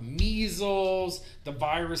about the measles, the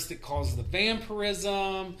virus that causes the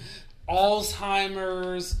vampirism,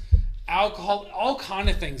 Alzheimer's, alcohol, all kind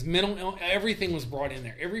of things, mental, everything was brought in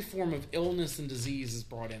there. Every form of illness and disease is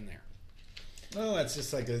brought in there. Well, that's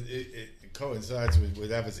just like it coincides with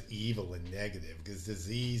whatever's evil and negative, because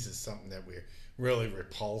disease is something that we're really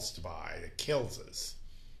repulsed by. It kills us.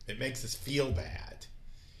 It makes us feel bad.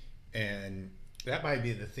 And that might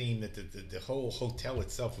be the theme, that the whole hotel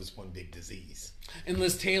itself was one big disease. And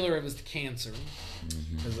Liz Taylor, it was the cancer.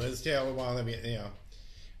 And Liz Taylor wanted to be,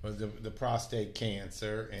 was the prostate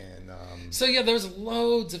cancer, and so yeah, there's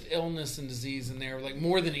loads of illness and disease in there, like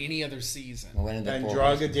more than any other season. And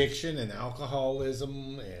drug addiction and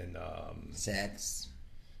alcoholism and sex.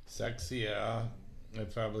 Yeah, they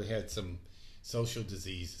probably had some social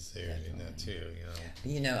diseases there in that too.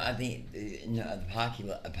 I think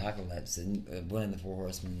the apocalypse, and one of the four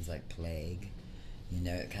horsemen is like plague.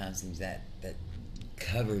 It kind of seems that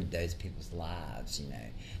covered those people's lives.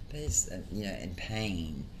 But it's in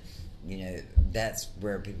pain. That's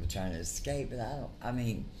where people are trying to escape. But I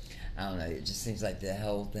don't know. It just seems like the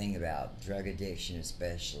whole thing about drug addiction,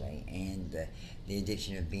 especially, and the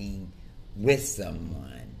addiction of being with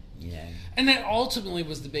someone. And that ultimately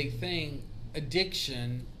was the big thing.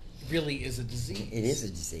 Addiction really is a disease. It is a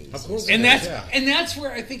disease. Of course, and that's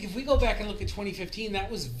where I think if we go back and look at 2015,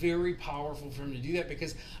 that was very powerful for him to do that,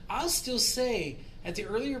 because I'll still say at the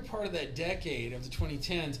earlier part of that decade of the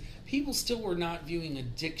 2010s, people still were not viewing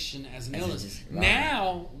addiction as an illness. Right.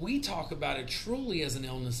 Now we talk about it truly as an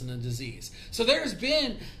illness and a disease. So there's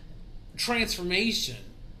been transformation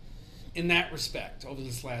in that respect over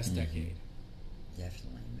this last decade.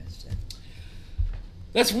 Definitely, most definitely.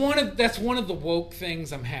 That's one of the woke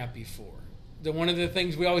things I'm happy for. One of the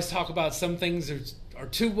things we always talk about, some things are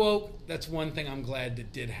too woke. That's one thing I'm glad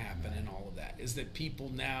that did happen in all of that, is that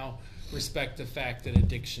people now respect the fact that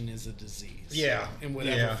addiction is a disease. Yeah. In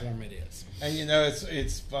whatever form it is. And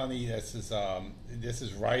it's funny, this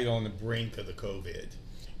is right on the brink of the COVID.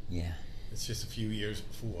 Yeah. It's just a few years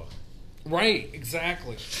before. Right,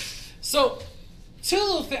 exactly. So, two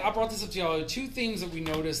little things, I brought this up to y'all, two themes that we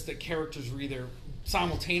noticed that characters were either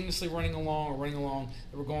simultaneously running along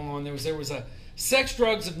that were going on. There was a sex,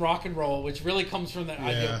 drugs, and rock and roll, which really comes from that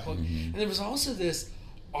idea of and there was also this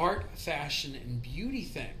art, fashion, and beauty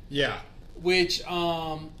thing. Yeah. Which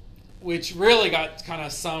really got kind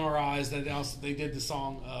of summarized. And also they did the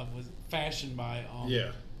song was fashioned by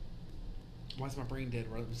why's my brain dead?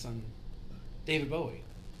 Right, son, David Bowie.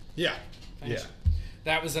 Yeah. Fashion. Yeah.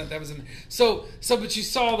 That was in so but you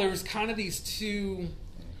saw there was kind of these two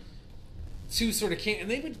sort of and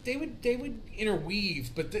they would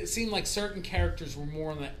interweave, but it seemed like certain characters were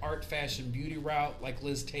more on that art, fashion, beauty route, like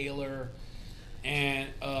Liz Taylor and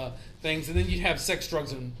things, and then you'd have sex,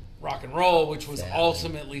 drugs, and rock and roll, which was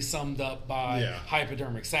ultimately summed up by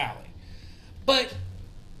Hypodermic Sally. But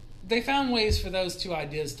they found ways for those two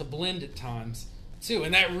ideas to blend at times too,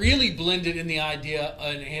 and that really blended in the idea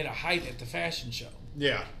and had a height at the fashion show.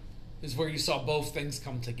 Yeah, is where you saw both things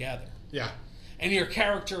come together. Yeah. And your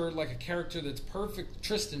character, like a character that's perfect,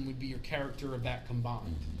 Tristan would be your character of that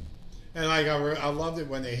combined. And like I loved it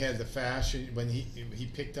when they had the fashion, when he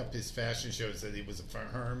picked up his fashion shows that he was a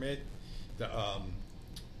hermit,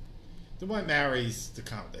 the one marries the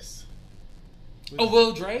Countess.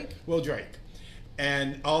 Will Drake. Will Drake,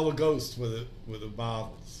 and all the ghosts were the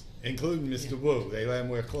models, including Mr. Wu. They let him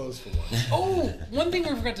wear clothes for once. Oh, one thing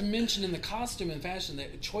I forgot to mention in the costume and fashion,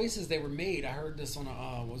 the choices they were made. I heard this on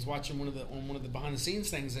was watching one of the behind the scenes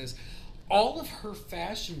things. Is all of her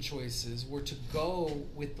fashion choices were to go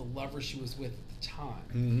with the lover she was with at the time.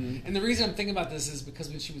 Mm-hmm. And the reason I'm thinking about this is because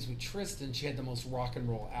when she was with Tristan, she had the most rock and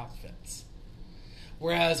roll outfits.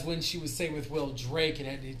 Whereas when she was, say, with Will Drake, it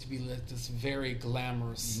had to be like this very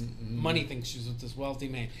glamorous money thing. She was with this wealthy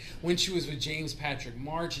man. When she was with James Patrick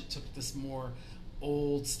March, it took this more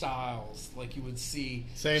old styles, like you would see.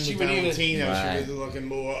 Same with Valentina. She was looking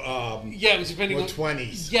more it was depending more on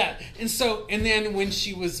 20s. Yeah, and then when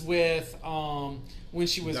she was with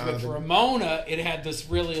with Ramona, it had this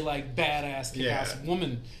really like badass kick-ass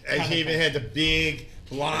woman. And she even had the big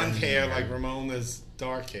blonde hair like Ramona's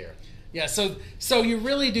dark hair. Yeah, so you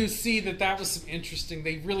really do see that was some interesting.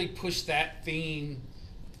 They really pushed that theme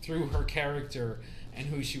through her character and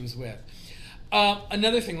who she was with.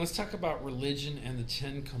 Another thing, let's talk about religion and the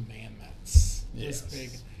Ten Commandments. Yes. This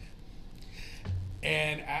big.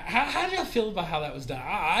 And how do you feel about how that was done?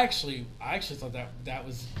 I actually thought that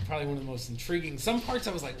was probably one of the most intriguing. Some parts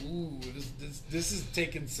I was like, ooh, this is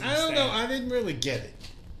taking some. I don't know. I didn't really get it.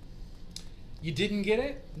 You didn't get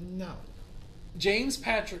it? No. James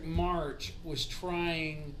Patrick March was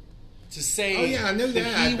trying to say I knew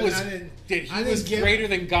that he was greater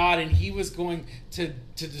than God, and he was going to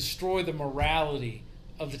destroy the morality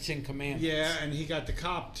of the Ten Commandments. Yeah, and he got the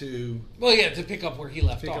cop to pick up where he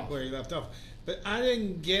left off. But I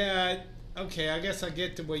didn't get. Okay, I guess I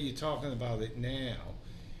get the way you're talking about it now,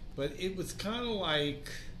 but it was kind of like,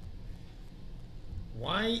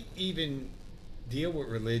 why even deal with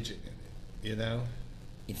religion in it? You know,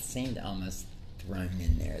 it seemed almost thrown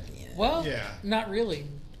in there at the end. Well, not really.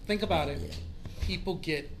 Think about it. Yeah. People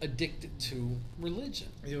get addicted to religion.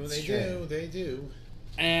 They do.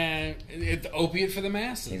 And it's the opiate for the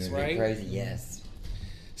masses, right? Crazy, yes.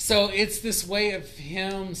 So it's this way of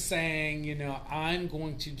him saying, I'm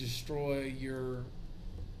going to destroy your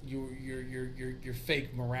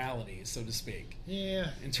fake morality, so to speak. Yeah.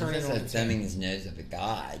 And turn it on. Thumbing his nose at the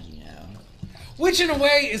God, Which in a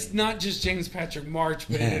way is not just James Patrick March,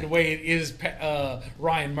 but in a way it is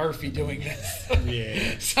Ryan Murphy doing this.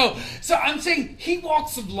 Yeah. So I'm saying he walked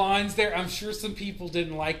some lines there. I'm sure some people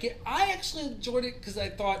didn't like it. I actually enjoyed it because I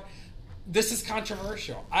thought this is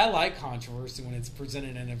controversial. I like controversy when it's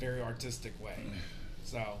presented in a very artistic way.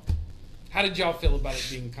 So, how did y'all feel about it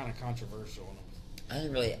being kind of controversial? I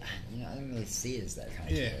didn't really see it as that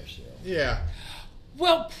controversial. Yeah.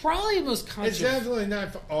 Well, probably the most controversial. It's definitely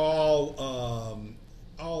not for all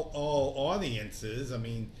audiences. I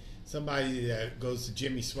mean, somebody that goes to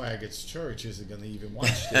Jimmy Swaggart's church isn't going to even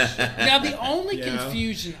watch this show. Now, the only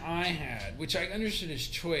confusion I had, which I understood his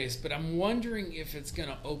choice, but I'm wondering if it's going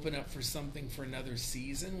to open up for something for another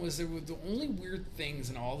season, was there were the only weird things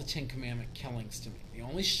in all the Ten Commandment killings to me. The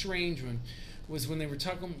only strange one was when they were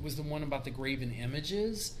talking, was the one about the graven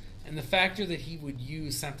images and the factor that he would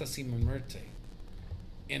use Santa Sima Muerte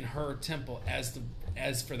in her temple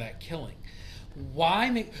as for that killing.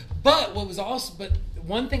 But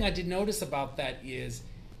one thing I did notice about that is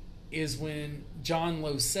when John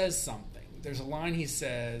Lowe says something. There's a line he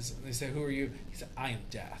says, and they say, "Who are you?" He said, "I am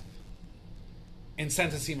death." And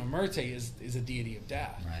Santa Sima Muerte is a deity of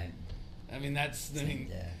death. Right. I mean,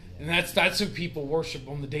 and that's who people worship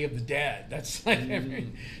on the Day of the Dead. That's like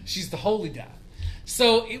she's the holy death.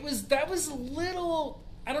 So that was a little.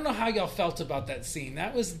 I don't know how y'all felt about that scene.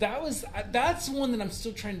 That's one that I'm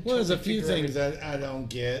still trying to. Well, there's a few things that I don't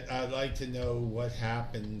get. I'd like to know what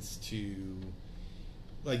happens to,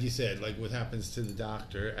 like you said, like what happens to the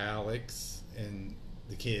doctor, Alex, and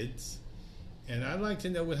the kids. And I'd like to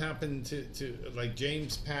know what happened to like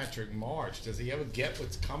James Patrick March. Does he ever get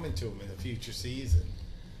what's coming to him in a future season?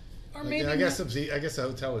 Or maybe I guess the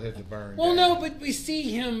hotel would have to burn. Well, no, but we see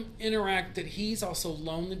him interact that he's also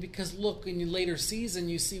lonely because look, in the later season,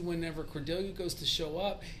 you see whenever Cordelia goes to show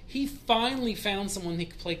up, he finally found someone he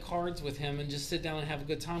could play cards with him and just sit down and have a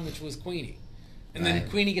good time, which was Queenie. And then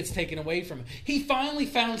Queenie gets taken away from him. He finally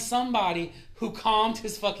found somebody who calmed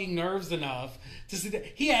his fucking nerves enough to see that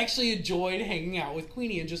he actually enjoyed hanging out with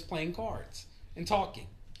Queenie and just playing cards and talking.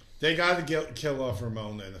 They got to kill off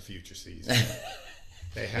Ramona in a future season.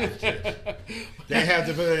 They have to. They have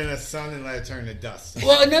to put it in the sun and let it turn to dust.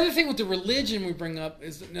 Well, another thing with the religion we bring up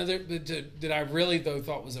is another that I really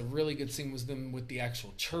thought was a really good scene was them with the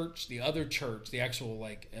actual church, the other church, the actual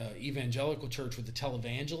evangelical church with the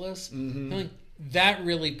televangelists. Mm-hmm. Like, that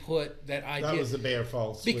really put that idea. That was the bare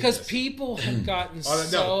false because witness. People have gotten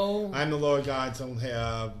no, I'm the Lord God, don't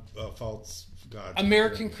have false God.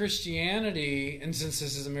 American Christianity, and since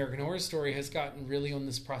this is American Horror Story, has gotten really on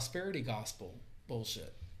this prosperity gospel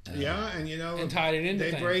bullshit. Yeah, and and tied it into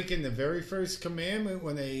they things. break in the very first commandment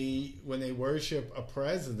when they worship a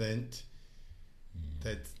president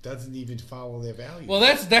that doesn't even follow their values. Well,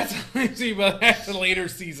 that's a later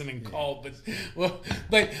season in Cult, but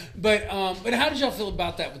how did y'all feel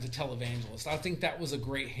about that with the televangelist? I think that was a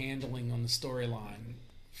great handling on the storyline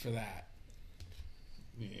for that.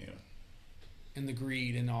 Yeah. And the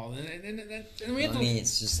greed and all, and I mean,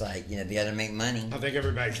 it's just like they got to make money. I think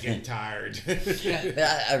everybody's getting tired. But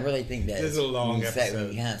I really think that this is a long episode.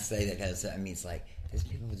 When you kind of say that kind of stuff, I mean, it's like these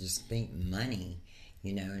people just think money,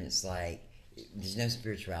 and it's like there's no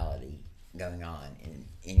spirituality going on in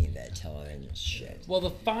any of that television shit. Well, the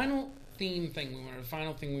final thing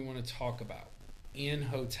we want to talk about in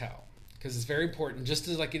Hotel, because it's very important, just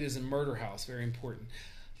as like it is in Murder House, very important.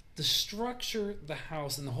 The structure, the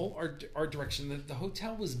house, and the whole art direction, the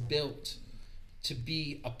hotel was built to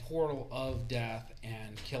be a portal of death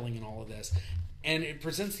and killing and all of this. And it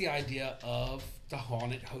presents the idea of the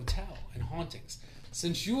haunted hotel and hauntings.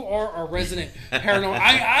 Since you are our resident paranormal,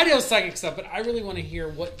 I know psychic stuff, but I really want to hear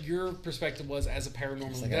what your perspective was as a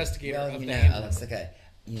paranormal investigator of the Alex,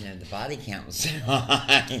 the body count was so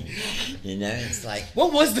high. It's like...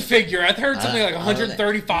 What was the figure? I heard something like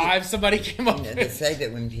 135. Somebody came up with. They say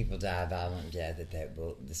that when people die a violent death,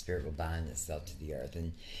 the spirit will bind itself to the earth.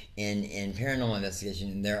 And in paranormal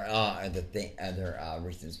investigation, there are other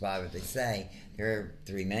reasons why, but they say there are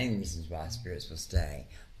 3 main reasons why spirits will stay.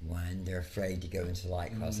 1, they're afraid to go into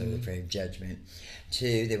light because they're afraid of judgment.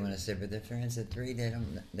 2, they want to stay with their friends. And 3, they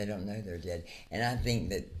don't know they're dead. And I think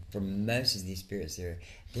that for most of these spirits, they're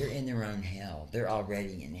in their own hell. They're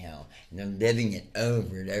already in hell, and they're living it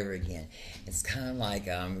over and over again. It's kind of like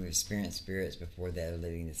we've experienced spirits before they're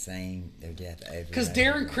living their death over. Because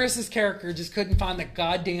Darren Chris's character just couldn't find the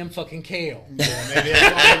goddamn fucking kale. Yeah, maybe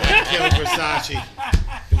that's why he went and killed Versace.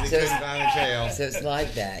 Because he couldn't find the kale. So it's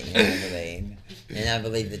like that, I believe. And I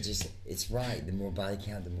believe that it's right. The more body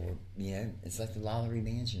count, the more, it's like the Lottery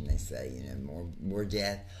Mansion, they say, more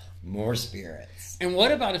death, more spirits. And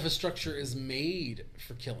what about if a structure is made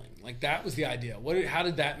for killing? Like, that was the idea. How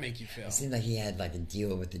did that make you feel? It seemed like he had like a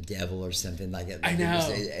deal with the devil or something like that. I know.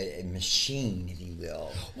 It was a machine, if you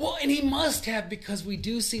will. Well, and he must have, because we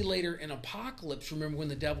do see later in Apocalypse, remember when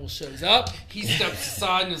the devil shows up, he steps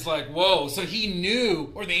aside and is like, whoa. So he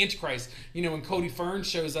knew, or the Antichrist, when Cody Fern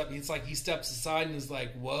shows up, it's like he steps aside and is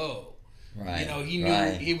like, whoa. Right. He knew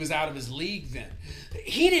he was out of his league then.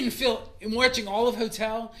 He didn't feel, in watching all of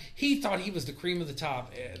Hotel, he thought he was the cream of the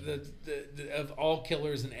top of all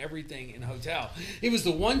killers and everything in Hotel. It was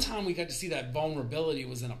the one time we got to see that vulnerability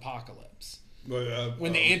was in Apocalypse.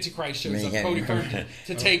 When the Antichrist shows up, Cody Fern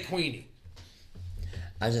to take Queenie.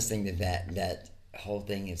 I just think that whole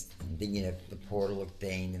thing is, the portal of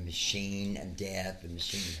thing, the machine of death, the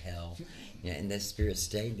machine of hell. And those spirits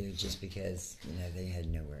stayed there just because they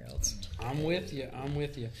had nowhere else. I'm with you.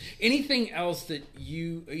 Anything else that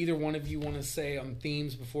either one of you want to say on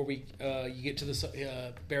themes before we you get to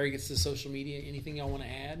the Barry gets to social media? Anything y'all want to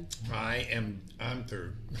add? I'm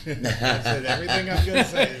through. I said everything I'm going to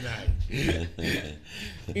say tonight.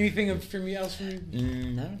 Anything else from you?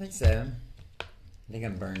 I don't think so. I think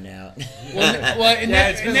I'm burned out.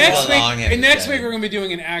 Next week we're going to be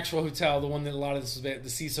doing an actual hotel, the one that a lot of this was about, the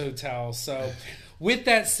Cecil Hotel. So, with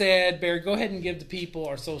that said, Barry, go ahead and give the people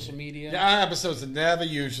our social media. Our episodes are never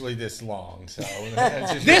usually this long, so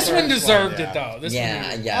this one deserved it, though.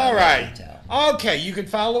 All right. Okay, you can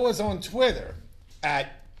follow us on Twitter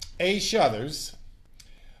at @ashutters.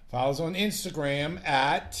 Follow us on Instagram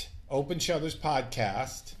at Open Shutters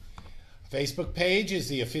Podcast. Facebook page is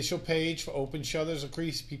the official page for Open Shutters, a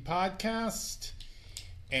Creepy Podcast.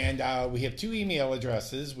 And we have 2 email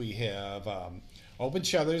addresses. We have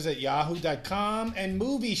openshutters@yahoo.com and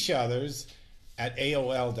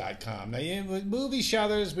movieshutters@aol.com. Now, with Movie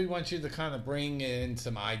Shutters, we want you to kind of bring in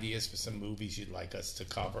some ideas for some movies you'd like us to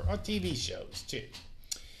cover, or TV shows, too.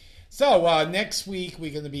 So, next week,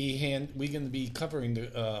 we're going to be covering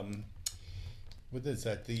the What is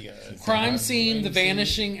that? The Crime Scene, The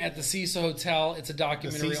Vanishing at the Cecil Hotel. It's a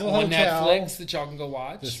documentary Cecil on Hotel. Netflix that y'all can go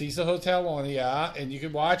watch. The Cecil Hotel on, yeah. And you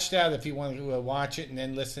can watch that if you want to watch it and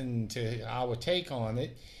then listen to our take on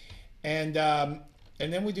it. And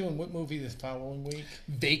then we're doing what movie this following week?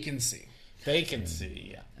 Vacancy.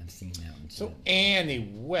 Vacancy. I've seen that one too. So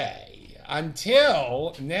anyway,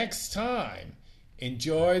 until next time,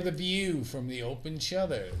 enjoy the view from the open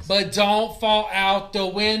shutters. But don't fall out the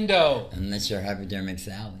window. Unless you're hypodermic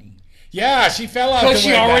Sally. Yeah, she fell out the window. Because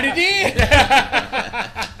she already did.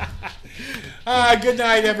 Good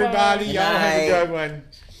night, everybody. Good Y'all have a night. good one.